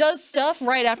Post Team Does Stuff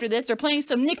right after this. They're playing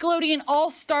some Nickelodeon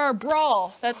All-Star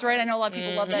Brawl. That's right. I know a lot of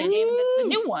people love that game. It's the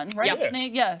new one, right? Yep.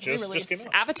 Yeah, Just re-release. came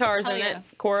out. Avatar's Oh, in yeah.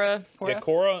 it. Korra. Yeah,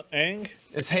 Cora, Aang.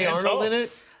 Is Hey And Arnold Tall. in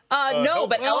it? No,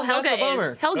 but well, Helga that's a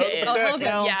bummer. is. Helga Helga is. Oh, Protect. Helga.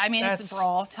 Well, Yeah, I mean, it's that's- a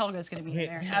brawl. Helga's going to be in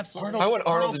there. Absolutely. I want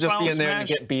Arnold to just be in there Smash.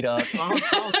 and get beat up. Arnold's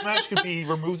final smash could be he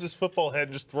removes his football head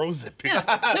and just throws it. People.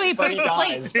 No, he breaks he the dies.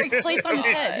 plates. Breaks plates on his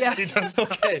head. Yeah. He does.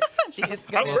 Okay.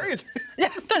 Jeez. How crazy. Yeah,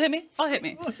 don't hit me. I'll hit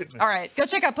me. All right, go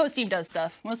check out Post Team Does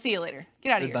Stuff. We'll see you later.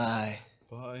 Get out of here. Goodbye.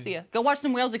 Bye. See ya. Go watch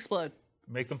some whales explode.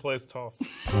 Make them play as tall.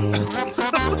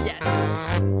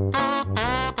 Yes.